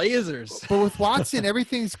 bro, lasers. But with Watson,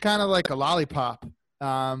 everything's kind of like a lollipop.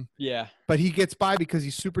 Yeah. But he gets by because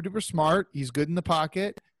he's super duper smart. He's good in the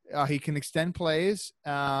pocket. He can extend plays,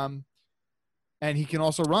 and he can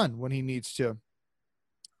also run when he needs to.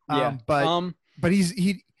 But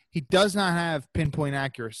he does not have pinpoint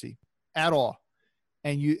accuracy at all,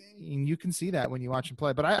 and you can see that when you watch him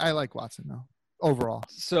play. But I like Watson though overall.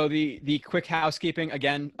 So the quick housekeeping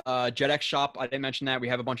again, JetX shop. I didn't mention that we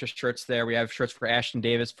have a bunch of shirts there. We have shirts for Ashton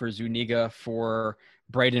Davis, for Zuniga, for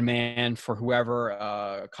Braden Mann, for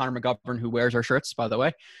whoever, Connor McGovern, who wears our shirts, by the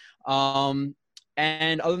way.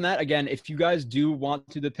 And other than that, again, if you guys do want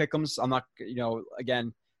to do the pick'ems, I'm not,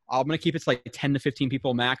 again, I'm going to keep it to like 10 to 15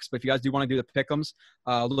 people max. But if you guys do want to do the pick'ems,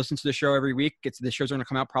 listen to the show every week. The shows are going to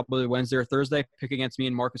come out probably Wednesday or Thursday. Pick against me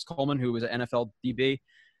and Marcus Coleman, who was an NFL DB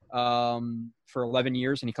for 11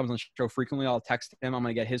 years, and he comes on the show frequently. I'll text him. I'm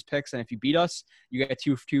going to get his picks. And if you beat us, you get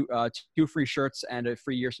two free shirts and a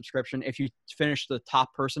free year subscription. If you finish the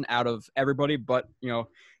top person out of everybody, but,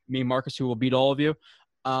 me and Marcus, who will beat all of you,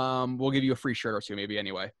 we'll give you a free shirt or two maybe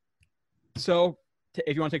anyway. So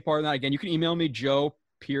if you want to take part in that, again, you can email me Joe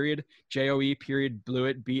Blewett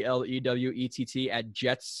BLEWETT at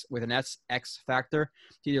Jets with an S X Factor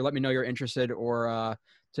to either let me know you're interested or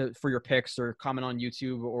for your picks or comment on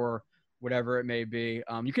YouTube or whatever it may be.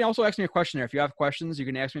 You can also ask me a question there. If you have questions, you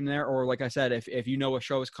can ask me there. Or like I said, if you know a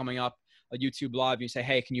show is coming up, a YouTube live, you say,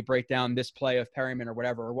 hey, can you break down this play of Perryman or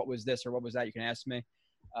whatever, or what was this or what was that, you can ask me.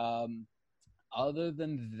 Other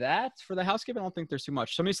than that, for the housekeeping, I don't think there's too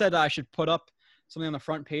much. Somebody said I should put up something on the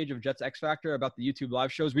front page of Jets X Factor about the YouTube live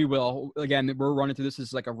shows. We will. Again, we're running through this. This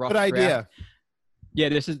is like a rough draft. Good idea. Yeah,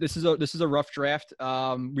 this is a rough draft.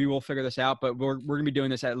 We will figure this out, but we're gonna be doing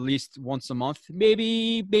this at least once a month,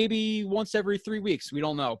 maybe once every 3 weeks. We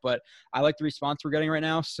don't know, but I like the response we're getting right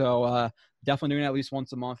now, so definitely doing it at least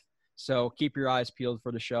once a month. So keep your eyes peeled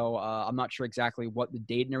for the show. I'm not sure exactly what the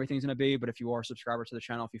date and everything's going to be, but if you are a subscriber to the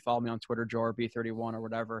channel, if you follow me on Twitter, JoeRB31 or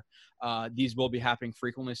whatever, these will be happening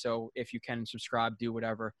frequently. So if you can subscribe, do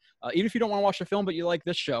whatever. Even if you don't want to watch the film, but you like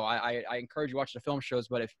this show, I encourage you to watch the film shows.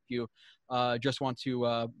 But if you just want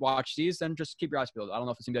to watch these, then just keep your eyes peeled. I don't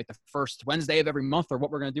know if it's going to be like the first Wednesday of every month or what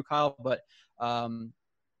we're going to do, Kyle, but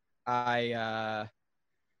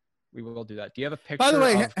we will do that. Do you have a picture? By the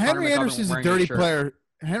way, Henry Anderson's a dirty player.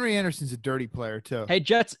 Henry Anderson's a dirty player too. Hey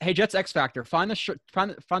Jets X Factor. Find the shirt.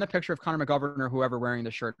 Find a picture of Connor McGovern or whoever wearing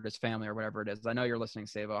the shirt, his family or whatever it is. I know you're listening,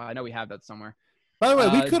 Savo. I know we have that somewhere. By the way,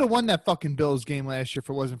 we could have won that fucking Bills game last year if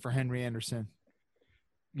it wasn't for Henry Anderson.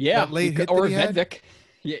 Yeah, late hit or Vedvik.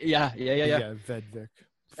 Yeah. Yeah, Vedvik.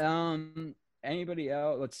 Anybody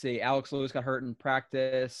else? Let's see. Alex Lewis got hurt in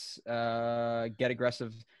practice. Get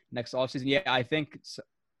aggressive next offseason. Yeah, I think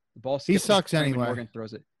the ball He skips sucks frame when anyway. Morgan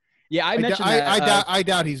throws it. Yeah, I mentioned that. I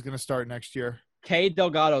doubt he's going to start next year. K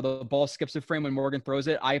Delgado, the ball skips the frame when Morgan throws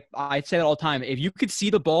it. I say that all the time. If you could see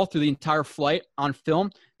the ball through the entire flight on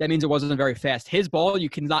film, that means it wasn't very fast. His ball, you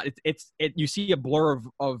cannot. You see a blur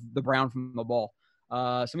of the brown from the ball.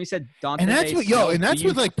 Somebody said Dante. And that's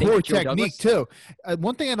with like poor technique too.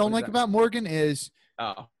 One thing I don't like about Morgan is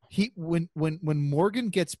when Morgan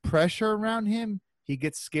gets pressure around him, he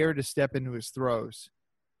gets scared to step into his throws.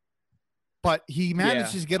 But he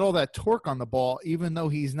manages to get all that torque on the ball, even though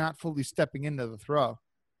he's not fully stepping into the throw.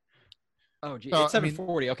 Oh, gee. So, it's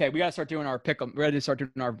 7:40. Okay, we got to start doing our pick'em. We're ready to start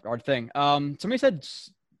doing our thing. Somebody said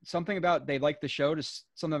something about they like the show. Just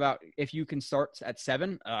something about if you can start at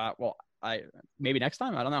 7. Well, maybe next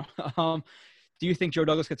time. I don't know. Do you think Joe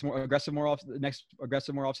Douglas gets more aggressive more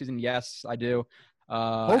offseason? Yes, I do.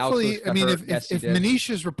 Hopefully, I mean, if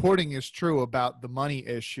Manish's reporting is true about the money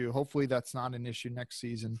issue, hopefully that's not an issue next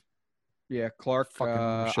season. Yeah, Clark.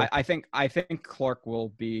 I think Clark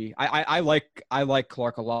will be. I like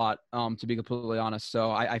Clark a lot. To be completely honest,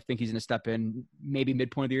 so I think he's going to step in maybe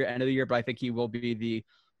midpoint of the year, end of the year, but I think he will be the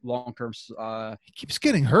long-term. He keeps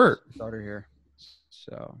getting hurt. Starter here.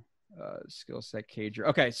 So skill set Cager.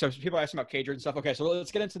 Okay, so people are asking about Cager and stuff. Okay, so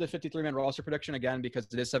let's get into the 53-man roster prediction again because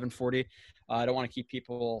it is 7:40. I don't want to keep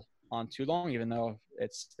people on too long, even though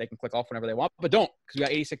they can click off whenever they want, but don't because we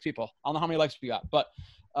got 86 people. I don't know how many likes we got, but.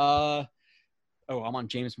 I'm on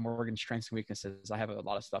James Morgan's strengths and weaknesses. I have a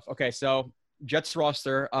lot of stuff. Okay, so Jets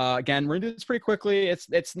roster. Again, we're gonna do this pretty quickly. It's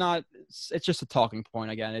just a talking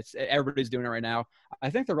point. Again, everybody's doing it right now. I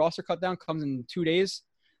think the roster cut down comes in 2 days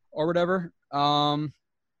or whatever.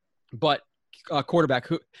 But quarterback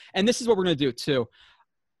and this is what we're gonna do too.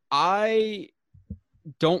 I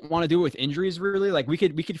don't want to do it with injuries really. Like we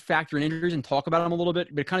could factor in injuries and talk about them a little bit,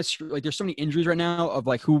 but it kind of like there's so many injuries right now of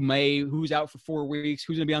like who's out for 4 weeks,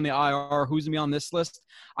 who's going to be on the IR, who's going to be on this list.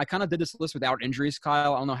 I kind of did this list without injuries,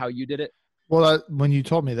 Kyle. I don't know how you did it. Well, when you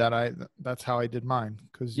told me that, that's how I did mine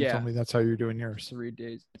because you told me that's how you're doing yours. 3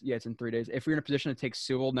 days. Yeah, it's in 3 days. If we're in a position to take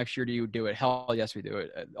Sewell next year, do you do it? Hell yes, we do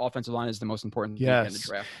it. Offensive line is the most important thing in the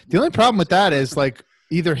draft. The only problem with that is like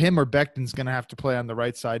either him or Becton's going to have to play on the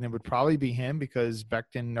right side, and it would probably be him because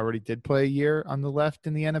Becton already did play a year on the left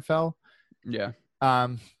in the NFL. Yeah.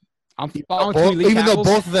 Even though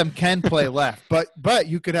both of them can play left, but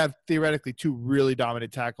you could have theoretically 2 really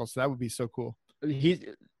dominant tackles, so that would be so cool.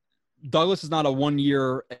 Douglas is not a 1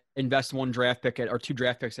 year invest 1 draft pick or 2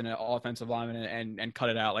 draft picks in an offensive lineman and cut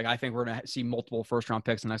it out. Like I think we're going to see multiple first round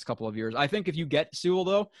picks in the next couple of years. I think if you get Sewell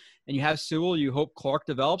though, and you have Sewell, you hope Clark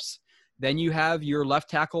develops. Then you have your left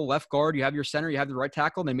tackle, left guard. You have your center. You have the right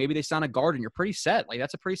tackle. Then maybe they sign a guard, and you're pretty set. Like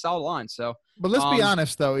that's a pretty solid line. So, but let's be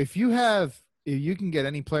honest though. If you can get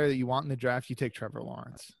any player that you want in the draft, you take Trevor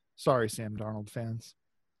Lawrence. Sorry, Sam Darnold fans.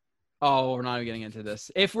 Oh, we're not even getting into this.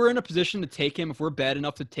 If we're in a position to take him, if we're bad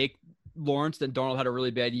enough to take Lawrence, then Darnold had a really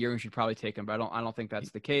bad year and we should probably take him. But I don't think that's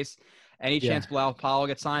the case. Any chance Bilal Powell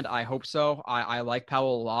gets signed? I hope so. I like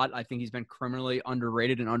Powell a lot. I think he's been criminally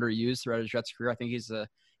underrated and underused throughout his Jets career. I think he's a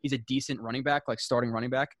decent running back, like starting running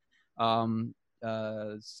back.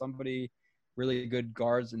 Somebody really good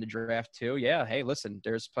guards in the draft too. Yeah. Hey, listen,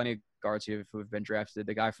 there's plenty of guards who have been drafted.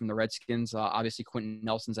 The guy from the Redskins, obviously Quentin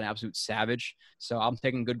Nelson's an absolute savage. So I'm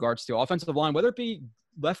taking good guards too. Offensive line, whether it be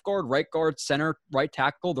left guard, right guard, center, right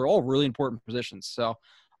tackle, they're all really important positions. So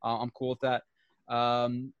I'm cool with that.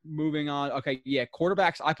 Moving on. Okay. Yeah.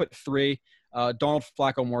 Quarterbacks. I put 3, Donald,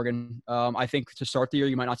 Flacco, Morgan. I think to start the year,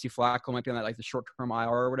 you might not see Flacco, might be on that, like the short-term IR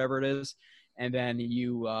or whatever it is. And then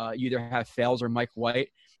you either have Fales or Mike White.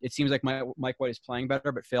 It seems like Mike White is playing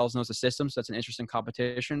better, but Fales knows the system. So that's an interesting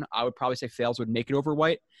competition. I would probably say Fales would make it over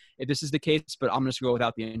White if this is the case, but I'm just going to go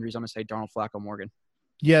without the injuries. I'm going to say Donald, Flacco, Morgan.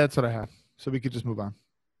 Yeah, that's what I have. So we could just move on.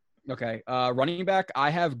 Okay. Running back, I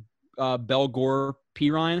have Bell, Gore,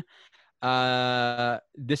 Pirine.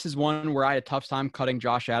 This is one where I had a tough time cutting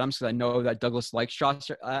Josh Adams because I know that Douglas likes Josh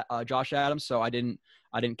Adams, so I didn't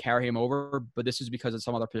carry him over. But this is because of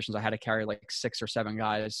some other positions I had to carry like 6 or 7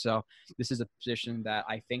 guys. So this is a position that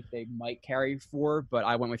I think they might carry 4, but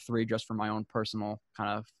I went with 3 just for my own personal kind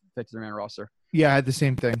of 53-man roster. Yeah, I had the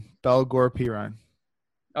same thing. Bell, Gore, Pirine.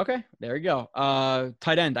 Okay, there you go.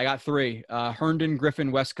 Tight end, I got 3. Herndon,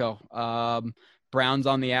 Griffin, Wesco. Brown's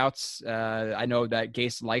on the outs. I know that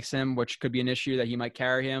Gase likes him, which could be an issue that he might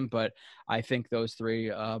carry him, but I think those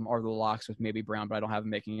 3 are the locks with maybe Brown, but I don't have him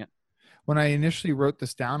making it. When I initially wrote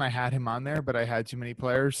this down, I had him on there, but I had too many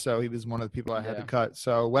players, so he was one of the people I had to cut.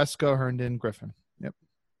 So Wesco, Herndon, Griffin. Yep.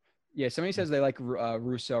 Yeah, somebody says they like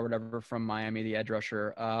Russo or whatever from Miami, the edge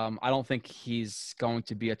rusher. I don't think he's going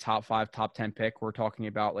to be a top 5, top 10 pick. We're talking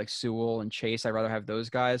about like Sewell and Chase. I'd rather have those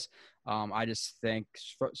guys. I just think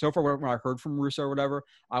so far what I heard from Russo or whatever,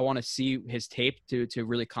 I want to see his tape to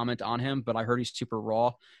really comment on him. But I heard he's super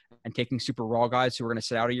raw, and taking super raw guys who are going to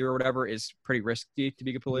sit out a year or whatever is pretty risky, to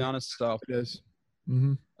be completely honest. So It is.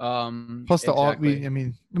 Mm-hmm. Plus exactly. I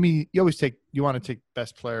mean, you want to take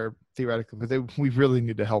best player theoretically, but we really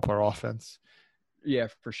need to help our offense. Yeah,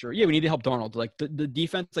 for sure. Yeah, we need to help Darnold. Like the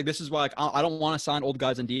defense, like this is why like, I don't want to sign old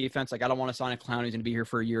guys in defense. Like I don't want to sign a clown who's going to be here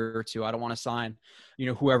for a year or two. I don't want to sign,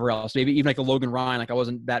 whoever else. Maybe even like a Logan Ryan. Like I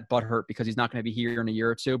wasn't that butthurt because he's not going to be here in a year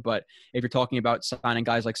or two. But if you're talking about signing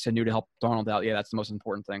guys like Sanu to help Darnold out, yeah, that's the most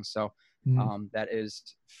important thing. So that is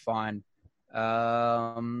fine.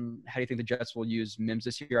 How do you think the Jets will use Mims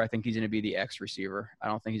this year? I think he's going to be the X receiver. I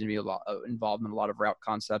don't think he's going to be involved in a lot of route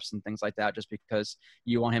concepts and things like that. Just because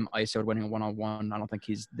you want him ISO'd winning a 1-on-1, I don't think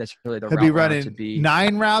he's necessarily the He'll route be running to be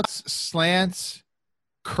 9 routes, slants,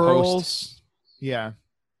 curls. Post. Yeah.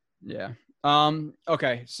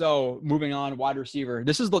 Okay. So moving on, wide receiver.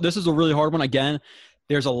 This is a really hard one. Again,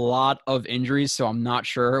 there's a lot of injuries, so I'm not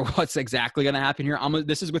sure what's exactly going to happen here.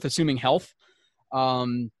 This is with assuming health.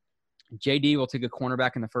 JD will take a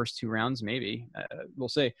cornerback in the first 2 rounds, maybe. We'll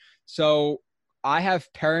see. So I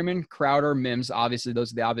have Perriman, Crowder, Mims. Obviously,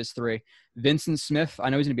 those are the obvious 3. Vincent Smith, I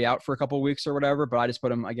know he's going to be out for a couple of weeks or whatever, but I just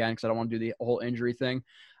put him again because I don't want to do the whole injury thing.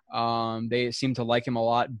 They seem to like him a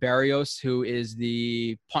lot. Barrios, who is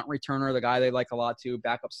the punt returner, the guy they like a lot too,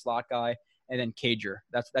 backup slot guy, and then Cager.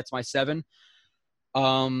 That's my 7.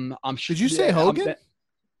 Did you say Hogan?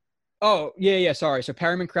 Oh, yeah. Sorry. So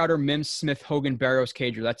Perriman, Crowder, Mims, Smith, Hogan, Barrios,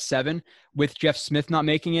 Cager. That's 7. With Jeff Smith not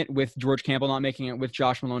making it, with George Campbell not making it, with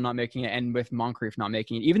Josh Malone not making it, and with Moncrief not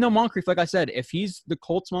making it. Even though Moncrief, like I said, if he's the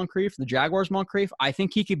Colts Moncrief, the Jaguars Moncrief, I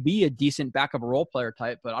think he could be a decent backup role player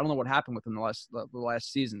type, but I don't know what happened with him the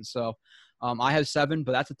last season. So I have 7,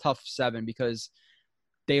 but that's a tough 7 because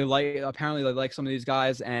apparently they like some of these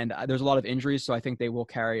guys, and there's a lot of injuries, so I think they will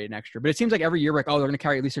carry an extra. But it seems like every year, like, they're going to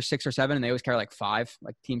carry at least 6 or 7, and they always carry like 5.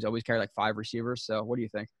 Like teams always carry like 5 receivers. So what do you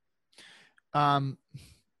think? I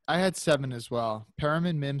had 7 as well.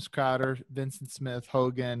 Perriman, Mims, Crowder, Vincent Smith,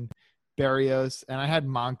 Hogan, Barrios, and I had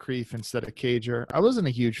Moncrief instead of Cager. I wasn't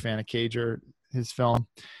a huge fan of Cager, his film.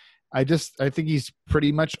 I think he's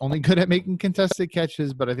pretty much only good at making contested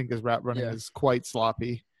catches, but I think his route running is quite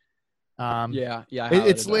sloppy.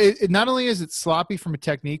 It's not only is it sloppy from a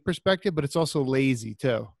technique perspective, but it's also lazy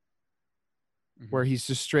too, where he's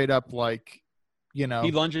just straight up like, he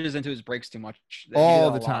lunges into his breaks too much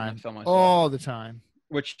all the time.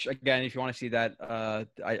 Which, again, if you want to see that,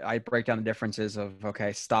 I break down the differences of,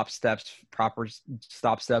 proper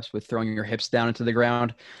stop steps with throwing your hips down into the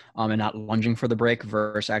ground and not lunging for the break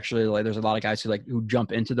versus actually, like, there's a lot of guys who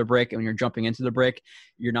jump into the break. And when you're jumping into the break,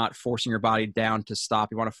 you're not forcing your body down to stop.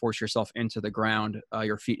 You want to force yourself into the ground,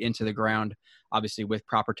 your feet into the ground, obviously with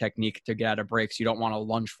proper technique to get out of breaks. You don't want to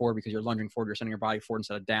lunge forward because you're lunging forward. You're sending your body forward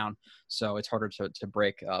instead of down. So it's harder to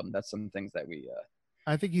break. That's some things that we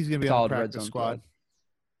I think he's going to be on the practice squad.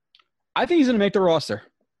 I think he's going to make the roster.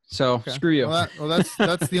 So Screw you.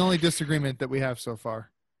 That's the only disagreement that we have so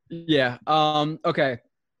far. Yeah. Okay.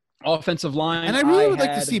 Offensive line. And I really would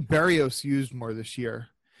like to see Barrios used more this year.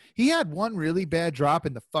 He had one really bad drop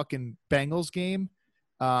in the fucking Bengals game,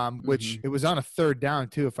 which it was on a 3rd down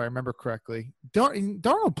too, if I remember correctly.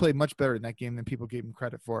 Darnold played much better in that game than people gave him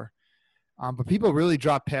credit for. But people really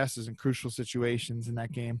dropped passes in crucial situations in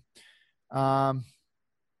that game. I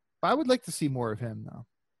would like to see more of him though.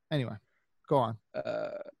 Anyway, go on.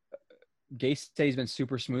 Gase said he's been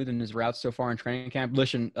super smooth in his routes so far in training camp.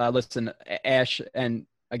 Listen, Ash, and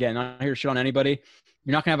again, not here to shit on anybody.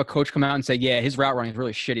 You're not going to have a coach come out and say, yeah, his route running is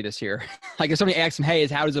really shitty this year. Like if somebody asks him, hey,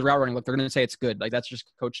 how does the route running look? They're going to say it's good. Like that's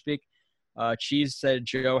just coach speak. Cheese said,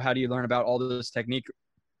 Joe, how do you learn about all this technique?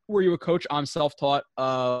 Were you a coach? I'm self-taught,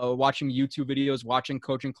 watching YouTube videos, watching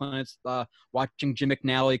coaching clinics, watching Jim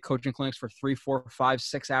McNally coaching clinics for 3, 4, 5,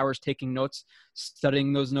 6 hours, taking notes,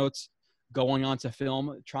 studying those notes, going on to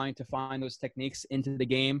film, trying to find those techniques into the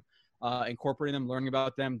game, incorporating them, learning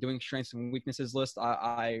about them, doing strengths and weaknesses list.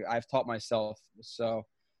 I've taught myself. So,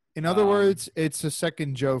 in other words, it's a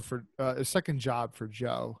second job for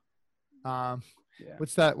Joe.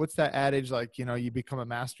 What's that adage? Like, you become a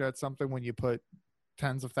master at something when you put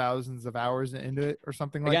tens of thousands of hours into it or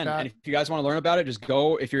something like that. And if you guys want to learn about it, just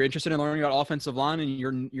go. If you're interested in learning about offensive line and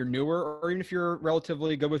you're newer, or even if you're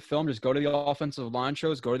relatively good with film, just go to the offensive line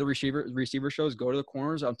shows, go to the receiver shows, go to the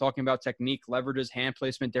corners. I'm talking about technique, leverages, hand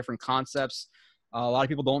placement, different concepts, A lot of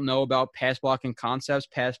people don't know about pass blocking concepts,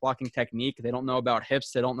 pass blocking technique. They don't know about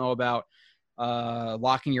hips. They don't know about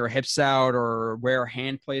locking your hips out or where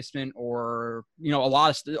hand placement or a lot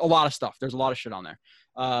of stuff. There's a lot of shit on there.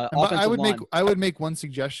 Offensive line. I would make one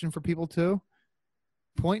suggestion for people too.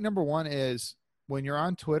 Point number one is when you're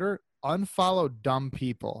on Twitter, unfollow dumb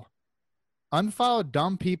people. Unfollow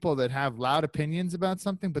dumb people that have loud opinions about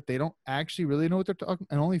something, but they don't actually really know what they're talking,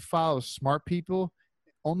 and only follow smart people.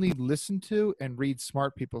 Only listen to and read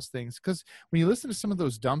smart people's things. Because when you listen to some of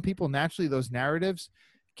those dumb people, naturally those narratives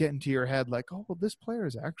get into your head like, oh, well, this player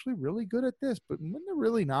is actually really good at this, but when they're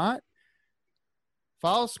really not.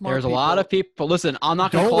 Follow smart There's people. a lot of people. Listen, I'm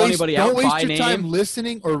not going to call anybody out by name. Don't waste your time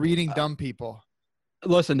listening or reading dumb people.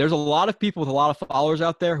 Listen, there's a lot of people with a lot of followers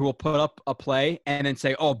out there who will put up a play and then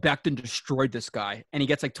say, oh, Becton destroyed this guy. And he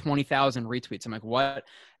gets like 20,000 retweets. I'm like, what?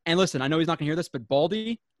 And listen, I know he's not going to hear this, but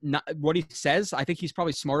Baldy, what he says, I think he's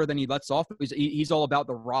probably smarter than he lets off. He's all about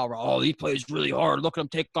the rah-rah. Oh, he plays really hard. Look at him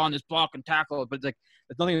take on this block and tackle. But it's like,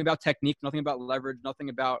 there's nothing about technique, nothing about leverage, nothing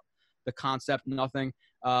about the concept, nothing.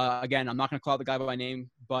 Again, I'm not going to call out the guy by name,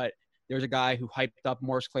 but there's a guy who hyped up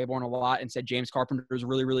Morris Claiborne a lot and said James Carpenter is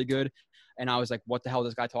really, really good. And I was like, what the hell is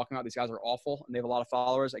this guy talking about? These guys are awful. And they have a lot of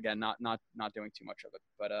followers. Again, not doing too much of it.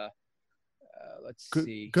 But let's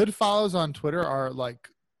see. Good follows on Twitter are like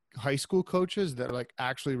high school coaches that like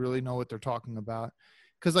actually really know what they're talking about.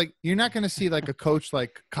 Because like you're not going to see like a coach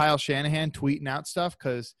like Kyle Shanahan tweeting out stuff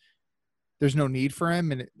because there's no need for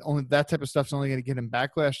him. And only that type of stuff's only going to get him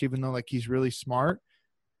backlash, even though like he's really smart.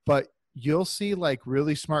 But you'll see like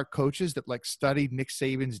really smart coaches that like studied Nick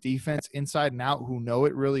Saban's defense inside and out who know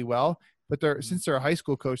it really well. But since they're a high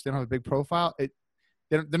school coach, they don't have a big profile.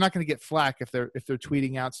 They're not going to get flack if they're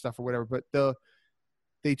tweeting out stuff or whatever. But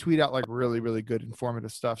they tweet out like really, really good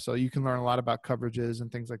informative stuff. So you can learn a lot about coverages and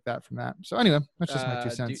things like that from that. So anyway, that's just my 2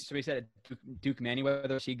 cents. So we said Duke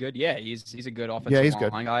Manyweather, is he good? Yeah, he's a good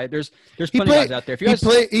offensive line guy. There's plenty of guys out there.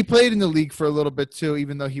 He played in the league for a little bit too,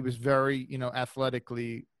 even though he was very,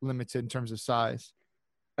 athletically limited in terms of size.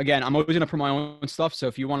 Again, I'm always going to put my own stuff. So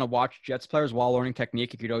if you want to watch Jets players while learning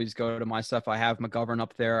technique, you could always go to my stuff. I have McGovern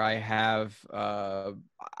up there. I have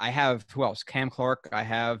who else? Cam Clark. I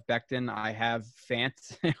have Becton. I have Fant.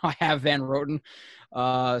 I have Van Roten.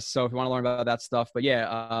 So if you want to learn about that stuff, but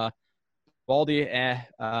yeah, Baldy. Again,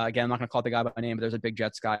 I'm not going to call the guy by name, but there's a big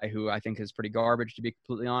Jets guy who I think is pretty garbage, to be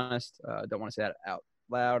completely honest. Don't want to say that out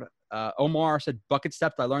loud. Omar said bucket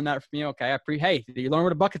step. I learned that from you. Okay. Hey, you learn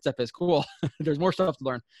what a bucket step is. Cool. There's more stuff to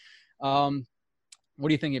learn. What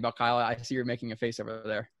are you thinking about, Kyle? I see you're making a face over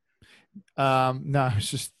there. No, I was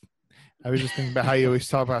just thinking about how you always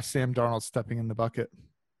talk about Sam Darnold stepping in the bucket.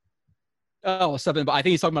 Oh, stepping, but I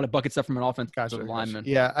think he's talking about a bucket step from an offensive lineman.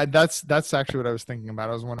 Yeah, that's actually what I was thinking about.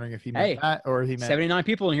 I was wondering if he meant that or he meant 79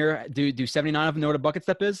 people in here. Do 79 of them know what a bucket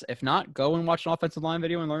step is? If not, go and watch an offensive line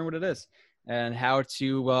video and learn what it is and how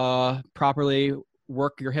to properly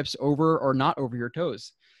work your hips over or not over your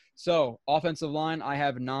toes. So offensive line, I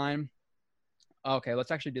have 9. Okay, let's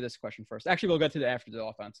actually do this question first. Actually, we'll get to after the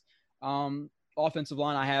offense. Offensive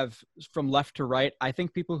line, I have from left to right. I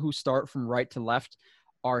think people who start from right to left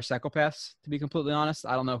are psychopaths, to be completely honest.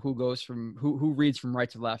 I don't know who goes from who reads from right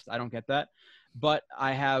to left. I don't get that. But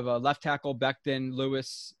I have left tackle Becton,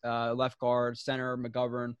 Lewis, left guard, center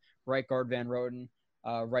McGovern, right guard Van Roten,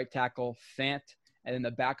 right tackle Fant. And then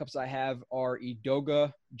the backups I have are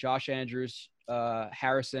Edoga, Josh Andrews,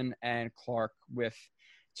 Harrison, and Clark, with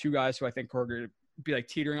 2 guys who I think are going to be like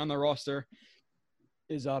teetering on the roster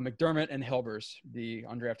is McDermott and Hilbers, the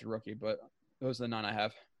undrafted rookie. But those are the 9 I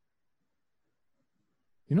have.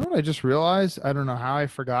 You know what I just realized? I don't know how I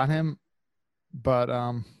forgot him, but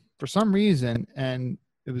for some reason, and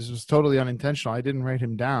it was just totally unintentional, I didn't write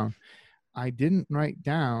him down. I didn't write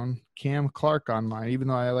down Cam Clark on mine, even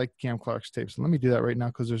though I like Cam Clark's tape. So let me do that right now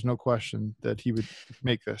because there's no question that he would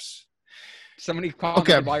make this. Somebody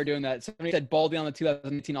commented while you're doing that. Somebody said Baldy on the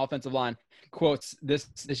 2018 offensive line. Quotes, this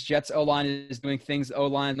Jets O-line is doing things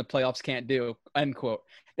O-line in the playoffs can't do, end quote.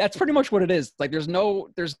 That's pretty much what it is. Like there's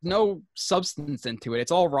no substance into it.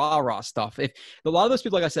 It's all rah-rah stuff. If a lot of those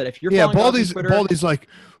people, like I said, if you're Baldy's like,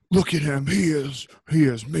 look at him. He is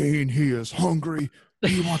mean. He is hungry.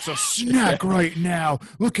 He wants a snack right now.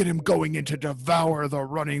 Look at him going in to devour the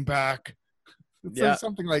running back. It's like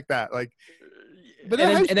something like that. Like, but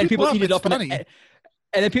then people eat it up.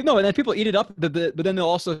 And then people eat it up, but then they'll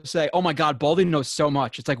also say, "Oh my God, Baldy knows so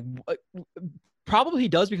much." It's like probably he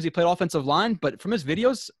does because he played offensive line, but from his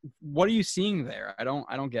videos, what are you seeing there? I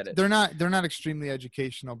don't get it. They're not extremely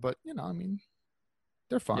educational, but I mean,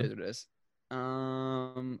 they're fun. It is.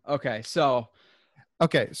 Okay, so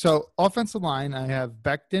Okay, so offensive line, I have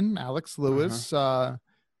Becton, Alex Lewis,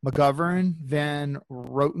 McGovern, Van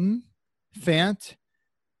Roten, Fant.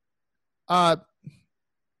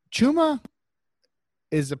 Chuma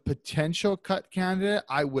is a potential cut candidate.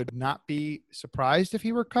 I would not be surprised if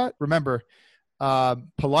he were cut. Remember,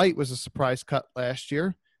 Polite was a surprise cut last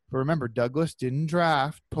year. But remember, Douglas didn't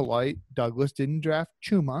draft Polite. Douglas didn't draft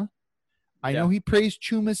Chuma. I know he praised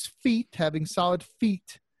Chuma's feet, having solid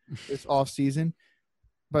feet this offseason.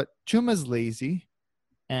 But Chuma's lazy,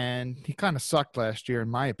 and he kind of sucked last year, in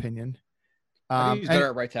my opinion. I think he's better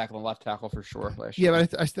at right tackle and left tackle for sure last year. Yeah,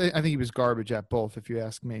 but I think he was garbage at both, if you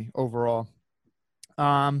ask me, overall.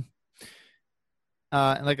 And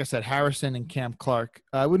like I said, Harrison and Cam Clark.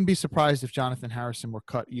 I wouldn't be surprised if Jonathan Harrison were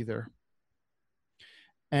cut either.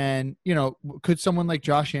 And, could someone like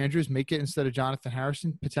Josh Andrews make it instead of Jonathan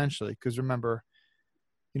Harrison? Potentially, because remember,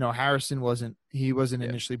 Harrison wasn't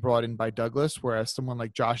initially brought in by Douglas, whereas someone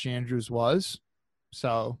like Josh Andrews was.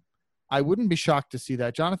 So I wouldn't be shocked to see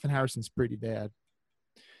that. Jonathan Harrison's pretty bad.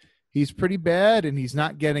 He's pretty bad, and he's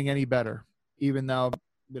not getting any better, even though,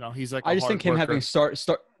 he's like, I just think him having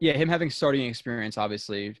him having starting experience,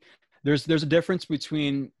 obviously there's a difference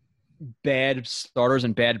between bad starters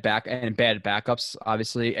and bad backups.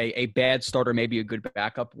 Obviously a bad starter may be a good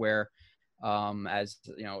backup where,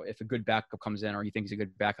 if a good backup comes in or you think he's a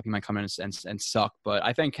good backup, he might come in and suck. But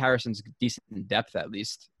I think Harrison's decent in depth, at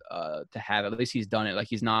least, to have. At least he's done it. Like,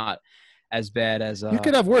 he's not as bad as you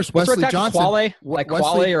could have worse. Wesley Johnson,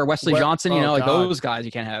 Quale or Wesley Johnson. Those guys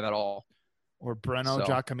you can't have at all. Or Breno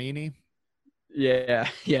Giacomini. Yeah.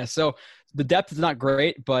 So the depth is not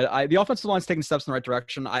great, but the offensive line's taking steps in the right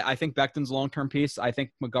direction. I think Becton's long-term piece. I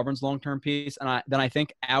think McGovern's long-term piece, and I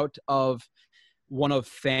think out of one of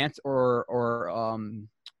Fant or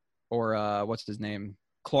what's his name,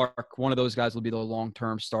 Clark, one of those guys will be the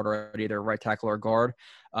long-term starter at either right tackle or guard.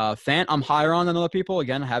 Fant, I'm higher on than other people.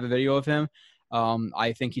 Again, I have a video of him.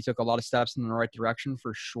 I think he took a lot of steps in the right direction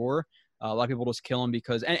for sure. A lot of people just kill him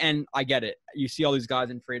because, and I get it. You see all these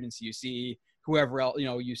guys in free agency. You see whoever else,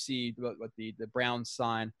 you see what the Browns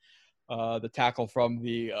sign, the tackle from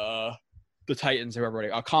the Titans, whoever,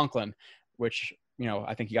 Conklin, which,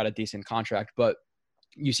 I think he got a decent contract, but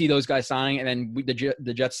you see those guys signing, and then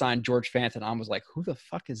the Jets signed George Fant, and I was like, who the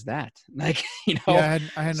fuck is that? Like, Yeah,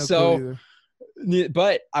 I had no clue either.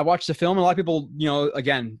 But I watched the film, and a lot of people,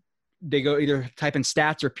 again, they go either type in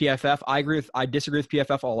stats or PFF. I disagree with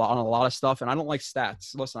PFF on a lot of stuff, and I don't like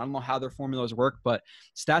stats. Listen, I don't know how their formulas work, but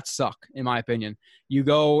stats suck, in my opinion. You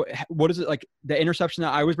go, what is it, like the interception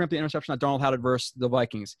that I always bring up, the interception that Darnold had versus the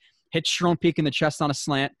Vikings. Hits Sharon Peak in the chest on a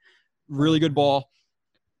slant, really good ball,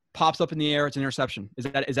 pops up in the air, it's an interception. Is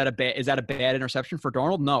that a bad interception for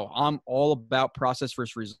Darnold? No, I'm all about process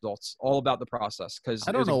versus results, all about the process. Because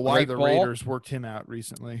I don't know why the Raiders worked him out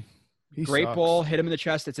recently. Great ball, hit him in the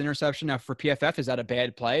chest. It's interception. Now for PFF, is that a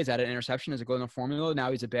bad play? Is that an interception? Is it going on formula?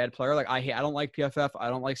 Now he's a bad player. Like, I don't like PFF. I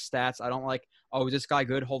don't like stats. I don't like, is this guy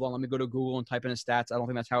good? Hold on, let me go to Google and type in his stats. I don't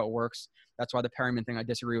think that's how it works. That's why the Perryman thing I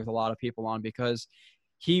disagree with a lot of people on, because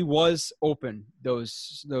he was open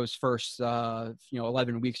those first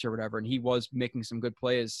 11 weeks or whatever, and he was making some good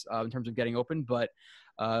plays in terms of getting open, but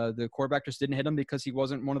the quarterback just didn't hit him because he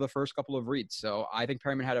wasn't one of the first couple of reads. So I think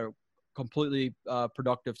Perryman had a completely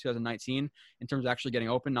productive 2019 in terms of actually getting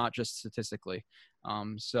open, not just statistically.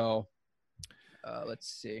 Let's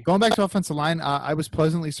see. Going back to offensive line, I was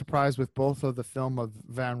pleasantly surprised with both of the film of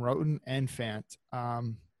Van Roten and Fant.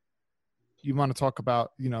 You want to talk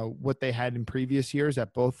about, what they had in previous years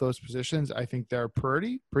at both those positions. I think they're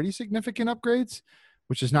pretty significant upgrades,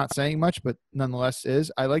 which is not saying much, but nonetheless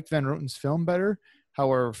is. I liked Van Roten's film better.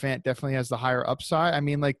 However, Fant definitely has the higher upside. I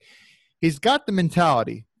mean, like, he's got the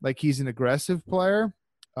mentality. Like, he's an aggressive player.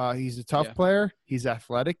 He's a tough player. He's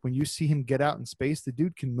athletic. When you see him get out in space, the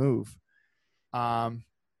dude can move. But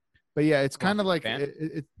yeah, it's kind of like,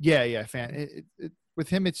 Fant. With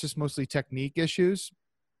him, it's just mostly technique issues.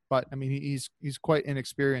 But I mean, he's quite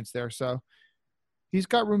inexperienced there, so he's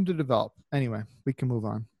got room to develop. Anyway, we can move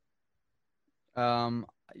on.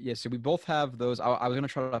 So we both have those. I was gonna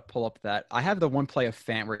try to pull up that. I have the one play of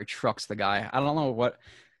Fant where he trucks the guy. I don't know what. Do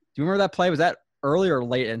you remember that play? Was that early or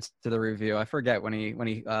late into the review? I forget when he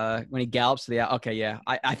gallops to the. Okay, yeah.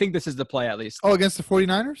 I think this is the play at least. Oh, against the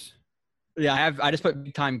 49ers? Yeah, I just put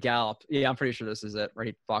big time gallop. Yeah, I'm pretty sure this is it. Right,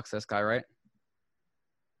 he blocks this guy, right?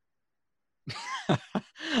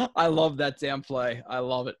 I love that damn play. I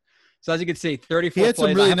love it. So as you can see, 34 he had plays.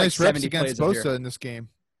 some really nice reps against Bosa in this game.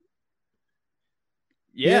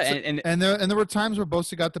 Yeah, and there were times where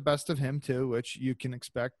Bosa got the best of him too, which you can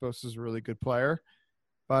expect. Bosa's a really good player,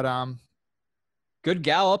 but good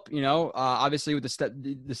gallop, obviously with the step,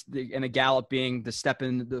 and the gallop being the step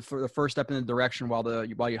for the first step in the direction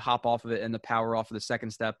while you hop off of it, and the power off of the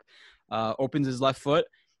second step, opens his left foot,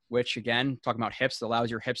 which again, talking about hips,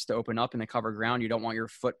 allows your hips to open up and they cover ground. You don't want your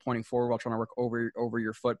foot pointing forward while trying to work over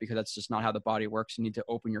your foot, because that's just not how the body works. You need to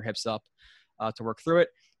open your hips up to work through it.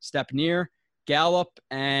 Step near, gallop,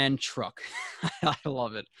 and truck. I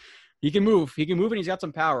love it. He can move, and he's got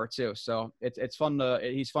some power too. So he's fun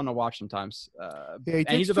to watch sometimes. Yeah, he and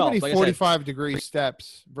he's takes too many developed, like 45-degree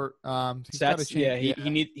steps. Sets. Yeah,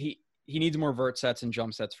 he needs more vert sets and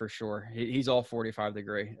jump sets for sure. He's all 45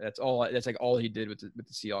 degree. That's like all he did with the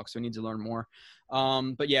Seahawks. So he needs to learn more.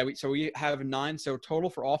 But yeah, we have 9. So total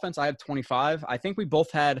for offense, I have 25. I think we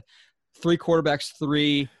both had 3 quarterbacks,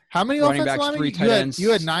 3 how many running offensive backs, linemen? 3 tight ends. You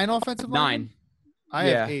had 9 offensive linemen? 9. I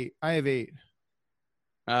have 8. I have 8.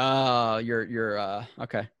 You're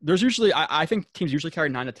okay. There's usually I think teams usually carry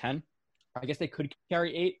 9 to 10. I guess they could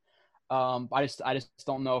carry 8. I just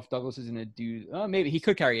don't know if Douglas is going to do. Maybe he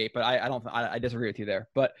could carry 8, but I disagree with you there.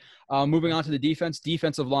 But moving on to the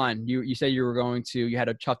defensive line. You said you had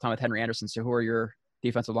a tough time with Henry Anderson. So who are your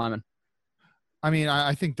defensive linemen? I mean,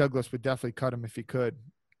 I think Douglas would definitely cut him if he could,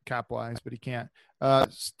 cap-wise, but he can't.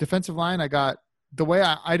 Defensive line, I got the way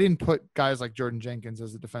I didn't put guys like Jordan Jenkins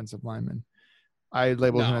as a defensive lineman. I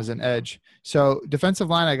labeled him as an edge. So defensive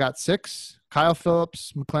line, I got 6: Kyle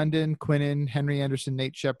Phillips, McClendon, Quinnen, Henry Anderson,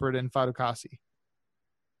 Nate Shepard, and Fatukasi.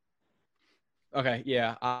 Okay,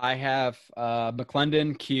 yeah, I have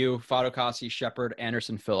McClendon, Q, Fatukasi, Shepard,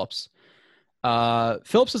 Anderson, Phillips.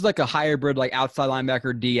 Phillips is like a hybrid, like outside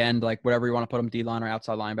linebacker, D end, like whatever you want to put him, D line or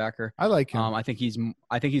outside linebacker. I like him. I think he's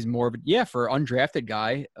more of for undrafted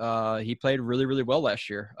guy. He played really, really well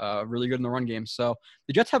last year. Really good in the run game. So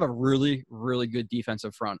the Jets have a really, really good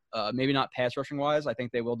defensive front. Maybe not pass rushing wise. I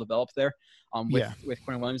think they will develop there. With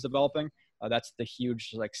Quinn Williams developing. That's the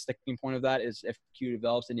huge like sticking point of that is if Q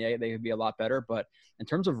develops, then yeah, they could be a lot better. But in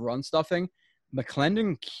terms of run stuffing,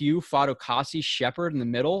 McClendon, Q, Fatukasi, Shepard in the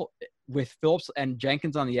middle with Phillips and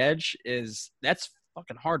Jenkins on the edge that's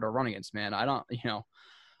fucking hard to run against, man. I don't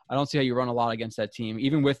see how you run a lot against that team,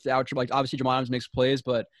 even without like obviously Jamal Adams makes plays,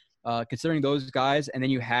 but considering those guys, and then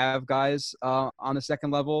you have guys on the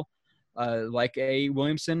second level like a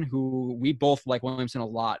Williamson, who we both like Williamson a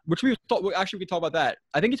lot, which we could talk about that.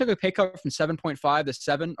 I think he took a pay cut from 7.5 to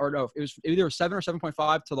 7, or no, it was either 7 or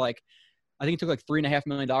 7.5 to like, I think he took like $3.5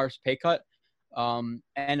 million pay cut.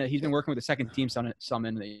 And he's been working with the second team some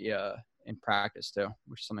in the in practice too,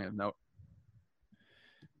 which is something of note.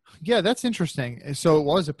 Yeah, that's interesting. So it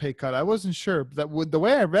was a pay cut. I wasn't sure that the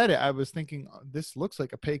way I read it, I was thinking this looks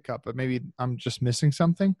like a pay cut, but maybe I'm just missing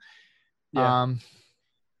something. Yeah.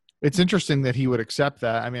 It's interesting that he would accept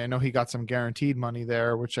that. I mean, I know he got some guaranteed money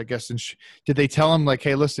there, which I guess did they tell him like,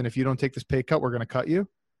 hey, listen, if you don't take this pay cut, we're going to cut you?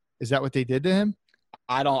 Is that what they did to him?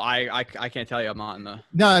 I can't tell you. I'm not in the.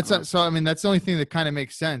 No, it's not. So I mean, that's the only thing that kind of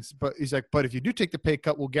makes sense. But he's like, but if you do take the pay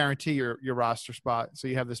cut, we'll guarantee your roster spot, so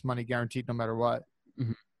you have this money guaranteed no matter what.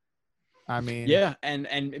 Mm-hmm. I mean, yeah, and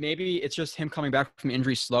maybe it's just him coming back from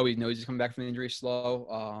injury slow. He knows he's coming back from injury slow.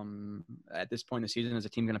 At this point in the season, is a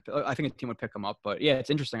team I think a team would pick him up. But yeah, it's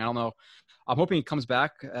interesting. I don't know. I'm hoping he comes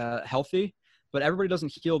back healthy. But everybody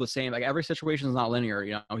doesn't heal the same. Like every situation is not linear.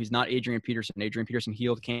 You know, he's not Adrian Peterson. Adrian Peterson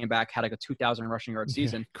healed, came back, had like a 2,000 rushing yard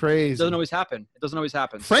season. Crazy. It doesn't always happen.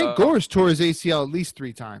 Frank Gore's tore his ACL at least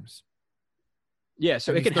 3 times. Yeah,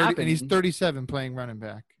 so it can happen. And he's 37 playing running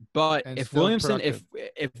back. But if Williamson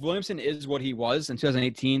is what he was in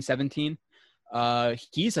 2018, 17,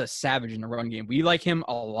 he's a savage in the run game. We like him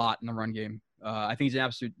a lot in the run game. I think he's an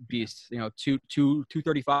absolute beast. You know,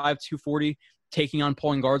 235, 240. Taking on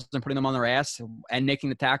pulling guards and putting them on their ass and making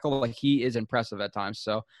the tackle, like he is impressive at times.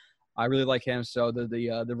 So I really like him. So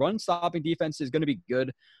the run stopping defense is going to be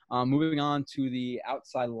good. Moving on to the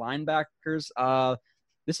outside linebackers.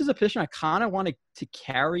 This is a position I kind of wanted to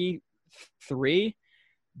carry 3,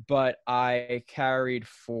 but I carried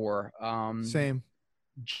 4. Same.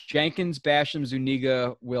 Jenkins, Basham,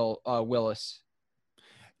 Zuniga, Willis.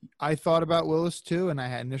 I thought about Willis too, and I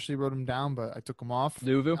had initially wrote him down, but I took him off.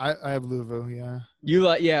 Luvu? I have Luvu,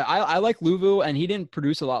 yeah. I like Luvu, and he didn't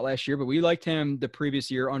produce a lot last year, but we liked him the previous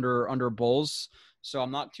year under Bulls. So I'm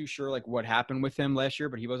not too sure like what happened with him last year,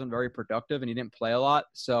 but he wasn't very productive and he didn't play a lot.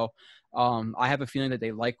 So I have a feeling that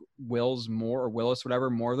they like Willis more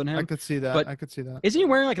than him. I could see that. Isn't he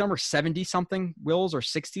wearing like number 70 something, Wills, or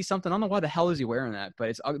 60 something? I don't know why the hell is he wearing that, but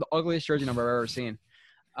it's the ugliest jersey number I've ever seen.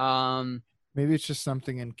 Maybe it's just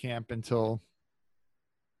something in camp until,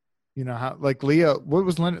 you know, how like Leo. What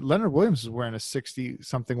was Leonard Williams was wearing a 60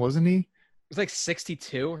 something, wasn't he? was like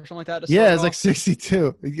 62 or something like that. To Yeah, start it's like off.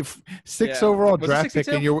 62. Six Yeah, overall was it draft pick,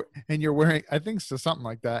 62? and you're wearing, I think so, something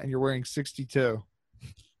like that, and you're wearing 62.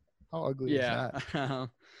 How ugly is Yeah.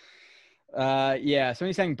 that? Yeah.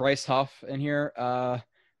 Somebody's saying Bryce Huff in here.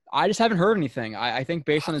 I just haven't heard anything. I think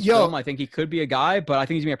based on his Yo, film, I think he could be a guy, but I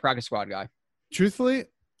think he's gonna be a practice squad guy. truthfully,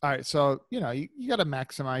 all right. So you got to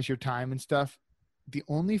maximize your time and stuff. The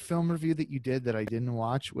only film review that you did that I didn't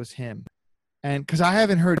watch was him, and because I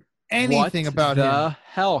haven't heard What anything about him. the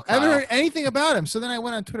hell, I haven't Kyle? heard anything about him. So then I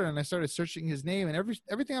went on Twitter and I started searching his name, and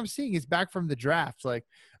everything I'm seeing is back from the draft. Like,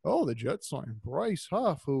 oh, the Jets signed Bryce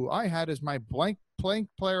Huff, who I had as my blank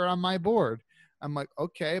player on my board. I'm like,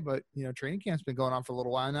 okay, but training camp's been going on for a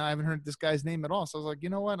little while now. I haven't heard this guy's name at all. So I was like, you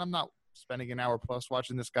know what? I'm not spending an hour plus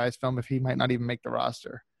watching this guy's film if he might not even make the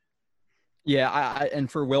roster. Yeah, and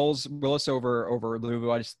for Willis over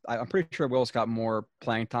Luvu, I'm pretty sure Willis got more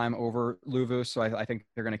playing time over Luvu, so I think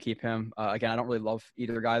they're going to keep him. Again, I don't really love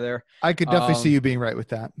either guy there. I could definitely see you being right with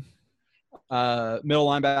that. Middle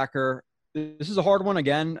linebacker. This is a hard one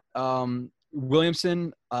again.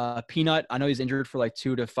 Williamson, Peanut. I know he's injured for like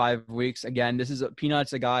 2 to 5 weeks. Again,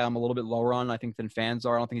 Peanut's a guy I'm a little bit lower on, I think, than fans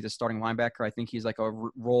are. I don't think he's a starting linebacker. I think he's like a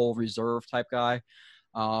role reserve type guy.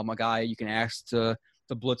 A guy you can ask to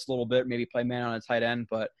blitz a little bit, maybe play man on a tight end,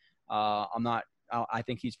 but I'm not. I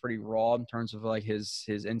think he's pretty raw in terms of like his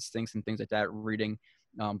instincts and things like that, reading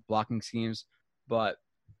blocking schemes. But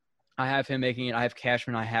I have him making it. I have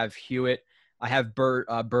Cashman. I have Hewitt. I have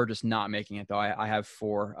Burgess not making it, though. I have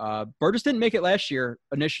 4. Burgess didn't make it last year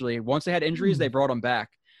initially. Once they had injuries, they brought him back.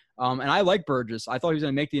 And I like Burgess. I thought he was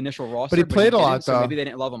going to make the initial roster. But he played a lot, so though. maybe they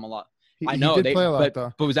didn't love him a lot. I know he did play a lot,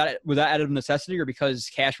 though. But was that out of necessity or because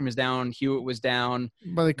Cashman was down, Hewitt was down,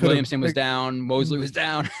 Williamson was down, Mosley was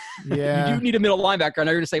down? Yeah, you do need a middle linebacker. I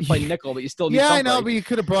know you're going to say play nickel, but you still need somebody. I know, but you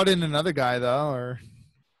could have brought in another guy though, or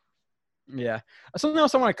yeah. Something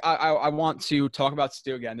else I want to talk about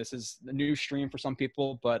Stu again. This is a new stream for some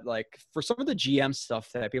people, but like for some of the GM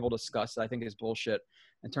stuff that people discuss, that I think is bullshit.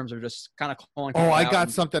 In terms of just kind of calling. Oh, I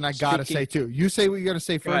got something I gotta say too. You say what you gotta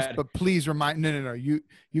say first, but please remind. No. You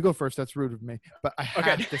go first. That's rude of me. But I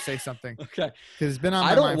have to say something. Okay. Because it's been on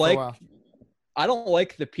my mind for a while. I don't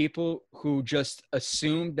like the people who just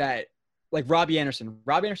assume that, like Robbie Anderson.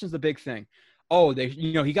 Robbie Anderson's the big thing. Oh,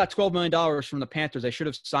 he got $12 million from the Panthers. They should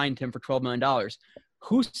have signed him for $12 million.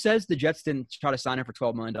 Who says the Jets didn't try to sign him for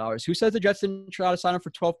 $12 million? Who says the Jets didn't try to sign him for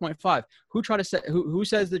 12.5? Who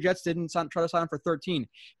says the Jets didn't try to sign him for 13?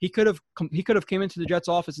 He could have came into the Jets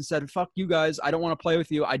office and said, "Fuck you guys. I don't want to play with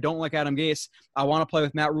you. I don't like Adam Gase. I want to play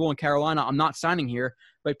with Matt Rule in Carolina. I'm not signing here."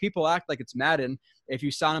 But people act like it's Madden. If you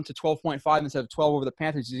sign him to 12.5 instead of 12 over the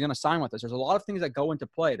Panthers, he's going to sign with us. There's a lot of things that go into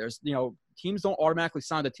play. There's, teams don't automatically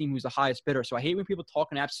sign the team who's the highest bidder. So I hate when people talk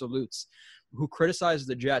in absolutes who criticize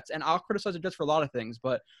the Jets. And I'll criticize the Jets for a lot of things,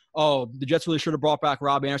 but, the Jets really should have brought back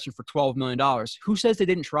Rob Anderson for $12 million. Who says they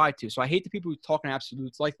didn't try to? So I hate the people who talk in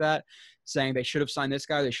absolutes like that, saying they should have signed this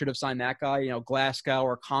guy, they should have signed that guy, Glasgow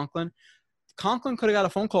or Conklin. Conklin could have got a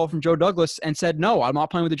phone call from Joe Douglas and said, "No, I'm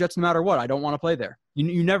not playing with the Jets no matter what. I don't want to play there."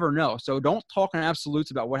 You never know. So don't talk in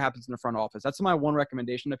absolutes about what happens in the front office. That's my one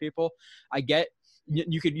recommendation to people. I get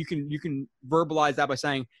you can verbalize that by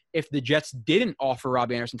saying if the Jets didn't offer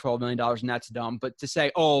Robbie Anderson $12 million, and that's dumb. But to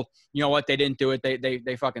say, "Oh, you know what? They didn't do it.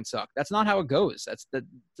 They fucking suck." That's not how it goes. That's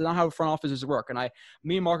not how front offices work. And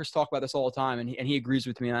me and Marcus talk about this all the time, and he agrees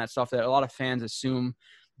with me on that stuff. That a lot of fans assume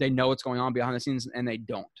they know what's going on behind the scenes, and they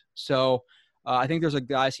don't. So. I think there's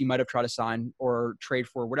guys he might have tried to sign or trade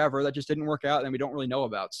for, whatever, that just didn't work out and we don't really know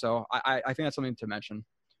about. So I think that's something to mention.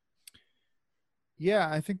 Yeah,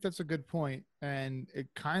 I think that's a good point. And it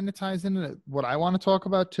kind of ties into what I want to talk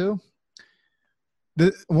about too.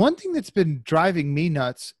 The one thing that's been driving me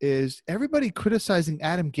nuts is everybody criticizing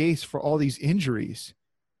Adam Gase for all these injuries.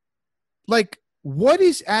 Like, what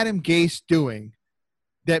is Adam Gase doing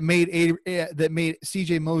that made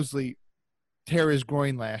C.J. Mosley tear his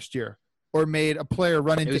groin last year? Or made a player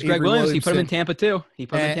run into Greg Williamson. He put him in Tampa too. He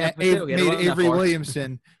made Avery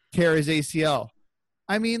Williamson tear his ACL.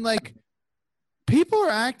 I mean, like, people are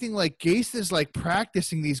acting like Gase is like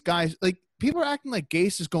practicing these guys. Like, people are acting like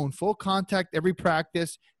Gase is going full contact every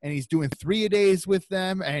practice, and he's doing 3-a-days with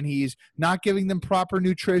them, and he's not giving them proper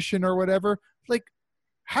nutrition or whatever. Like,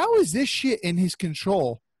 how is this shit in his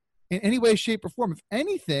control in any way, shape, or form? If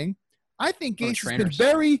anything, I think Gase has been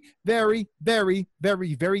very, very, very,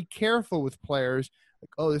 very, very careful with players.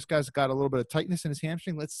 Like, oh, this guy's got a little bit of tightness in his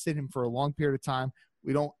hamstring. Let's sit him for a long period of time.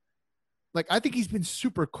 I think he's been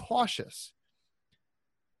super cautious.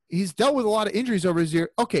 He's dealt with a lot of injuries over his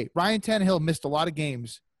year. Okay, Ryan Tannehill missed a lot of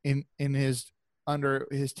games under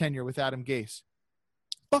his tenure with Adam Gase.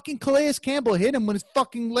 fucking Calais Campbell hit him when his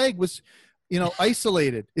fucking leg was,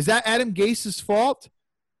 isolated. Is that Adam Gase's fault?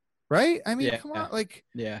 Right? I mean, come on. Like,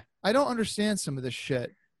 yeah. I don't understand some of this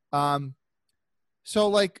shit. So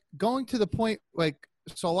like going to the point, like,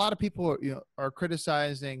 so a lot of people are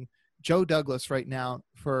criticizing Joe Douglas right now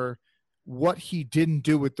for what he didn't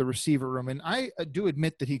do with the receiver room. And I do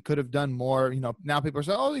admit that he could have done more. Now people are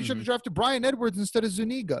saying, oh, he should have drafted Brian Edwards instead of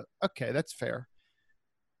Zuniga. Okay, that's fair.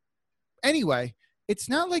 Anyway, it's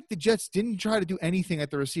not like the Jets didn't try to do anything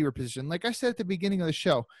at the receiver position. Like I said at the beginning of the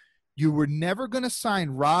show, you were never going to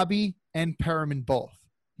sign Robbie and Perriman both.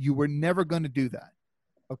 You were never going to do that.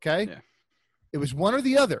 Okay? Yeah. It was one or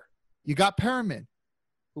the other. You got Perriman,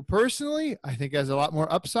 who personally I think has a lot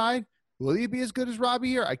more upside. Will he be as good as Robbie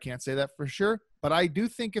here? I can't say that for sure. But I do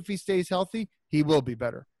think if he stays healthy, he will be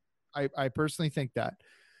better. I personally think that.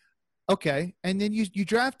 Okay. And then you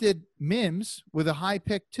drafted Mims with a high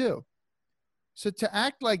pick too. So to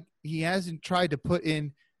act like he hasn't tried to put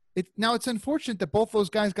in it. Now it's unfortunate that both those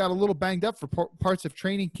guys got a little banged up for parts of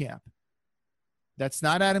training camp. That's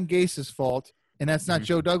not Adam Gase's fault. And that's not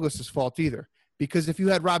Joe Douglas's fault either. Because if you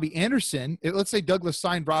had Robbie Anderson, let's say Douglas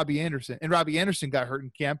signed Robbie Anderson and Robbie Anderson got hurt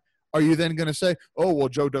in camp, are you then going to say, oh, well,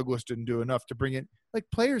 Joe Douglas didn't do enough to bring in? Like,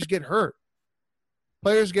 players get hurt.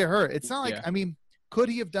 Players get hurt. It's not like, I mean, could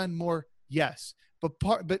he have done more? Yes.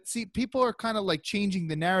 But see, people are kind of like changing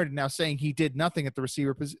the narrative now, saying he did nothing at the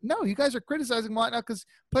receiver position. No, you guys are criticizing why not because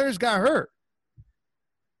players got hurt.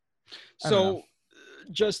 So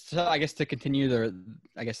just, I guess, to continue the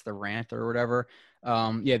rant or whatever.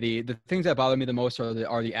 The things that bother me the most are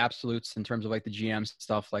the absolutes in terms of like the GM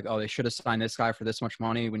stuff. Like, oh, they should have signed this guy for this much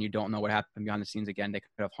money when you don't know what happened behind the scenes. Again, they could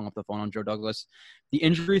have hung up the phone on Joe Douglas. The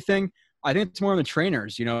injury thing, I think it's more of the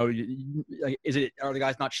trainers. Like, are the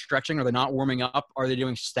guys not stretching? Are they not warming up? Are they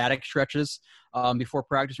doing static stretches before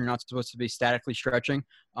practice? You're not supposed to be statically stretching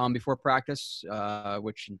before practice,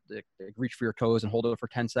 which reach for your toes and hold it for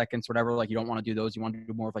 10 seconds, whatever. Like, you don't want to do those. You want to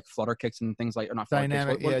do more of like flutter kicks and things like, or not flutter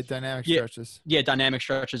kicks, dynamic stretches. Yeah, dynamic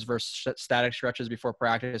stretches versus static stretches before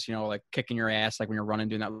practice. Like kicking your ass, like when you're running,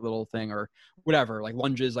 doing that little thing or whatever, like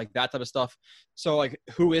lunges, like that type of stuff. So like,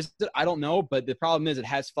 who is it? I don't know, but the problem is it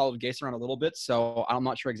has followed Gase around a little bit, so I'm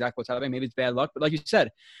not sure exactly what's happening. Maybe it's bad luck, but like you said,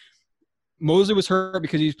 Mosley was hurt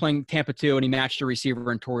because he was playing Tampa 2 and he matched a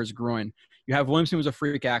receiver and tore his groin. You have Williamson was a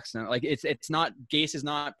freak accident. Like it's not, Gase is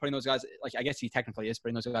not putting those guys, like I guess he technically is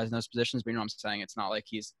putting those guys in those positions, but you know what I'm saying? It's not like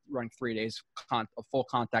he's running 3 days of full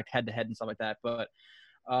contact head to head and stuff like that. But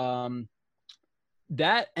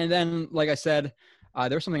that, and then like I said,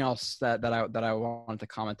 there's something else that I wanted to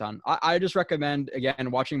comment on. I just recommend, again,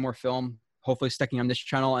 watching more film, hopefully sticking on this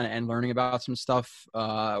channel and learning about some stuff,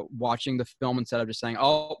 watching the film instead of just saying,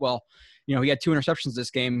 oh, well, he had 2 interceptions this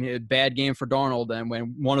game, a bad game for Darnold. And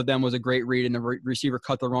when one of them was a great read and the receiver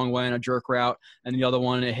cut the wrong way in a jerk route, and the other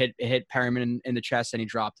one, it hit Perriman in the chest and he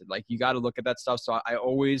dropped it. Like, you got to look at that stuff. So I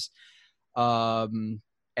always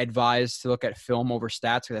advise to look at film over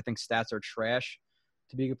stats, because I think stats are trash,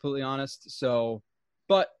 to be completely honest. So,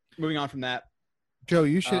 but moving on from that. Joe,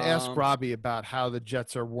 you should ask Robbie about how the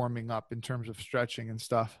Jets are warming up in terms of stretching and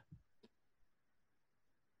stuff.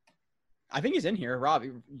 I think he's in here.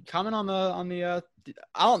 Robbie, comment on the.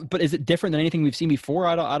 But is it different than anything we've seen before?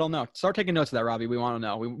 I don't know. Start taking notes of that, Robbie. We want to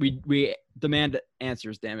know. We demand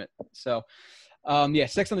answers. Damn it. So, 6 on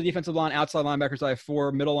the defensive line. Outside linebackers, I have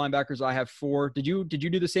 4. Middle linebackers, I have 4. Did you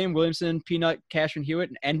do the same? Williamson, Peanut, Cashman,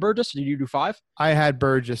 Hewitt, and Burgess? Did you do 5? I had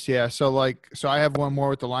Burgess. Yeah. So I have one more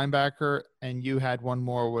with the linebacker, and you had one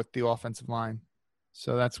more with the offensive line.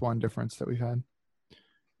 So that's one difference that we've had.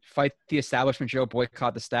 Fight the establishment, Joe.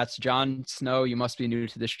 Boycott the stats. Jon Snow, you must be new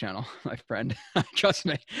to this channel, my friend. Trust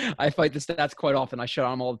me, I fight the stats quite often. I shit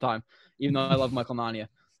on them all the time, even though I love Michael Nania.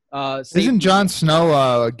 Isn't Jon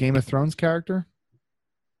Snow a Game of Thrones character?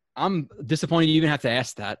 I'm disappointed you even have to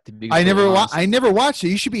ask that. To be I never watched it.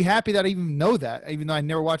 You should be happy that I even know that, even though I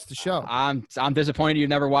never watched the show. I'm disappointed you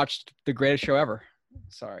never watched the greatest show ever.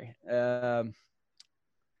 Sorry.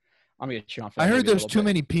 I'm gonna get you on. I heard there's too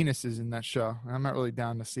many penises in that show. I'm not really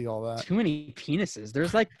down to see all that. Too many penises.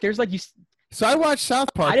 There's like you. So I watched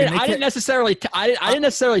South Park. I didn't necessarily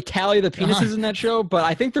tally the penises in that show, but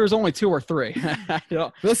I think there was only 2 or 3.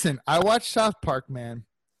 Listen, I watched South Park, man,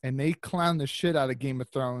 and they clown the shit out of Game of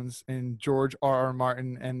Thrones and George R.R.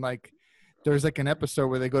 Martin, and like there's like an episode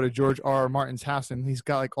where they go to George R.R. Martin's house and he's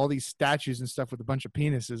got like all these statues and stuff with a bunch of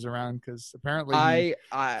penises around because apparently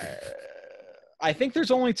I think there's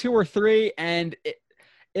only 2 or 3, and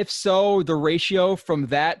if so, the ratio from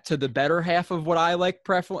that to the better half of what I like.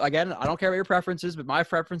 Again, I don't care what your preference is, but my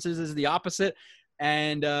preferences is the opposite.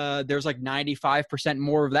 and there's like 95%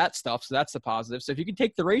 more of that stuff. So that's the positive. So if you can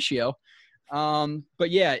take the ratio, but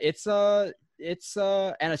yeah, it's and if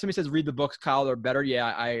somebody says read the books, Kyle, they're better. Yeah,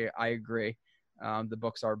 I agree. The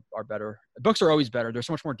books are better. The books are always better. There's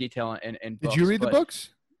so much more detail in books. Did you read the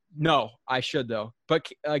books? No, I should though. But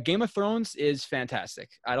Game of Thrones is fantastic.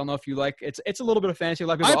 I don't know if you like it's a little bit of fantasy.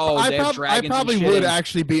 Like people, they have dragons. I probably and would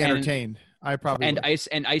actually be entertained. I probably and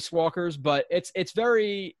would. ice walkers, but it's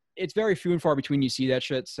very few and far between you see that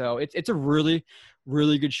shit. So it's a really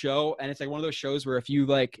good show, and it's like one of those shows where if you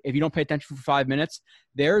don't pay attention for 5 minutes,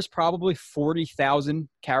 there's probably 40,000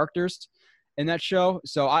 characters in that show.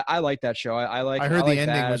 So I like that show. I heard the ending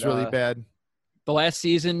that. Was really bad. The last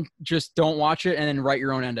season, just don't watch it and then write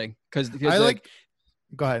your own ending because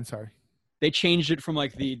Go ahead. Sorry. They changed it from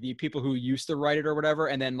like the people who used to write it or whatever,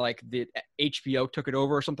 and then like the HBO took it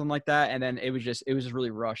over or something like that, and then it was just really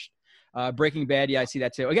rushed. Breaking Bad, yeah, I see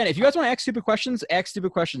that too. Again, if you guys want to ask stupid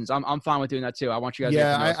questions, I'm fine with doing that too. I want you guys.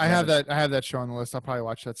 Yeah, I have that. I have that show on the list. I'll probably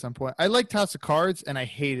watch that at some point. I liked House of Cards, and I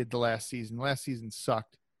hated the last season. The last season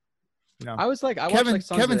sucked. You know,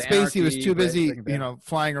 Kevin Spacey was too busy,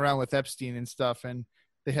 flying around with Epstein and stuff, and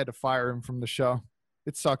they had to fire him from the show.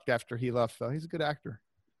 It sucked after he left, though. He's a good actor.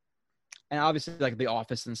 And obviously, like The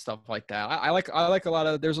Office and stuff like that. I like a lot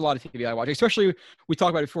of. There's a lot of TV I watch. Especially, we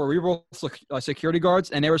talked about it before. We were both security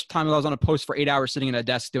guards, and there was times I was on a post for 8 hours sitting at a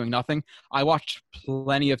desk doing nothing. I watched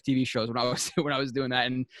plenty of TV shows when I was doing that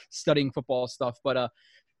and studying football stuff. But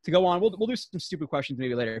to go on, we'll do some stupid questions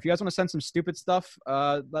maybe later. If you guys want to send some stupid stuff,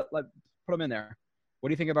 put them in there. What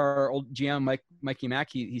do you think of our old GM Mikey Mack?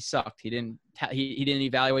 He sucked. He didn't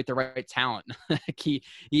evaluate the right talent. he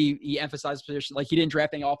emphasized position, like he didn't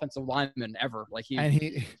draft any offensive linemen ever. Like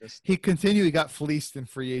he continually got fleeced in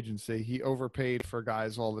free agency. He overpaid for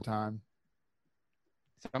guys all the time.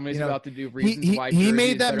 Somebody's about to do reasons why he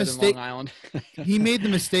made that mistake. Long Island. He made the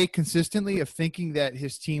mistake consistently of thinking that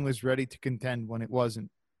his team was ready to contend when it wasn't.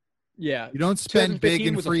 Yeah, you don't spend big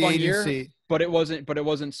in free agency, year, but it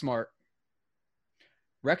wasn't smart.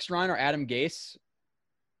 Rex Ryan or Adam Gase?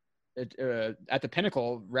 At the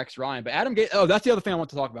pinnacle, Rex Ryan. But Adam Gase – oh, that's the other thing I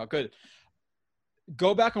want to talk about. Good.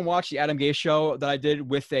 Go back and watch the Adam Gase show that I did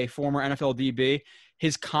with a former NFL DB.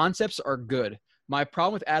 His concepts are good. My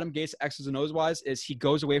problem with Adam Gase, X's and O's wise, is he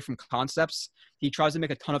goes away from concepts. He tries to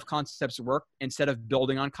make a ton of concepts work instead of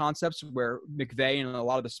building on concepts, where McVay and a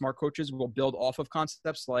lot of the smart coaches will build off of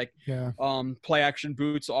concepts like play action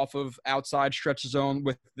boots off of outside stretch zone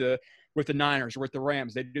with the Niners or with the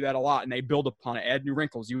Rams. They do that a lot, and they build upon it, add new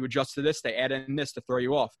wrinkles. You adjust to this, they add in this to throw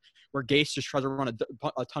you off. Where Gase just tries to run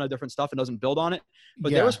a ton of different stuff and doesn't build on it.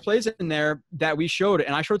 But there was plays in there that we showed,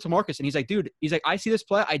 and I showed it to Marcus, and he's like, dude, I see this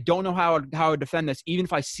play. I don't know how I would defend this. Even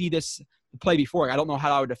if I see this play before, I don't know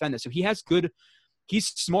how I would defend this. So he's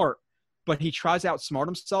smart, but he tries to outsmart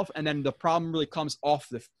himself, and then the problem really comes off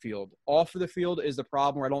the field. Off of the field is the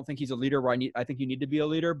problem where I don't think he's a leader, where I think you need to be a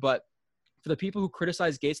leader, but for the people who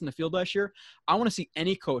criticized Gase in the field last year, I want to see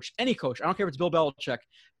any coach, I don't care if it's Bill Belichick,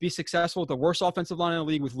 be successful with the worst offensive line in the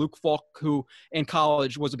league with Luke Falk, who in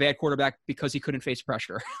college was a bad quarterback because he couldn't face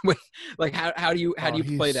pressure. With like, how do you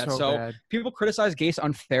play that? So people criticize Gase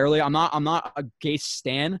unfairly. I'm not a Gase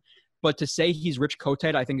stan, but to say he's Rich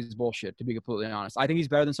Kotite, I think is bullshit, to be completely honest. I think he's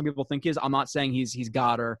better than some people think he is. I'm not saying he's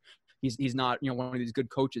God or he's not, one of these good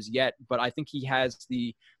coaches yet, but I think he has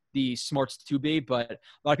the smarts to be. But a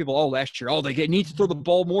lot of people, last year, they need to throw the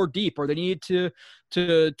ball more deep, or they need to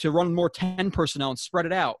run more 10 personnel and spread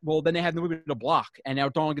it out. Well, then they have nobody to block, and now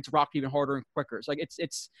Donald gets rocked even harder and quicker. It's like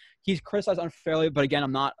he's criticized unfairly, but again,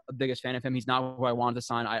 I'm not the biggest fan of him. He's not who I wanted to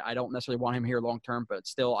sign. I don't necessarily want him here long term, but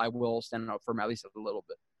still, I will stand up for him at least a little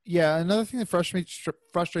bit. Yeah, another thing that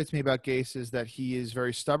frustrates me about Gase is that he is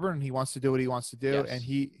very stubborn. He wants to do what he wants to do, and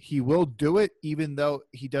he will do it even though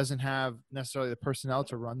he doesn't have necessarily the personnel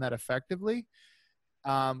to run that effectively,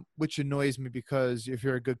 which annoys me, because if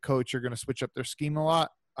you're a good coach, you're going to switch up their scheme a lot.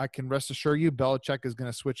 I can rest assure you Belichick is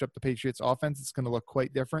going to switch up the Patriots offense. It's going to look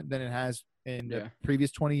quite different than it has in the previous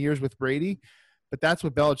 20 years with Brady, but that's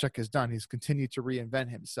what Belichick has done. He's continued to reinvent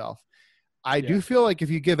himself. I do feel like if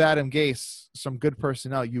you give Adam Gase some good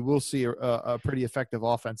personnel, you will see a pretty effective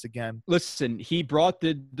offense again. Listen, he brought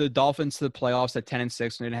the Dolphins to the playoffs at 10-6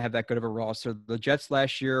 and they didn't have that good of a roster. The Jets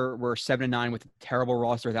last year were 7-9 with a terrible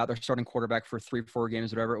roster without their starting quarterback for 3-4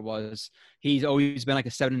 games, whatever it was. He's always been like a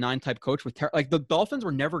 7-9 type coach with like the Dolphins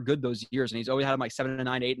were never good those years, and he's always had them like 7-9,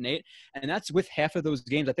 8-8, and that's with half of those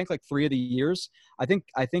games. I think like 3 of the years. I think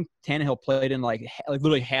Tannehill played in like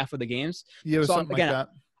literally half of the games. Yeah, it was something like that.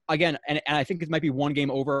 again, and I think it might be one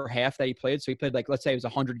game over half that he played. So he played, like, let's say it was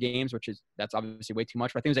 100 games, that's obviously way too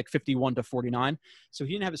much, but I think it was like 51 to 49. So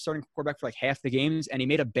he didn't have a starting quarterback for like half the games, and he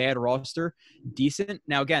made a bad roster decent.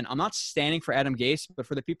 Now, again, I'm not standing for Adam Gase, but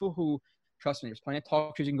for the people who, trust me, there's plenty of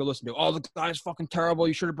talk shows you can go listen to. Oh, the guy's fucking terrible.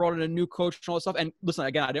 You should have brought in a new coach and all this stuff. And listen,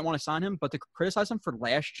 again, I didn't want to sign him, but to criticize him for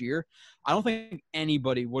last year, I don't think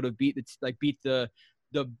anybody would have beat the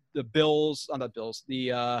Bills, on the Bills,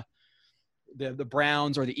 the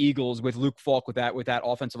Browns or the Eagles with Luke Falk with that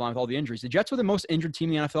offensive line with all the injuries. The Jets were the most injured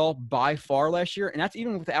team in the NFL by far last year, and that's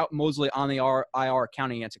even without Mosley on the IR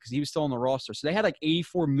counting against it because he was still on the roster. So they had like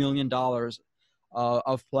 $84 million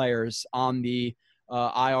of players on the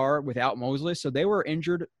IR without Mosley. So they were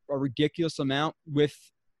injured a ridiculous amount with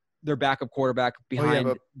their backup quarterback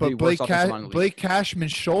behind but Blake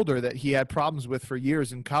Cashman's shoulder that he had problems with for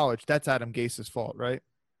years in college, that's Adam Gase's fault, right?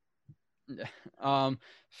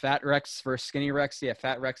 Fat Rex versus Skinny Rex. Yeah,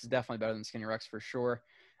 Fat Rex is definitely better than Skinny Rex for sure.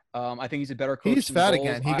 I think he's a better coach. He's fat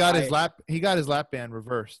again. He got his lap band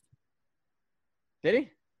reversed. Did he?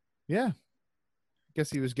 Yeah.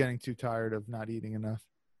 Guess he was getting too tired of not eating enough.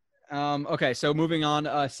 Okay, so moving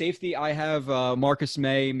on. Safety, I have Marcus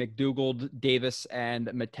May, McDougald, Davis, and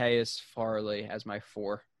Mateus Farley as my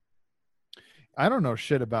 4. I don't know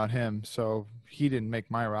shit about him, so he didn't make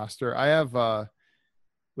my roster. I have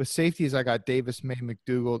with safeties, I got Davis, May,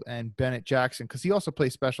 McDougald, and Bennett Jackson because he also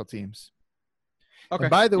plays special teams. Okay. And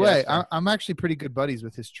by the way, I'm actually pretty good buddies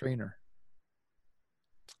with his trainer.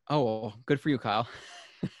 Oh, well, good for you, Kyle.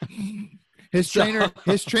 His trainer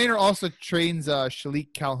also trains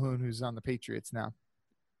Shalik Calhoun, who's on the Patriots now.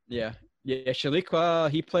 Yeah.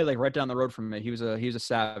 Shalik, he played like right down the road from me. He was a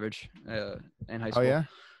savage in high school. Oh yeah.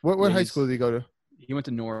 What high school did he go to? He went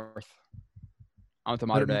to North. I went to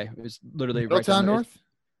Mater Dei. It was literally Middletown North.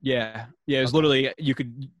 Yeah. It was literally a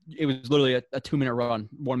 2-minute run,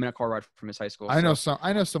 1-minute car ride from his high school. I know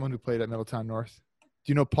someone who played at Middletown North.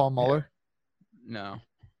 Do you know Paul Muller? No.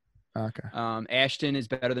 Okay. Ashton is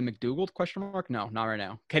better than McDougald? Question mark? No, not right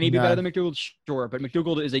now. Can he be better than McDougald? Sure, but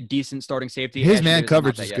McDougald is a decent starting safety. His man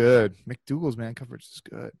coverage is good. McDougald's man coverage is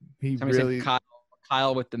good. Somebody really said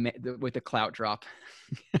Kyle with the clout drop.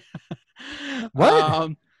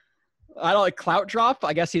 What? I don't like clout drop.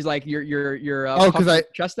 I guess he's like your because I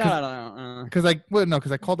just that. I don't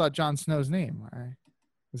because I called out Jon Snow's name.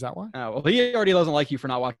 Is that why? Oh, well, he already doesn't like you for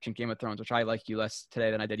not watching Game of Thrones, which I like you less today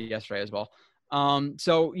than I did yesterday as well.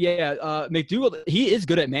 McDougald, he is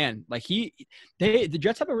good at man. Like the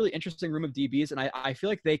Jets have a really interesting room of DBs, and I feel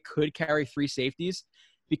like they could carry 3 safeties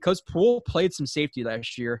because Poole played some safety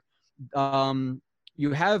last year.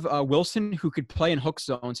 You have Wilson who could play in hook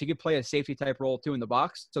zones. He could play a safety type role too in the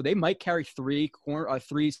box. So they might carry 3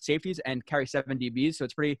 safeties and carry 7 DBs. So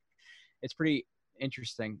it's pretty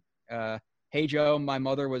interesting. Hey Joe, my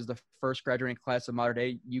mother was the first graduating class of Mater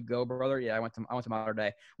Dei. You go, brother. Yeah, I went to Mater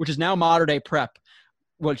Dei, which is now Mater Dei Prep.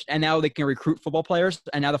 And now they can recruit football players,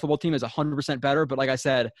 and now the football team is 100% better. But like I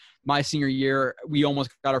said, my senior year, we almost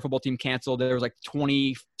got our football team canceled. There was like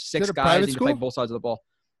 26 guys who played both sides of the ball.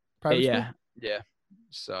 Yeah.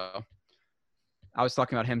 So I was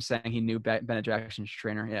talking about him saying he knew Bennett Jackson's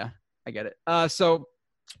trainer. Yeah, I get it.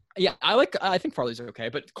 Yeah, I think Farley's okay,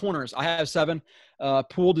 but corners, I have 7.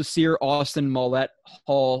 Poole, Desir, Austin, Mollett,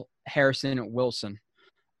 Hall, Harrison, Wilson.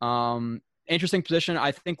 Interesting position.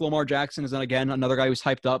 I think Lamar Jackson is, again, another guy who's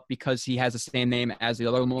hyped up because he has the same name as the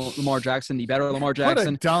other Lamar Jackson, the better Lamar Jackson.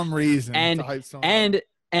 What a dumb reason to hype someone.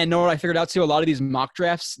 And know what I figured out too? A lot of these mock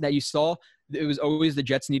drafts that you saw, it was always the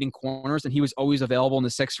Jets needing corners, and he was always available in the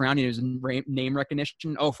 6th round. He was name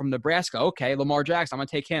recognition. Oh, from Nebraska. Okay, Lamar Jackson. I'm going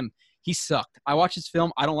to take him. He sucked. I watched his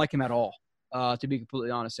film. I don't like him at all, to be completely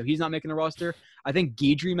honest. So he's not making the roster. I think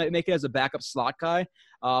Guidry might make it as a backup slot guy.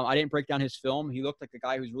 I didn't break down his film. He looked like a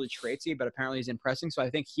guy who's really traitsy, but apparently he's impressing. So I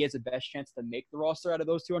think he has the best chance to make the roster out of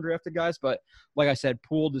those 2 undrafted guys. But like I said,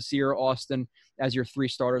 Poole, Desir, Austin as your 3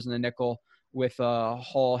 starters in the nickel, with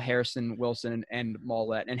Hall, Harrison, Wilson, and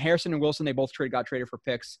Mollett. And Harrison and Wilson, they both got traded for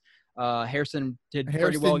picks. Harrison did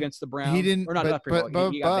pretty well against the Browns. He didn't. Or not pretty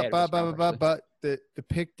well. But the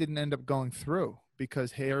pick didn't end up going through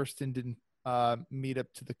because Harrison didn't meet up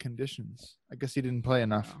to the conditions. I guess he didn't play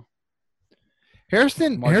enough. Oh.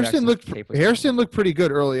 Harrison looked pretty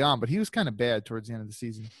good early on, but he was kind of bad towards the end of the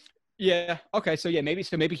season. Yeah. Okay. So maybe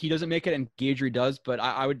he doesn't make it and Guidry does, but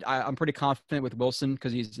I'm pretty confident with Wilson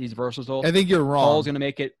because he's versatile. I think you're wrong. Hall's gonna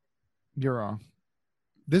make it. You're wrong.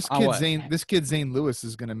 This kid Zane Lewis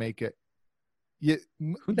is gonna make it. Who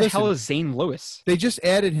the hell is Zane Lewis? They just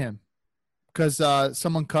added him because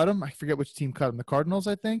someone cut him. I forget which team cut him. The Cardinals,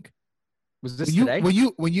 I think. Was this today?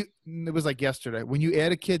 When you it was like yesterday. When you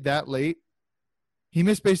add a kid that late, He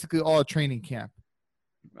missed basically all of training camp.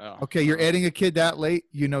 Oh. Okay, you're adding a kid that late,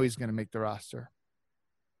 you know he's going to make the roster.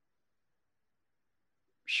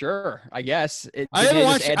 Sure, I guess. I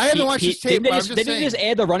haven't watched his tape. Did they just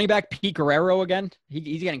add the running back Pete Guerrero again?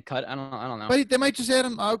 He's getting cut. I don't know. But they might just add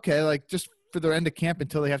him. Okay, like just for the end of camp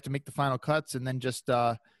until they have to make the final cuts, and then just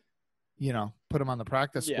put him on the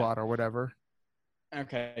practice squad or whatever.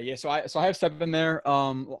 Okay, yeah. So I have 7 there.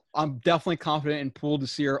 I'm definitely confident in Poole,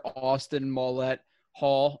 Desir, Austin, Mollett,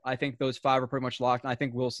 Hall. I think those 5 are pretty much locked. And I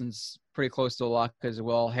think Wilson's pretty close to a lock as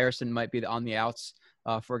well. Harrison might be on the outs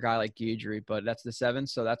for a guy like Guidry, but that's the 7.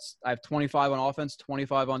 So I have 25 on offense,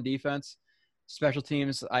 25 on defense. Special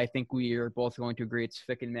teams, I think we are both going to agree it's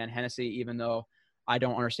Ficken, Man, Hennessy, even though I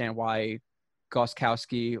don't understand why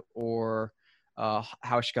Gostkowski or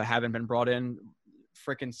Hauschka haven't been brought in.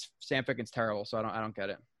 Freaking Sam Ficken's terrible, so I don't get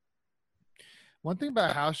it. One thing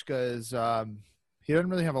about Hauschka is he doesn't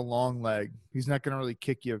really have a long leg. He's not going to really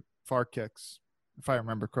kick you far kicks, if I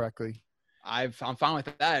remember correctly. I'm fine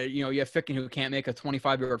with that. You have Ficken who can't make a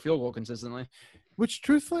 25-yard field goal consistently. Which,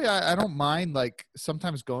 truthfully, I don't mind, like,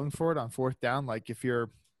 sometimes going for it on 4th down. Like, if you're,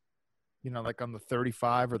 like on the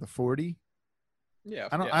 35 or the 40. Yeah.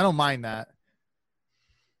 I don't mind that.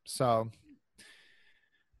 So,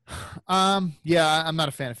 yeah, I'm not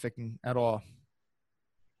a fan of Ficken at all.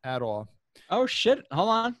 At all. Oh, shit. Hold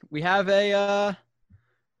on. We have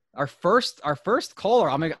our first caller.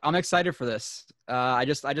 I'm excited for this. I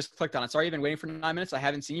just clicked on it. Sorry, you've been waiting for 9 minutes. I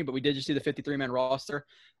haven't seen you, but we did just do the 53-man roster.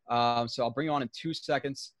 So I'll bring you on in 2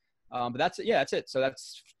 seconds. But that's it. Yeah, that's it. So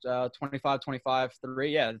that's 25, 25, 3.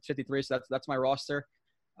 Yeah, it's 53. So that's my roster.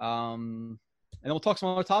 And then we'll talk some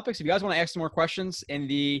other topics. If you guys want to ask some more questions in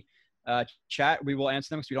the chat, we will answer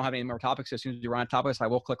them because we don't have any more topics. As soon as we run out of topics, I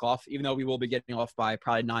will click off, even though we will be getting off by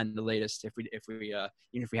probably 9 the latest. If we even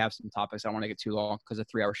if we have some topics, I don't want to get too long because a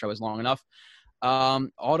 3-hour show is long enough.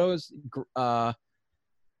 Autos.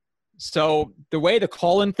 So the way the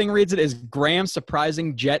call-in thing reads it is Graham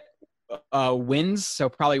surprising Jet wins. So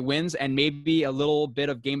probably wins and maybe a little bit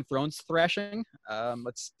of Game of Thrones thrashing.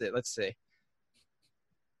 Let's see.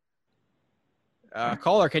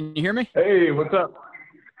 Caller, can you hear me? Hey, what's up?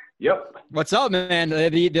 Yep. What's up, man?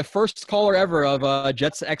 The first caller ever of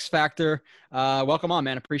Jets X Factor. Welcome on,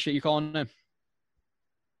 man. Appreciate you calling in.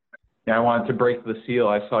 Yeah, I wanted to break the seal.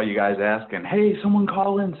 I saw you guys asking, hey, someone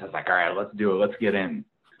call in. So I was like, all right, let's do it. Let's get in.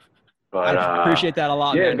 But I appreciate that a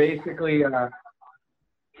lot, yeah, man. basically,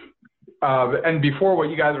 and before what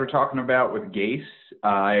you guys were talking about with Gase,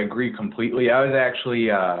 I agree completely. I was actually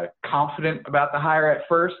confident about the hire at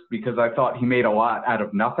first because I thought he made a lot out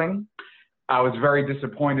of nothing. I was very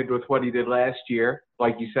disappointed with what he did last year.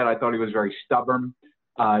 Like you said, I thought he was very stubborn,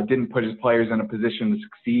 didn't put his players in a position to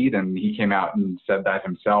succeed, and he came out and said that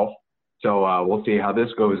himself. So we'll see how this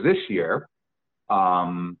goes this year.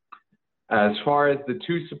 As far as the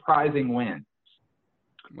 2 surprising wins.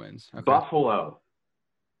 Okay. Buffalo.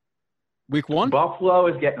 Week 1? Buffalo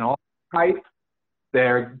is getting all hype.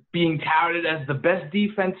 They're being touted as the best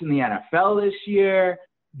defense in the NFL this year,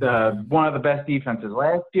 one of the best defenses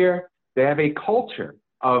last year. They have a culture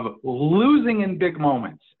of losing in big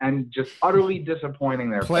moments and just utterly disappointing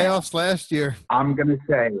their playoffs fans. Last year. I'm going to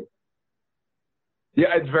say,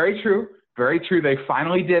 yeah, it's very true. Very true. They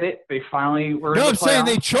finally did it. They finally were in the playoffs. I'm saying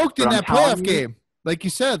they choked in that playoff game. Like you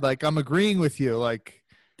said, like I'm agreeing with you. Like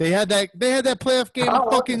they had that playoff game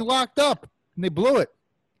fucking locked up and they blew it.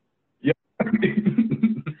 Yeah.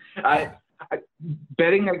 I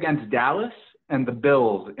betting against Dallas and the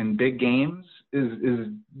Bills in big games is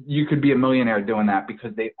you could be a millionaire doing that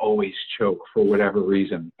because they always choke for whatever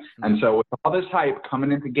reason. And so with all this hype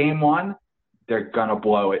coming into game 1, they're going to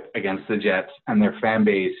blow it against the Jets, and their fan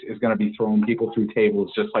base is going to be throwing people through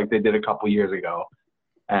tables just like they did a couple years ago.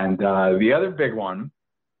 And the other big one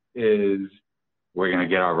is we're going to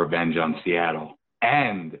get our revenge on Seattle,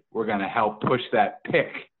 and we're going to help push that pick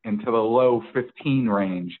into the low 15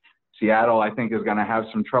 range. Seattle, I think, is going to have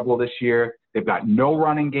some trouble this year. They've got no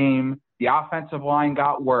running game. The offensive line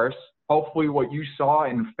got worse. Hopefully what you saw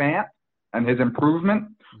in Fant and his improvement,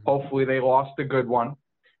 hopefully they lost a good one.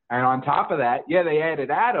 And on top of that, yeah, they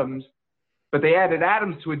added Adams, but they added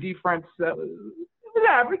Adams to a defense that was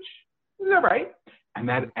average. It was all right. And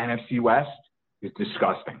that NFC West is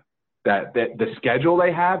disgusting. That the schedule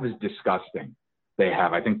they have is disgusting. They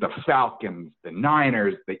have, I think, the Falcons, the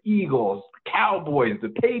Niners, the Eagles, the Cowboys, the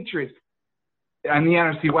Patriots. And the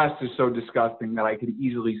NFC West is so disgusting that I could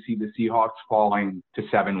easily see the Seahawks falling to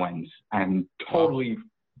 7 wins and totally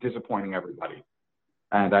disappointing everybody.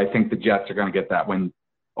 And I think the Jets are going to get that win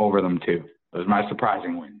over them too. Those are my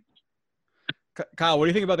surprising wins. Kyle, what do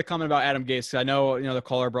you think about the comment about Adam Gase? I know, the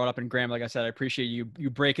caller brought up, and Graham, like I said, I appreciate you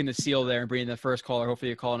breaking the seal there and bringing the first caller. Hopefully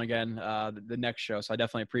you call in again the next show. So I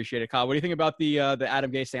definitely appreciate it. Kyle, what do you think about the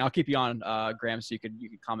Adam Gase thing? I'll keep you on, Graham, so you could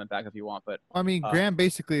comment back if you want. But Graham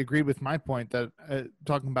basically agreed with my point that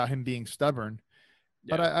talking about him being stubborn.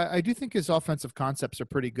 Yeah. But I do think his offensive concepts are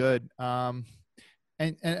pretty good.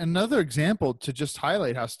 And another example to just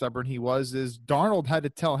highlight how stubborn he was is Darnold had to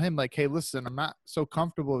tell him, like, hey, listen, I'm not so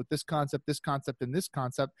comfortable with this concept, and this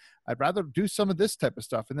concept. I'd rather do some of this type of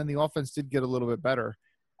stuff. And then the offense did get a little bit better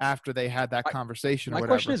after they had that conversation. My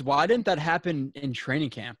question is, why didn't that happen in training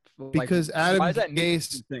camp? Because Adam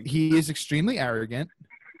Gase, he is extremely arrogant.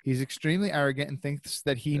 He's extremely arrogant and thinks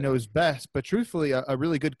that he knows best. But truthfully, a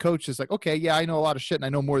really good coach is like, okay, yeah, I know a lot of shit and I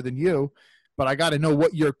know more than you, but I got to know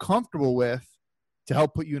what you're comfortable with to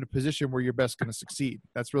help put you in a position where you're best going to succeed.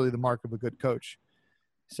 That's really the mark of a good coach.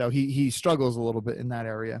 So he struggles a little bit in that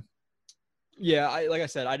area. Yeah, like I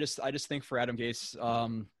said, I just think for Adam Gase,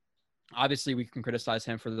 obviously we can criticize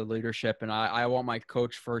him for the leadership, and I want my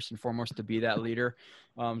coach first and foremost to be that leader.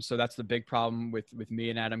 So that's the big problem with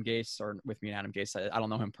me and Adam Gase, or with me and Adam Gase. I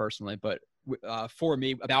don't know him personally, but for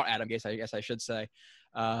me, about Adam Gase, I guess I should say.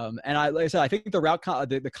 And like I said, I think the route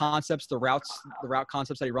concepts, the route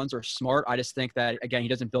concepts that he runs are smart. I just think that, again, he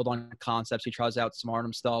doesn't build on concepts. He tries to outsmart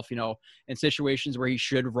himself, in situations where he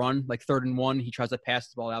should run, like 3rd and 1, he tries to pass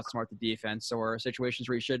the ball, outsmart the defense, or situations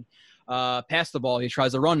where he should pass the ball, he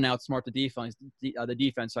tries to run and outsmart the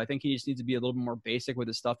defense. So I think he just needs to be a little bit more basic with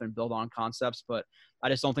his stuff and build on concepts, but I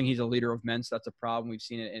just don't think he's a leader of men. So that's a problem. We've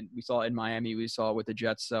seen it, and we saw it in Miami. We saw it with the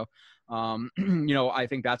Jets. So, I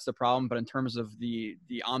think that's the problem. But in terms of the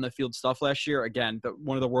on the field stuff last year, again,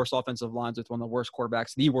 one of the worst offensive lines with one of the worst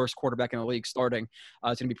quarterbacks, the worst quarterback in the league starting,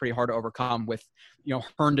 it's going to be pretty hard to overcome with,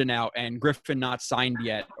 Herndon out and Griffin not signed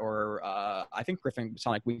yet, or I think Griffin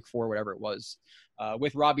signed like week 4, whatever it was.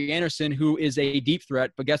 With Robbie Anderson, who is a deep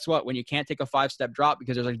threat. But guess what? When you can't take a 5-step drop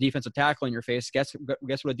because there's a defensive tackle in your face, guess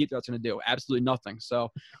what a deep threat's going to do? Absolutely nothing.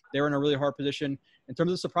 So they're in a really hard position. In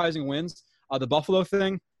terms of surprising wins, the Buffalo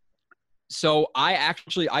thing. So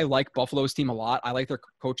I like Buffalo's team a lot. I like their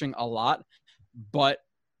coaching a lot. But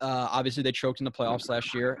obviously they choked in the playoffs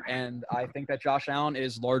last year. And I think that Josh Allen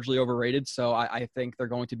is largely overrated. So I think they're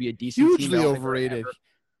going to be a decent team. Hugely overrated.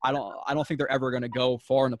 I don't think they're ever going to go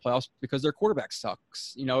far in the playoffs because their quarterback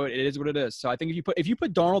sucks. It is what it is. So I think if you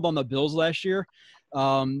put Darnold on the Bills last year,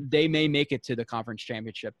 they may make it to the conference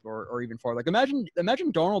championship or even farther. Like imagine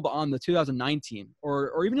Darnold on the 2019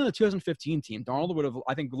 or even in the 2015 team. Darnold would have,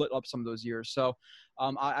 I think, lit up some of those years. So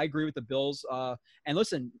I agree with the Bills. And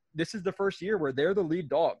listen, this is the first year where they're the lead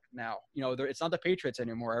dog now. It's not the Patriots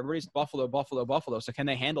anymore. Everybody's Buffalo. So can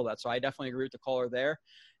they handle that? So I definitely agree with the caller there.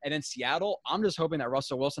 And then Seattle, I'm just hoping that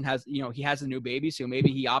Russell Wilson has, he has a new baby, so maybe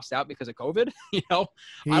he opts out because of COVID. He's I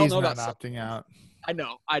don't know not about opting out. I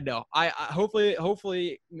know. I hopefully,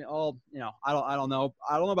 I don't know.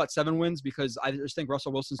 I don't know about 7 wins because I just think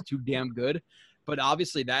Russell Wilson's too damn good. But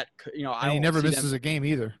obviously that, he never misses a game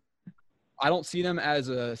either. I don't see them as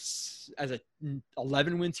a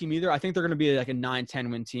 11-win team either. I think they're going to be like a 9-10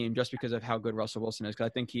 win team just because of how good Russell Wilson is. Because I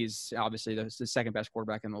think he's obviously the second best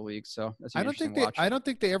quarterback in the league. So that's I don't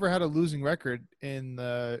think they ever had a losing record in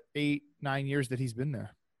the 8-9 years that he's been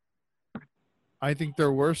there. I think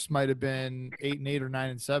their worst might have been 8-8 or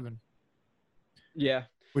 9-7. Yeah,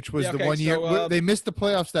 which was the one year they missed the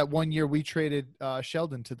playoffs. That one year we traded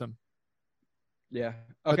Sheldon to them. Yeah,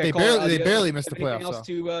 okay. But they barely missed the playoffs.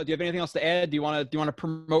 Do you have anything else to add? Do you want to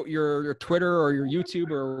promote your Twitter or your YouTube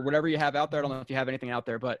or whatever you have out there? I don't know if you have anything out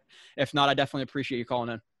there, but if not, I definitely appreciate you calling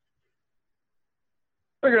in.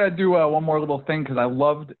 I figured I'd do one more little thing because I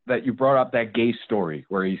loved that you brought up that Gase story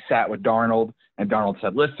where he sat with Darnold and Darnold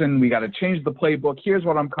said, listen, we got to change the playbook. Here's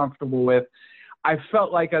what I'm comfortable with. I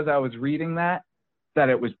felt like as I was reading that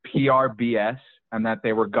it was PR BS and that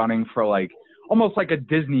they were gunning for almost like a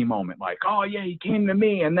Disney moment. Like, oh yeah, he came to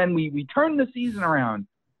me and then we turned the season around.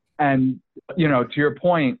 And, to your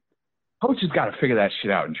point, coach has got to figure that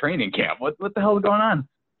shit out in training camp. What the hell is going on?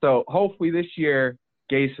 So hopefully this year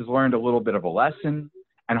Gase has learned a little bit of a lesson.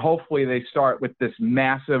 And hopefully they start with this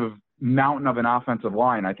massive mountain of an offensive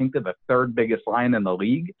line. I think they're the 3rd biggest line in the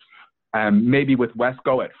league. Maybe with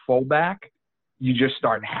Wesco at fullback, you just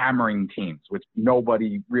start hammering teams, which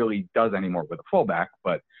nobody really does anymore with a fullback.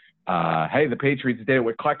 But, hey, the Patriots did it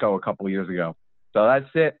with Klecko a couple of years ago. So that's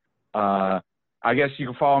it. I guess you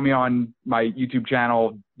can follow me on my YouTube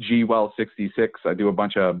channel, GWell66. I do a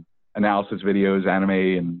bunch of analysis videos,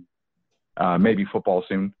 anime, and maybe football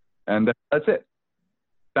soon. And that's it.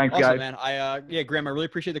 Thanks, awesome, guys. Man. Graham, I really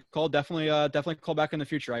appreciate the call. Definitely call back in the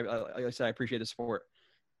future. Like I said, I appreciate the support.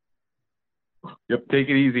 Yep. Take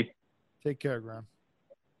it easy. Take care, Graham.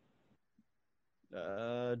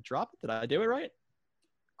 Drop it. Did I do it right?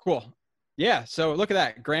 Cool. Yeah. So look at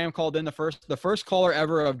that. Graham called in the first caller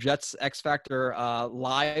ever of Jets X Factor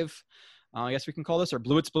live. I guess we can call this, or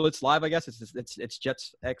Blue It Splits live. I guess it's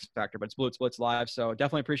Jets X Factor, but it's Blue It Splits live. So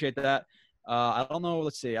definitely appreciate that. I don't know.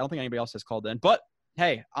 Let's see. I don't think anybody else has called in, but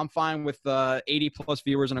hey, I'm fine with 80 plus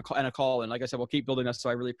viewers and a call. And like I said, we'll keep building this. So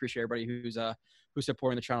I really appreciate everybody who's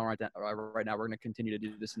supporting the channel right now. We're going to continue to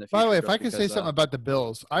do this in the future. By the way, if I could say something about the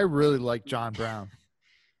Bills, I really like John Brown.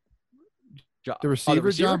 The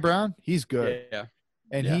receiver, John Brown, he's good. Yeah.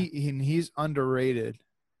 And he's underrated.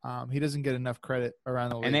 He doesn't get enough credit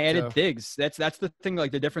around the league. And they added Diggs. That's the thing.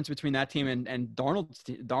 Like the difference between that team and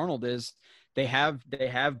Darnold is they have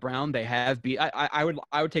Brown. They have I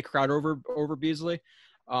would take Crowder over Beasley,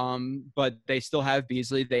 but they still have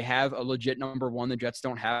Beasley. They have a legit number one. The Jets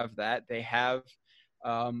don't have that. They have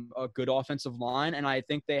a good offensive line, and I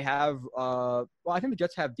think they have. I think the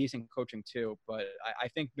Jets have decent coaching too. But I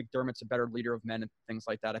think McDermott's a better leader of men and things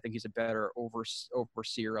like that. I think he's a better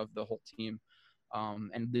overseer of the whole team.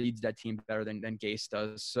 And leads that team better than Gase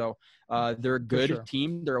does. So they're a good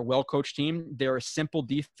team. They're a well-coached team. They're a simple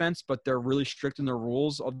defense, but they're really strict in the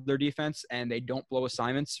rules of their defense, and they don't blow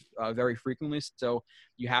assignments very frequently. So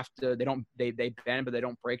you have to – they bend, but they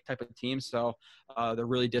don't break type of team. So they're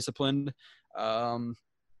really disciplined.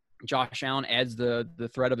 Josh Allen adds the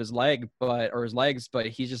threat of his legs, but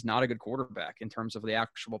he's just not a good quarterback in terms of the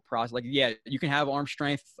actual process. Like, yeah, you can have arm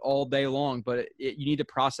strength all day long, but you need to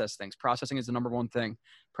process things. Processing is the number one thing.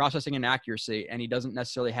 Processing and accuracy, and he doesn't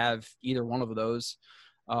necessarily have either one of those.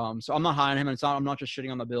 So I'm not high on him, and I'm not just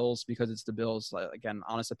shitting on the Bills because it's the Bills. Again,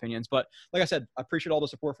 honest opinions. But like I said, I appreciate all the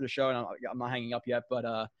support for the show, and I'm not hanging up yet.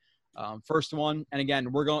 But first one, and again,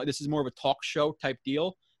 this is more of a talk show type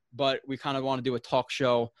deal. But we kind of want to do a talk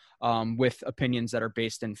show with opinions that are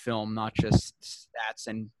based in film, not just stats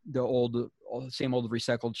and the same old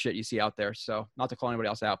recycled shit you see out there. So not to call anybody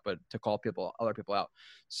else out, but to call other people out.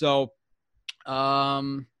 So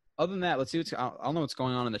other than that, let's see I don't know what's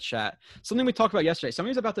going on in the chat. Something we talked about yesterday.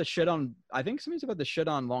 Somebody's about to shit on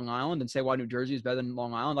Long Island and say why New Jersey is better than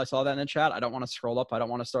Long Island. I saw that in the chat. I don't want to scroll up. I don't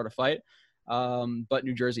want to start a fight. But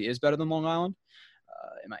New Jersey is better than Long Island,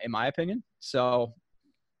 in my opinion. So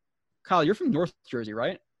Kyle, you're from North Jersey,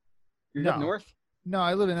 right? You're up north? No,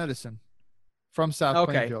 I live in Edison, from South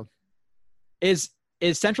Plainfield. Is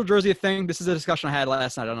Central Jersey a thing? This is a discussion I had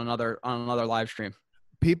last night on another live stream.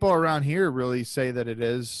 People around here really say that it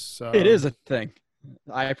is. So. It is a thing.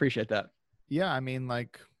 I appreciate that. Yeah, I mean,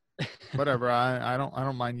 like, whatever. I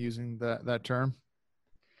don't mind using that term.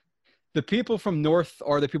 The people from North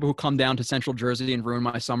are the people who come down to Central Jersey and ruin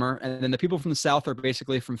my summer. And then the people from the South are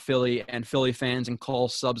basically from Philly and Philly fans and call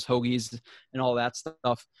subs hoagies and all that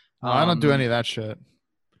stuff. I don't do any of that shit.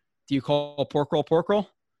 Do you call pork roll?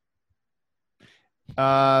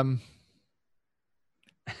 I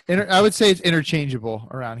would say it's interchangeable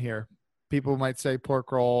around here. People might say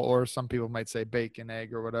pork roll, or some people might say bacon,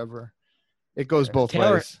 egg, or whatever. It goes both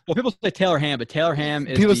ways. Well, people say Taylor ham, but Taylor ham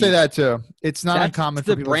is people say that too. It's not uncommon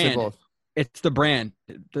for people to say both. It's the brand.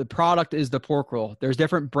 The product is the pork roll. There's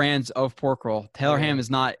different brands of pork roll. Taylor ham is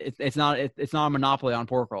not. It's not a monopoly on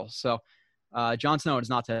pork rolls. So, Jon Snow is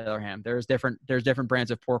not Taylor ham. There's different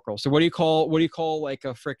brands of pork roll. So what do you call like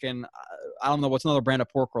a freaking? I don't know. What's another brand of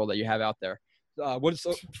pork roll that you have out there? What is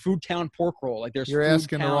Food Town pork roll? Like you're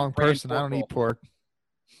asking the wrong person. I don't eat pork.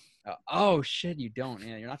 Oh shit, you don't.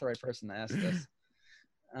 Yeah, you're not the right person to ask this.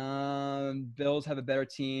 Bills have a better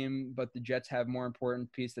team, but the Jets have more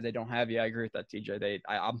important piece that they don't have. Yeah, I agree with that, TJ.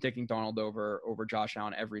 I'm taking Darnold over Josh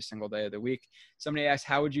Allen every single day of the week. Somebody asked,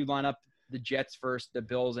 how would you line up the Jets versus the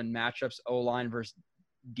Bills in matchups? O-line versus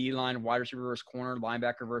D-line, wide receiver versus corner,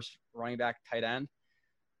 linebacker versus running back, tight end.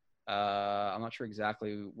 I'm not sure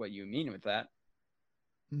exactly what you mean with that,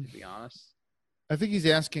 to be honest. I think he's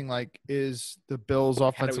asking, like, is the Bills'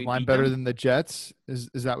 offensive line better than the Jets? Is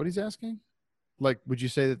that what he's asking? Like, would you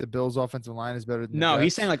say that the Bills' offensive line is better than the Jets?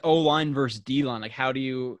 He's saying, like, O-line versus D-line. Like, how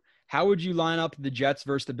would you line up the Jets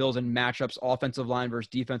versus the Bills in matchups, offensive line versus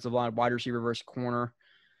defensive line, wide receiver versus corner?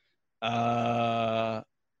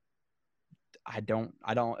 I don't.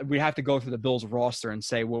 We have to go through the Bills roster and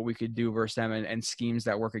say what we could do versus them and schemes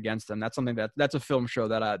that work against them. That's something that's a film show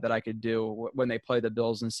that I could do when they play the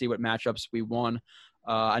Bills and see what matchups we won.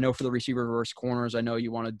 I know for the receiver versus corners, I know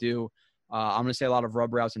you want to do. I'm going to say a lot of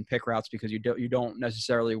rub routes and pick routes because you don't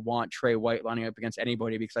necessarily want Trey White lining up against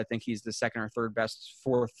anybody because I think he's the second or third best,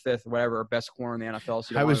 fourth, fifth, whatever, best corner in the NFL.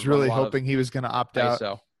 So I was really hoping he was going to opt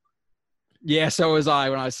out. Yeah, so was I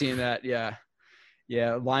when I was seeing that. Yeah.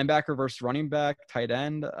 Yeah, linebacker versus running back, tight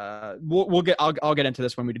end. I'll get into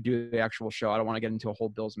this when we do the actual show. I don't want to get into a whole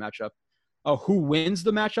Bills matchup. Oh, who wins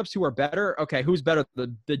the matchups? Who are better? Okay, who's better?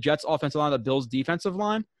 The Jets offensive line, the Bills defensive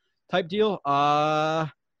line, type deal. The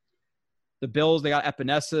Bills, they got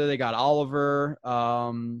Epinesa, they got Oliver.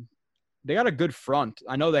 They got a good front.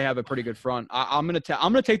 I know they have a pretty good front. I'm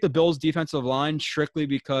gonna take the Bills defensive line strictly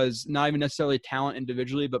because not even necessarily talent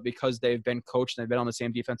individually, but because they've been coached and they've been on the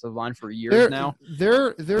same defensive line for years now.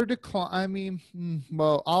 Their decline. I mean,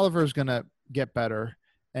 well, Oliver's gonna get better,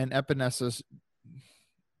 and Epinesa's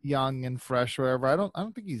young and fresh, or whatever. I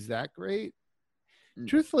don't think he's that great.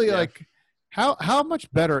 Truthfully, Yeah. like how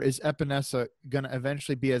much better is Epinesa gonna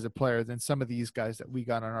eventually be as a player than some of these guys that we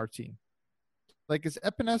got on our team? Like, is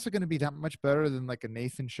Epinesa going to be that much better than like a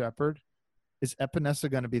Nathan Shepard? Is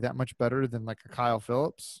Epinesa going to be that much better than like a Kyle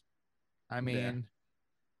Phillips? I mean,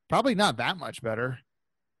 probably not that much better.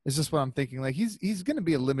 It's just what I'm thinking. Like, he's going to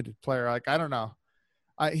be a limited player. Like, I don't know.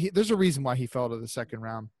 There's a reason why he fell to the second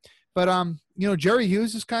round. But Jerry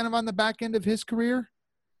Hughes is kind of on the back end of his career.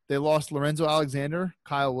 They lost Lorenzo Alexander,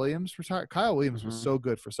 Kyle Williams retired. Kyle Williams was so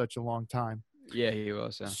good for such a long time. Yeah, he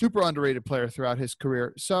was. Yeah. Super underrated player throughout his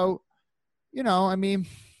career. So, I mean,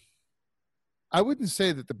 I wouldn't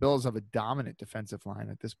say that the Bills have a dominant defensive line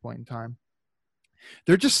at this point in time.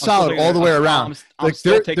 They're just solid all the way around. I'm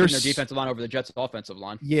still taking their defensive line over the Jets' offensive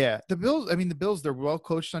line. Yeah, the Bills, they're well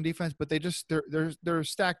coached on defense, but they're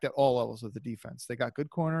stacked at all levels of the defense. They got good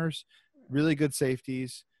corners, really good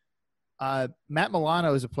safeties. Matt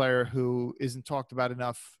Milano is a player who isn't talked about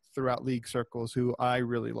enough throughout league circles, who I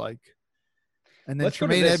really like. And then Let's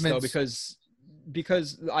Tremaine go to this, Edmonds, though,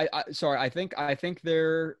 because I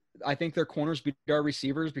think their corners beat our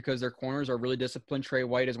receivers because their corners are really disciplined. Trey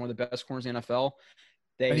White is one of the best corners in the NFL.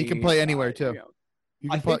 And he can play anywhere too. You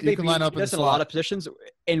can line up in a lot of positions.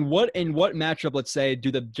 In what matchup, let's say, do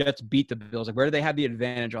the Jets beat the Bills? Like, where do they have the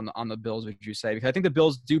advantage on the Bills? Would you say? Because I think the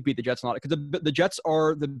Bills do beat the Jets a lot. Because the Jets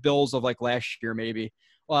are the Bills of like last year, maybe.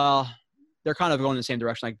 Well, they're kind of going in the same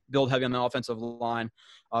direction. Like, build heavy on the offensive line,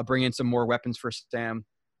 bring in some more weapons for Sam.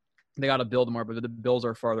 They got to build more, but the Bills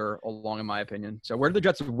are farther along, in my opinion. So where do the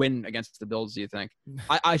Jets win against the Bills, do you think?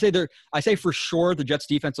 I say for sure the Jets'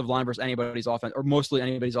 defensive line versus anybody's offense, or mostly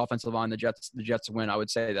anybody's offensive line, the Jets win. I would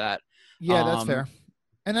say that. Yeah, that's fair.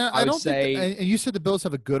 And I don't think – and you said the Bills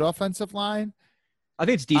have a good offensive line. I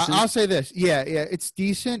think it's decent. I'll say this. Yeah, it's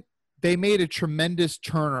decent. They made a tremendous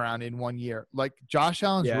turnaround in 1 year. Like Josh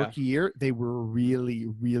Allen's rookie year, they were really,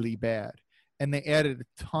 really bad. And they added a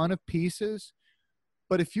ton of pieces.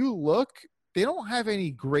 But if you look, they don't have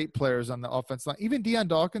any great players on the offense line. Even Deion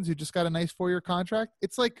Dawkins, who just got a nice 4-year contract,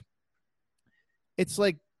 it's like, he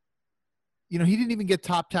didn't even get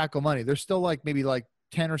top tackle money. There's still like maybe like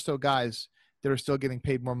 10 or so guys that are still getting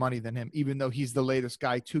paid more money than him, even though he's the latest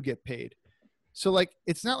guy to get paid. So like,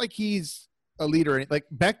 it's not like he's a leader. Like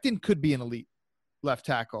Becton could be an elite left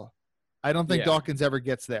tackle. I don't think Dawkins ever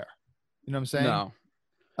gets there. You know what I'm saying?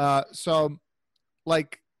 No. So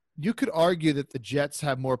like, you could argue that the Jets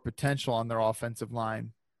have more potential on their offensive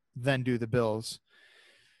line than do the Bills.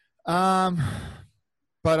 But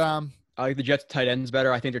I like the Jets' tight ends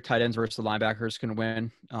better. I think their tight ends versus the linebackers can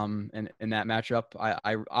win in that matchup.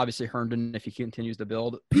 I obviously Herndon, if he continues to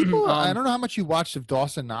build. People, I don't know how much you watched of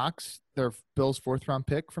Dawson Knox, their Bills' 4th-round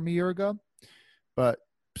pick from a year ago, but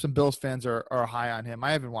some Bills fans are high on him.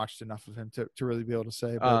 I haven't watched enough of him to really be able to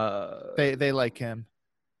say, but they like him.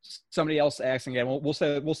 Somebody else asking again. We'll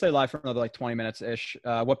stay live for another like 20 minutes ish.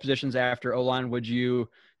 What positions after O-line would you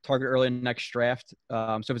target early in the next draft?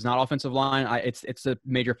 So if it's not offensive line, it's the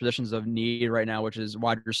major positions of need right now, which is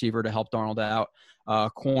wide receiver to help Darnold out,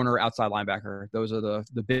 corner, outside linebacker. Those are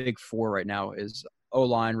the big 4 right now. Is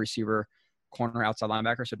O-line, receiver, corner, outside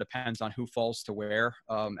linebacker. So it depends on who falls to where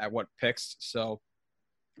at what picks. So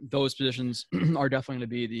those positions are definitely going to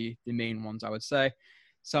be the main ones, I would say.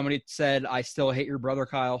 Somebody said, I still hate your brother,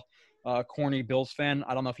 Kyle. Corny Bills fan.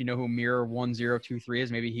 I don't know if you know who Mirror1023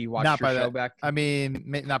 is. Maybe he watched your show back. I mean,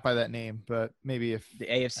 not by that name, but maybe if the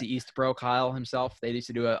AFC East bro, Kyle himself. They used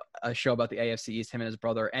to do a show about the AFC East, him and his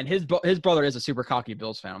brother. And his brother is a super cocky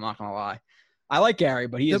Bills fan. I'm not going to lie. I like Gary,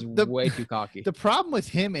 but he is way too cocky. The problem with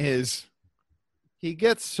him is he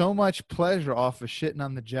gets so much pleasure off of shitting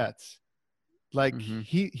on the Jets. Like,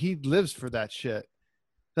 he lives for that shit.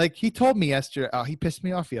 Like, he told me yesterday, he pissed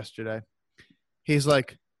me off yesterday. He's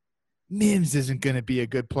like, Mims isn't going to be a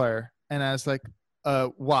good player. And I was like,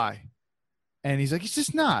 why? And he's like, he's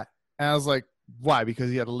just not. And I was like, why? Because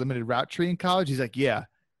he had a limited route tree in college? He's like, yeah.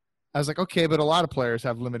 I was like, okay, but a lot of players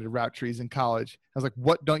have limited route trees in college. I was like,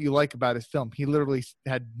 what don't you like about his film? He literally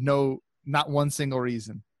had not one single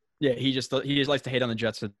reason. Yeah, he just likes to hate on the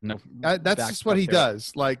Jets. With no That's just what he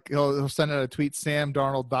does. Like he'll send out a tweet, Sam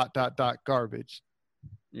Darnold ... garbage.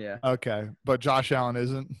 Yeah. Okay, but Josh Allen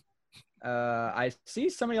isn't. I see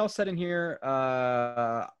somebody else said in here.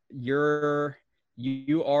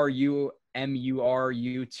 URUMURU22.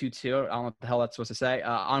 I don't know what the hell that's supposed to say.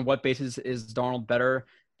 On what basis is Darnold better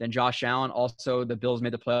than Josh Allen? Also, the Bills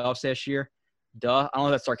made the playoffs this year. Duh. I don't know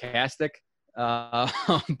if that's sarcastic.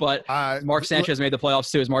 But Mark Sanchez made the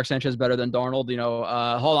playoffs too. Is Mark Sanchez better than Darnold?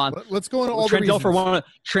 Hold on. Let's go into all Trent the Dilfer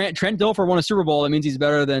Trent Dilfer won a Super Bowl. That means he's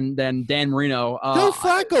better than Dan Marino. Joe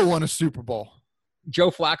Flacco won a Super Bowl.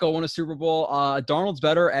 Joe Flacco won a Super Bowl. Darnold's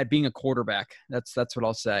better at being a quarterback. That's what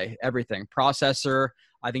I'll say. Everything. Processor.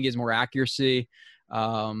 I think he has more accuracy.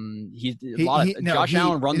 Josh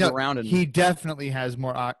Allen runs around and he definitely has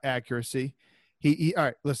more accuracy. He all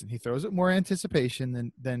right. Listen, he throws it more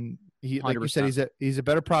anticipation than he. 100%. Like you said, he's a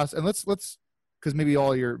better process. And let's because maybe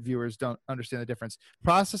all your viewers don't understand the difference.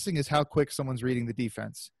 Processing is how quick someone's reading the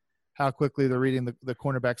defense, how quickly they're reading the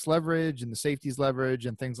cornerback's leverage and the safety's leverage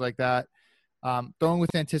and things like that. Throwing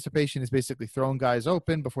with anticipation is basically throwing guys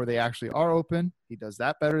open before they actually are open. He does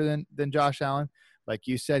that better than Josh Allen. Like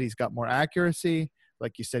you said, he's got more accuracy.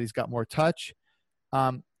 Like you said, he's got more touch.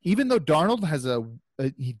 Even though Darnold has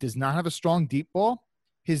he does not have a strong deep ball,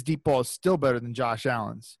 his deep ball is still better than Josh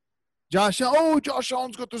Allen's. Josh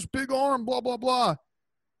Allen's got this big arm, blah, blah, blah.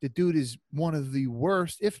 The dude is one of the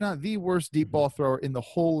worst, if not the worst deep ball thrower in the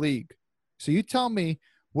whole league. So you tell me,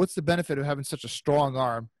 what's the benefit of having such a strong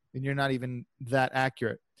arm and you're not even that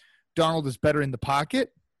accurate? Darnold is better in the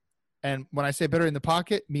pocket. And when I say better in the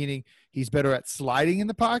pocket, meaning he's better at sliding in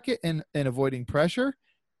the pocket and avoiding pressure.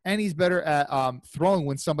 And he's better at throwing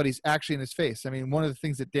when somebody's actually in his face. I mean, one of the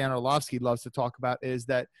things that Dan Orlovsky loves to talk about is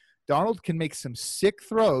that Darnold can make some sick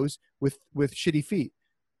throws with shitty feet.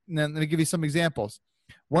 And then let me give you some examples.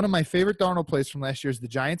 One of my favorite Darnold plays from last year is the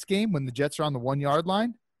Giants game when the Jets are on the 1-yard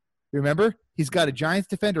line. Remember? He's got a Giants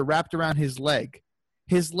defender wrapped around his leg.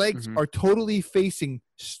 His legs are totally facing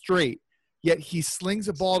straight, yet he slings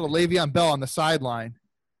a ball to Le'Veon Bell on the sideline.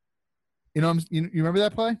 You remember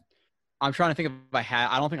that play? I'm trying to think if I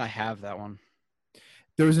have. I don't think I have that one.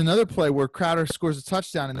 There was another play where Crowder scores a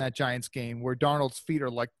touchdown in that Giants game where Darnold's feet are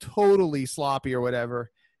like totally sloppy or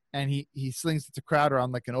whatever, and he slings it to Crowder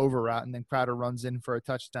on like an over route, and then Crowder runs in for a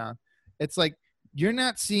touchdown. It's like you're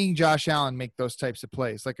not seeing Josh Allen make those types of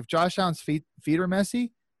plays. Like if Josh Allen's feet are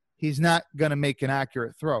messy, he's not going to make an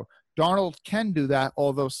accurate throw. Darnold can do that,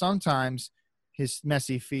 although sometimes his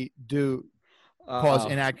messy feet do cause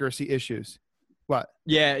inaccuracy issues. What?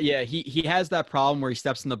 Yeah. He has that problem where he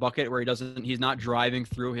steps in the bucket where he's not driving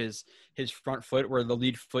through his front foot, where the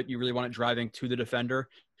lead foot, you really want it driving to the defender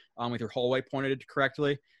with your hallway pointed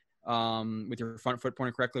correctly, with your front foot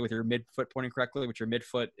pointed correctly, with your mid foot pointing correctly, which your mid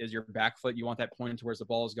foot is your back foot. You want that pointing towards the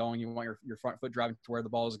ball is going. You want your front foot driving to where the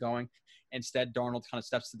ball is going. Instead, Darnold kind of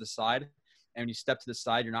steps to the side. And when you step to the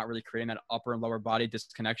side, you're not really creating that upper and lower body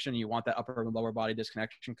disconnection. You want that upper and lower body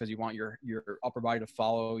disconnection because you want your upper body to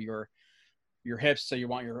follow your hips. So you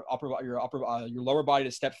want your lower body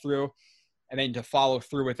to step through and then to follow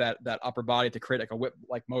through with that upper body to create like a whip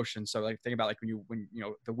like motion. So like think about like when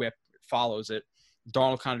the whip follows it,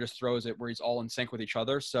 Darnold kind of just throws it where he's all in sync with each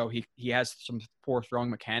other. So he has some poor throwing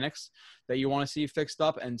mechanics that you want to see fixed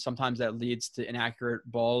up. And sometimes that leads to inaccurate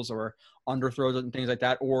balls or underthrows and things like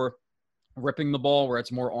that, or ripping the ball where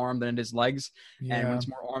it's more arm than it is legs. Yeah. And when it's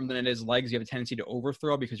more arm than it is legs, you have a tendency to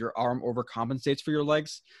overthrow because your arm overcompensates for your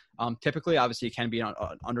legs. Typically, obviously, it can be an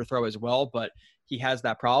underthrow as well, but he has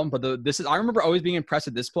that problem. But I remember always being impressed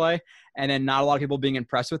with this play, and then not a lot of people being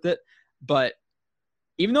impressed with it. But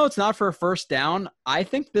even though it's not for a first down, I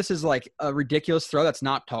think this is like a ridiculous throw that's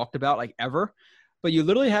not talked about like ever. But you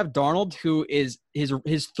literally have Darnold, who is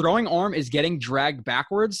his throwing arm is getting dragged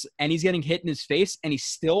backwards, and he's getting hit in his face, and he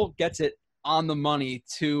still gets it on the money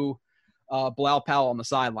to Bilal Powell on the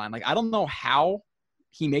sideline. Like, I don't know how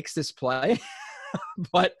he makes this play,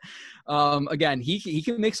 but again, he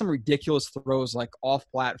can make some ridiculous throws like off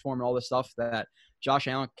platform and all this stuff that Josh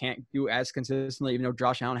Allen can't do as consistently, even though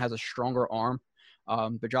Josh Allen has a stronger arm.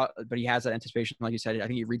 But he has that anticipation, like you said. I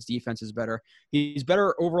think he reads defenses better. He's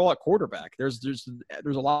better overall at quarterback. There's a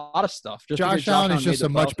lot of stuff. Josh Allen is just a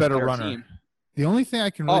much better runner. Team. The only thing I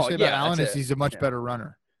can really say about Allen is he's a much better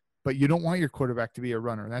runner. But you don't want your quarterback to be a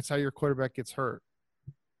runner. That's how your quarterback gets hurt.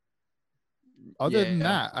 Other than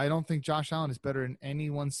that, I don't think Josh Allen is better in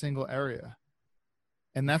any one single area.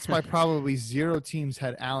 And that's why probably 0 teams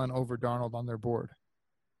had Allen over Darnold on their board.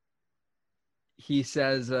 He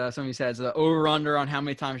says, somebody says, over-under on how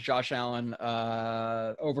many times Josh Allen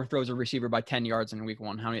overthrows a receiver by 10 yards in week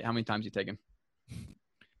 1. How many times you take him?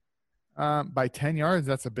 By 10 yards,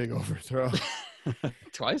 that's a big overthrow.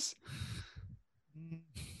 Twice?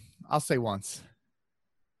 I'll say once.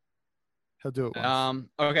 He'll do it once.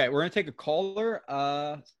 Okay, we're gonna take a caller.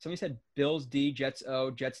 Somebody said Bills D, Jets O,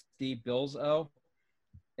 Jets D, Bills O.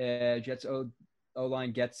 Jets O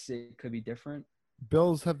line gets it could be different.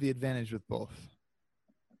 Bills have the advantage with both.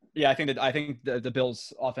 Yeah, I think the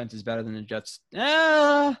Bills offense is better than the Jets.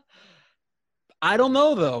 I don't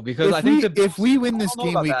know though, because if we win this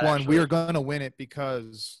game week 1, we are going to win it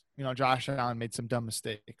because Josh Allen made some dumb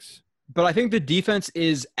mistakes. But I think the defense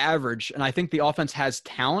is average, and I think the offense has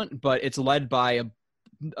talent, but it's led by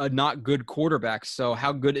a not good quarterback. So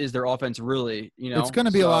how good is their offense really? It's going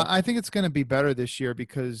to be a lot. I think it's going to be better this year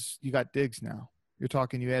because you got Diggs now. You're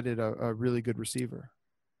talking. You added a really good receiver.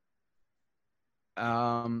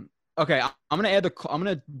 Okay, I'm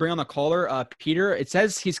gonna bring on the caller, Peter. It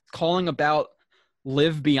says he's calling about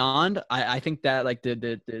Live Beyond. I think that like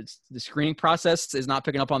the screening process is not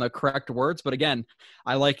picking up on the correct words, but again,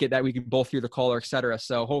 I like it that we can both hear the caller, etc.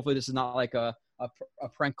 So hopefully this is not like a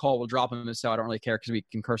prank call. We'll drop him, so I don't really care because we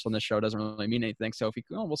can curse on this show. It doesn't really mean anything. So if he,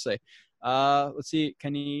 we'll see. Let's see.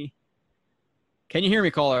 Can you hear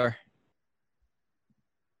me, caller?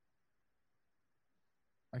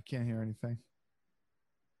 I can't hear anything.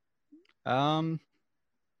 Oh,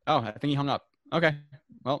 I think he hung up. Okay,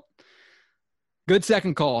 well. Good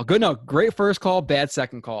second call. Great first call. Bad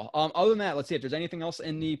second call. Other than that, let's see if there's anything else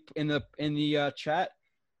in the chat.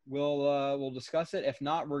 We'll discuss it. If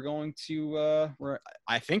not, we're going to.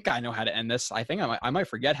 I think I know how to end this. I think I might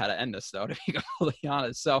forget how to end this though, to be completely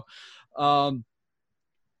honest. So,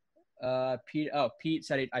 Pete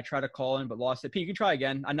said I tried to call in but lost it. Pete, you can try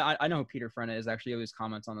again. I know who Peter Friend is. Actually, he always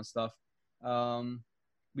comments on this stuff.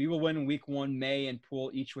 We will win week 1 May and pool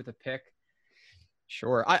each with a pick.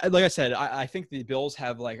 Sure. Like I said, I think the Bills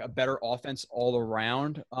have like a better offense all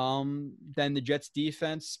around than the Jets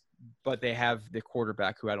defense, but they have the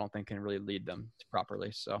quarterback who I don't think can really lead them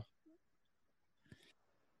properly. So,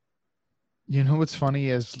 what's funny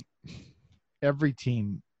is every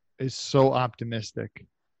team is so optimistic.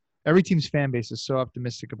 Every team's fan base is so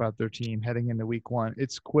optimistic about their team heading into week 1.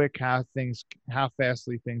 It's quick how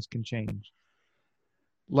fastly things can change.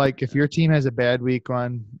 Like if your team has a bad week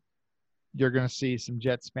 1, you're going to see some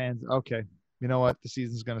Jets fans. Okay, you know what? The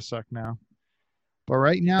season's going to suck now. But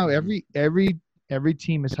right now, every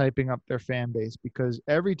team is hyping up their fan base because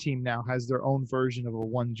every team now has their own version of a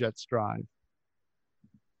one Jets drive.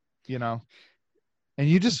 And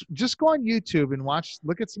you just go on YouTube and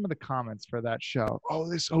look at some of the comments for that show. Oh,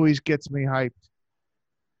 this always gets me hyped.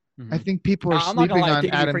 Mm-hmm. I think people are sleeping on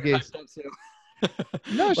Adam Gase.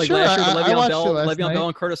 No, like sure. last year, I watched Le'Veon Bell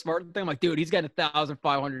and Curtis Martin thing. I'm like, dude, he's getting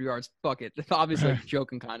 1,500 yards. Fuck it. Obviously,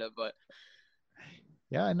 joking kind of, but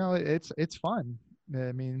yeah, I know it's fun.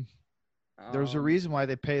 I mean, there's a reason why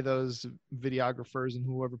they pay those videographers and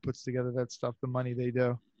whoever puts together that stuff the money they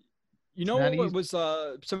do. What was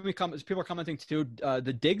people are commenting too.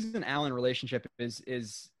 The Diggs and Allen relationship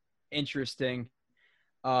is interesting.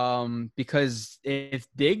 Because if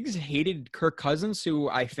Diggs hated Kirk Cousins, who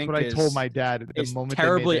I think I told my dad at the moment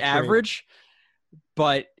terribly average,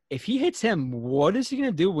 but if he hits him, what is he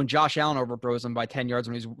going to do when Josh Allen overthrows him by 10 yards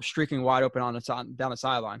when he's streaking wide open down the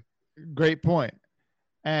sideline? Great point.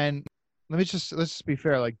 And let's just be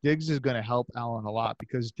fair. Like Diggs is going to help Allen a lot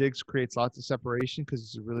because Diggs creates lots of separation because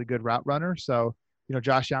he's a really good route runner. So,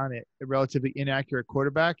 Josh Allen, a relatively inaccurate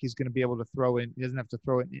quarterback, he's going to be able to throw in. He doesn't have to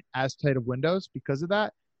throw it in as tight of windows because of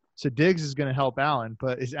that. So Diggs is going to help Allen,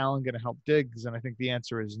 but is Allen going to help Diggs? And I think the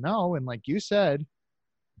answer is no. And like you said,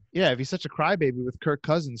 yeah, if he's such a crybaby with Kirk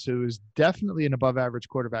Cousins, who is definitely an above-average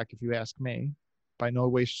quarterback, if you ask me, by no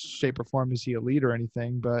way, shape, or form is he a lead or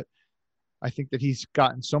anything, but I think that he's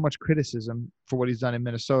gotten so much criticism for what he's done in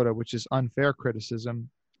Minnesota, which is unfair criticism.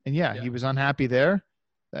 And yeah. He was unhappy there.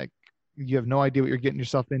 Like, you have no idea what you're getting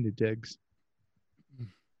yourself into, Diggs.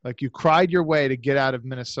 Like, you cried your way to get out of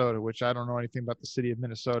Minnesota, which I don't know anything about the city of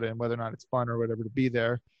Minnesota and whether or not it's fun or whatever to be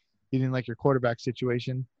there. You didn't like your quarterback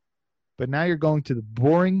situation. But now you're going to the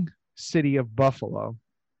boring city of Buffalo,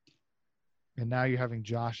 and now you're having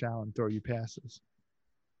Josh Allen throw you passes.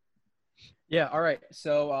 Yeah, all right.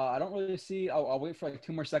 So I don't really see – I'll wait for like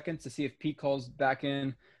 2 more seconds to see if Pete calls back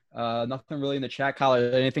in. Nothing really in the chat. Kyle,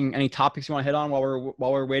 any topics you want to hit on while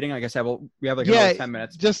we're waiting? Like I said, we have like another 10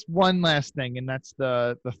 minutes. Just one last thing, and that's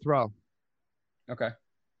the throw. Okay.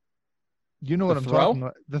 You know what I'm talking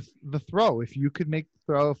about. The throw. If you could make the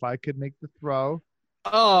throw, if I could make the throw.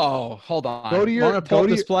 Oh, hold on. Go to your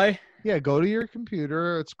display. Yeah, go to your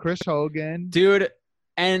computer. It's Chris Hogan. Dude,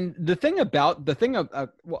 and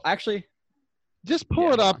actually, Just pull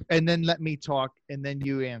Yeah, it up hold and then let me talk, and then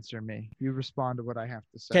you answer me. You respond to what I have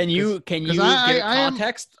to say. Can you give am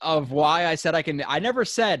context of why I said I can? I never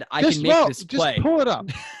said I can make this play. Just pull it up.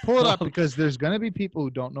 Pull it up Well, because there's going to be people who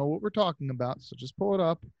don't know what we're talking about. So just pull it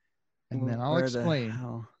up, and then I'll Where the explain.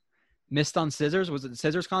 hell? Missed on scissors? Was it the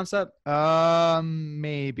scissors concept?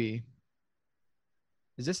 Maybe.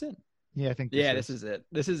 Is this it? Yeah, I think. This is it.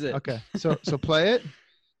 This is it. Okay, so play it.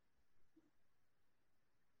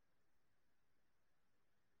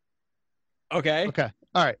 Okay. Okay.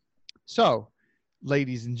 All right. So,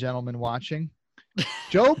 ladies and gentlemen watching,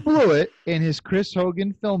 Joe Blewett in his Chris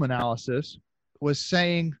Hogan film analysis was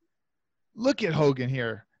saying, look at Hogan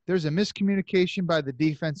here. There's a miscommunication by the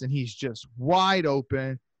defense, and he's just wide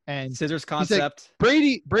open. And Scissors concept.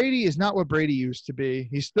 Like, Brady is not what Brady used to be.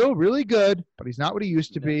 He's still really good, but he's not what he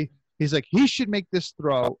used to be. He's like, he should make this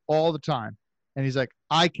throw all the time. And he's like,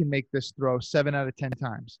 I can make this throw 7 out of 10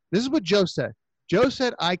 times. This is what Joe said. Joe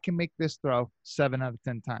said, I can make this throw 7 out of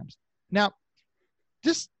 10 times. Now,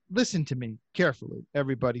 just listen to me carefully,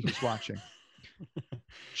 everybody who's watching.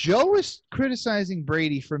 Joe is criticizing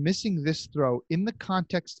Brady for missing this throw in the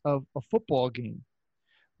context of a football game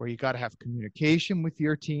where you got to have communication with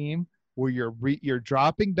your team, where you're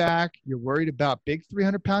dropping back, you're worried about big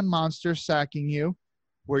 300-pound monsters sacking you,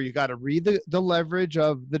 where you got to read the leverage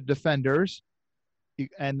of the defenders,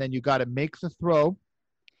 and then you got to make the throw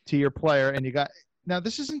to your player, and now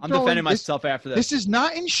this isn't. I'm defending myself after this. This is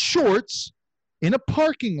not in shorts in a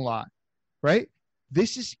parking lot, right?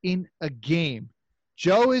 This is in a game.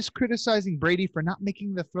 Joe is criticizing Brady for not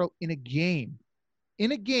making the throw in a game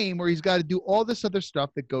where he's got to do all this other stuff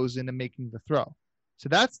that goes into making the throw. So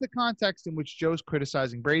that's the context in which Joe's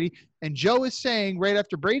criticizing Brady, and Joe is saying right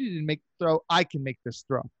after Brady didn't make the throw, I can make this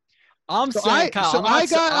throw. I'm saying, Kyle. I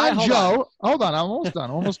got on Joe. Hold on,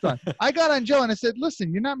 I'm almost done. I got on Joe and I said,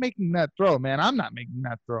 "Listen, you're not making that throw, man. I'm not making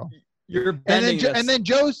that throw." You're bending this. And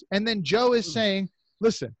then Joe is saying,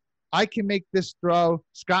 "Listen, I can make this throw."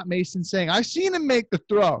 Scott Mason saying, "I've seen him make the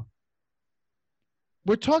throw."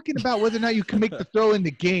 We're talking about whether or not you can make the throw in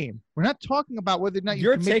the game. We're not talking about whether or not you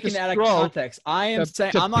can make this throw. You're taking that out of context. I am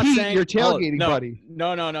saying, I'm not saying you're tailgating, buddy.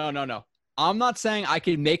 No. I'm not saying I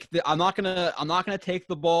can make I'm not gonna take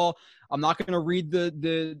the ball. I'm not gonna read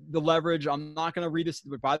the leverage. I'm not gonna read this.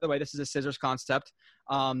 By the way, this is a scissors concept.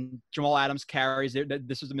 Jamal Adams carries.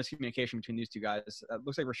 This was a miscommunication between these two guys. It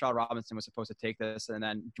looks like Rashad Robinson was supposed to take this, and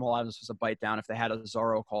then Jamal Adams was supposed to bite down if they had a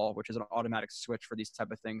Zorro call, which is an automatic switch for these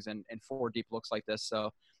type of things, and 4 deep looks like this. So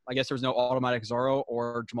I guess there was no automatic Zorro,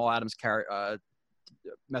 or Jamal Adams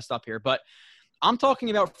messed up here. But I'm talking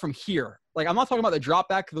about from here. Like, I'm not talking about the drop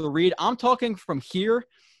back, the read. I'm talking from here,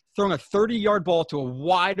 throwing a 30-yard ball to a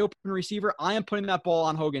wide open receiver. I am putting that ball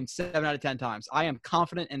on Hogan 7 out of 10 times. I am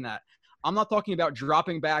confident in that. I'm not talking about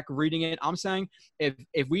dropping back, reading it. I'm saying if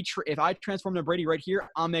I transform to Brady right here,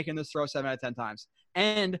 I'm making this throw 7 out of 10 times.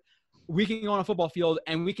 And we can go on a football field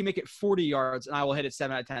and we can make it 40 yards and I will hit it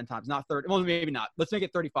 7 out of 10 times, not 30. Well, maybe not. Let's make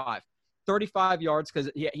it 35. 35 yards because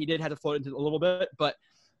he did have to float into a little bit, but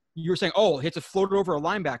you were saying, oh, he hits a floater over a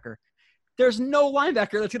linebacker. There's no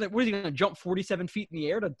linebacker that's going to – what is he going to jump 47 feet in the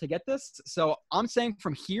air to get this? So I'm saying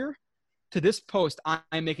from here to this post,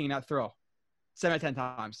 I'm making that throw 7 out of 10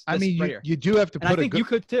 times. I mean, right you do have to put I think you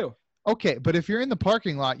could too. Okay, but if you're in the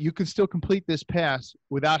parking lot, you can still complete this pass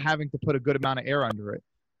without having to put a good amount of air under it.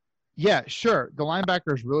 Yeah, sure. The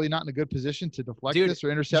linebacker is really not in a good position to deflect this or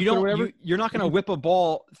intercept or whatever. You're not going to whip a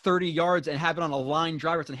ball 30 yards and have it on a line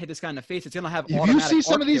driver and hit this guy in the face. It's going to have automatic. If you see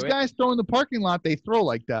some of these guys throw in the parking lot, they throw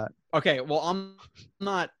like that. Okay, well, I'm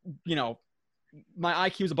not, my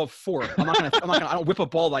IQ is above 4. I don't whip a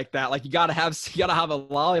ball like that. Like, you gotta have a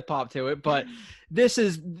lollipop to it. But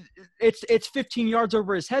it's 15 yards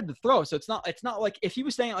over his head to throw. So it's not like if he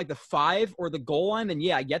was staying at like the 5 or the goal line, then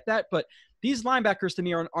yeah, I get that. But these linebackers to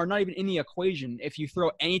me are not even in the equation. If you throw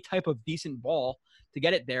any type of decent ball to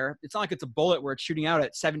get it there, it's not like it's a bullet where it's shooting out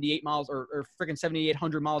at 78 miles or freaking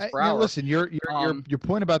 7,800 miles per hour. Listen, your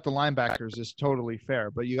point about the linebackers is totally fair,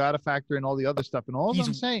 but you got to factor in all the other stuff. And all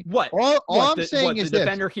I'm saying, the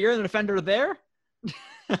defender here and the defender there.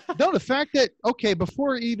 No, the fact that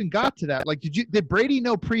before it even got to that, like, did Brady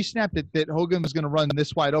know pre-snap that Hogan was going to run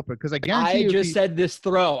this wide open? Because I guarantee I said this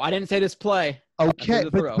throw. I didn't say this play. Okay,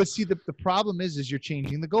 but see, the problem is you're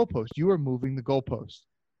changing the goalpost. You are moving the goalpost.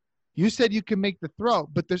 You said you can make the throw,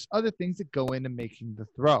 but there's other things that go into making the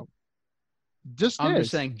throw. I'm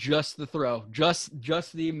just saying, just the throw, just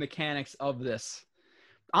the mechanics of this.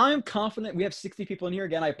 I'm confident. We have 60 people in here.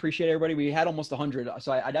 Again, I appreciate everybody. We had almost 100,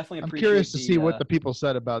 so I definitely appreciate. I'm curious to see what the people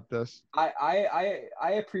said about this.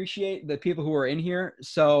 I appreciate the people who are in here.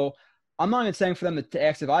 So I'm not even saying for them to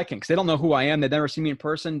ask if I can, because they don't know who I am. They've never seen me in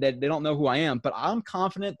person. They don't know who I am. But I'm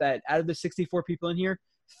confident that out of the 64 people in here,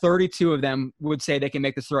 32 of them would say they can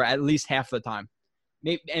make this throw at least half the time.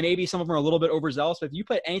 Maybe some of them are a little bit overzealous. But if you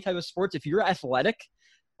play any type of sports, if you're athletic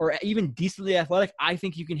or even decently athletic, I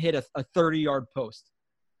think you can hit a 30-yard post.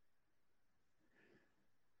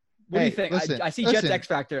 What do you think? Listen, I see Jets X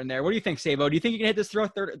Factor in there. What do you think, Sabo? Do you think you can hit this throw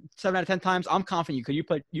 7 out of 10 times? I'm confident you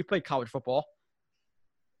could. You played college football.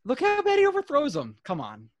 Look how bad he overthrows him. Come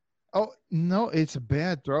on. Oh, no, it's a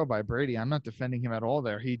bad throw by Brady. I'm not defending him at all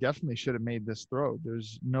there. He definitely should have made this throw.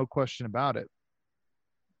 There's no question about it.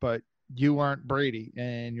 But you aren't Brady,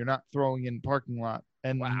 and you're not throwing in parking lot.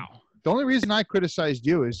 And wow. The only reason I criticized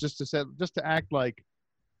you is just to act like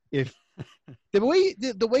if the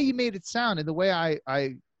way you made it sound and the way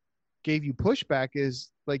I gave you pushback is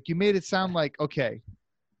like you made it sound like, okay,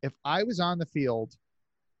 if I was on the field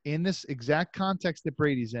in this exact context that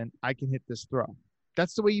Brady's in, I can hit this throw.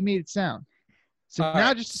 That's the way you made it sound. So all now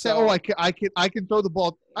right, just to say, oh, I can throw the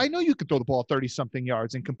ball. I know you can throw the ball 30-something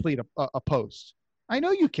yards and complete a post. I know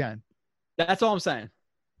you can. That's all I'm saying.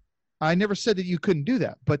 I never said that you couldn't do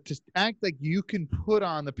that, but to act like you can put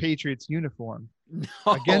on the Patriots uniform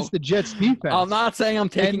against the Jets defense. I'm not saying I'm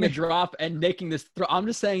taking a drop and making this throw. I'm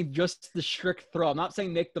just saying just the strict throw. I'm not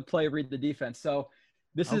saying make the play, read the defense. So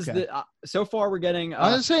this is so far we're getting.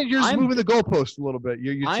 I'm just saying you're just moving the goalpost a little bit.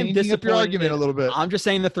 You're changing up your argument a little bit. I'm just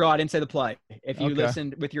saying the throw. I didn't say the play. If you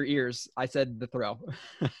listened with your ears, I said the throw.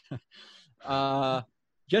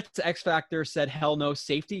 Jets X Factor said, hell no,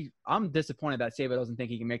 safety. I'm disappointed that Sabo doesn't think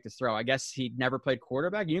he can make this throw. I guess he never played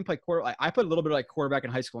quarterback. You didn't play quarterback. I put a little bit of like quarterback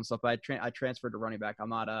in high school and stuff, but I transferred to running back. I'm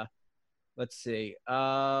not let's see.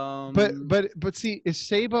 But see,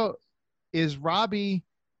 is Robbie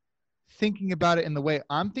thinking about it in the way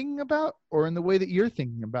I'm thinking about or in the way that you're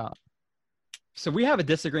thinking about? So we have a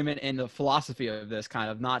disagreement in the philosophy of this kind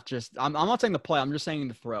of, not just, I'm not saying the play. I'm just saying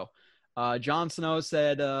the throw. John Snow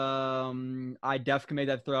said, I definitely made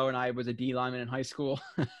that throw and I was a D lineman in high school.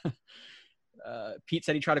 Pete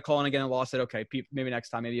said he tried to call in again and lost it. Okay, Pete, maybe next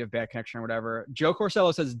time, maybe you have bad connection or whatever. Joe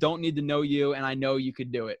Corsello says, don't need to know you, and I know you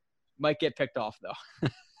could do it. Might get picked off,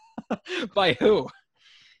 though. By who?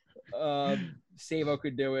 Savo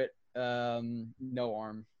could do it. No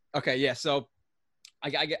arm. Okay, yeah, so I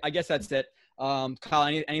guess that's it. Kyle,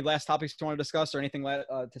 any last topics you want to discuss or anything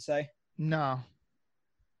to say? No.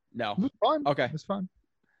 No. It was fun. Okay. It was fun.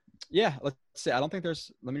 Yeah, let's see. I don't think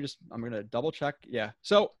there's – I'm going to double check. Yeah.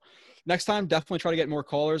 So next time, definitely try to get more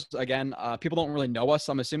callers. Again, people don't really know us.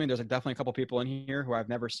 I'm assuming there's definitely a couple people in here who I've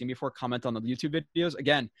never seen before comment on the YouTube videos.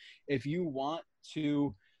 Again, if you want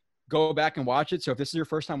to go back and watch it, so if this is your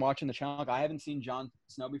first time watching the channel, I haven't seen John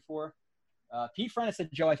Snow before. Pete Frenna said,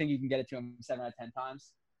 Joe, I think you can get it to him 7 out of 10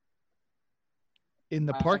 times. In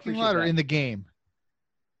the parking lot or in the game?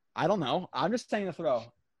 I don't know. I'm just saying the throw.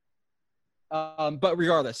 But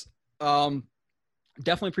regardless,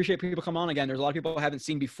 definitely appreciate people come on. Again, there's a lot of people I haven't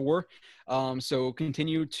seen before. So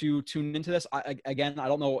continue to tune into this. I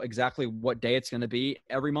don't know exactly what day it's going to be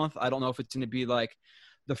every month. I don't know if it's going to be like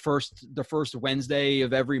the first Wednesday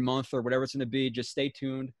of every month or whatever it's going to be. Just stay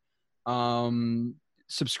tuned.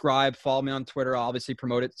 Subscribe, follow me on Twitter. I'll obviously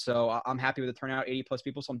promote it. So I'm happy with the turnout, 80 plus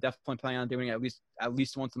people. So I'm definitely planning on doing it at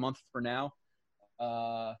least once a month for now.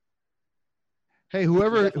 Hey,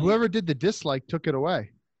 whoever did the dislike took it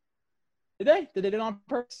away. Did they? Did they do it on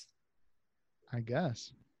purpose? I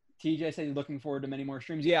guess. TJ said he's looking forward to many more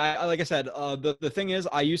streams. Yeah, like I said, the thing is,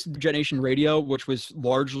 I used to do Jet Nation Radio, which was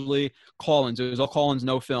largely call-ins. It was all call-ins,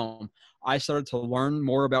 no film. I started to learn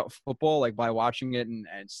more about football, like by watching it and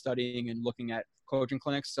studying and looking at coaching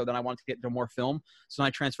clinics. So then I wanted to get into more film. So then I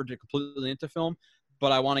transferred to completely into film.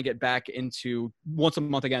 But I want to get back into once a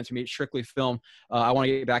month again to meet strictly film. I want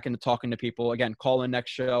to get back into talking to people again. Call in next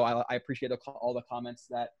show. I appreciate all the comments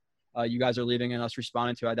that you guys are leaving and us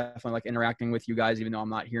responding to. I definitely like interacting with you guys, even though I'm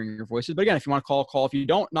not hearing your voices. But again, if you want to call. If you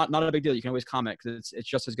don't, not a big deal. You can always comment because it's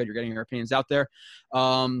just as good. You're getting your opinions out there.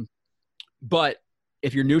 But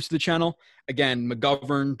if you're new to the channel, again,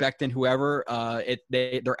 McGovern, Becton, whoever,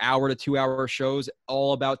 they're hour to 2 hour shows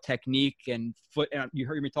all about technique and foot. And you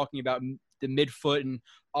heard me talking about the midfoot and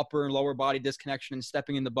upper and lower body disconnection and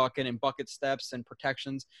stepping in the bucket and bucket steps and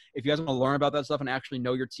protections. If you guys want to learn about that stuff and actually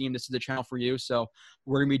know your team, this is the channel for you. So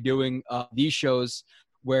we're going to be doing these shows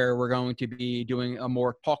where we're going to be doing a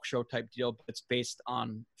more talk show type deal, but it's based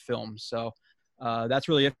on film. So that's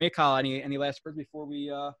really it. Hey, Kyle, any last words before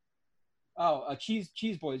we Oh, Cheese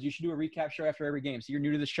Boys. You should do a recap show after every game. So you're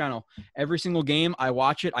new to this channel. Every single game, I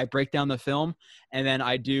watch it. I break down the film, and then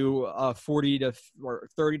I do a 30 to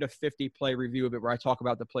 50 play review of it, where I talk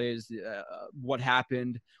about the plays, what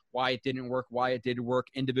happened, why it didn't work, why it did work,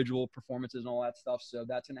 individual performances, and all that stuff. So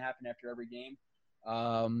that's gonna happen after every game.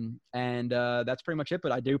 That's pretty much it.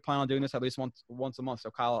 But I do plan on doing this at least once a month. So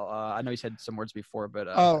Kyle, I know you said some words before, but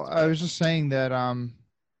I was just saying that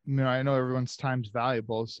I know everyone's time's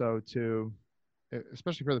valuable, so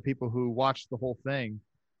especially for the people who watch the whole thing,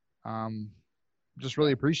 just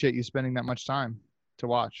really appreciate you spending that much time to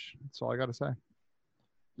watch. That's all I got to say.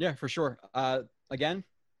 Yeah, for sure. Again,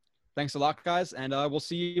 thanks a lot, guys, and we'll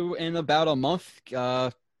see you in about a month.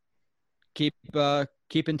 Keep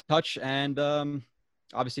in touch, and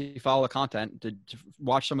obviously follow the content to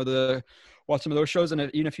watch some of those shows. And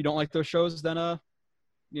even if you don't like those shows, then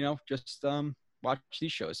just watch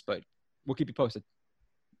these shows. But we'll keep you posted.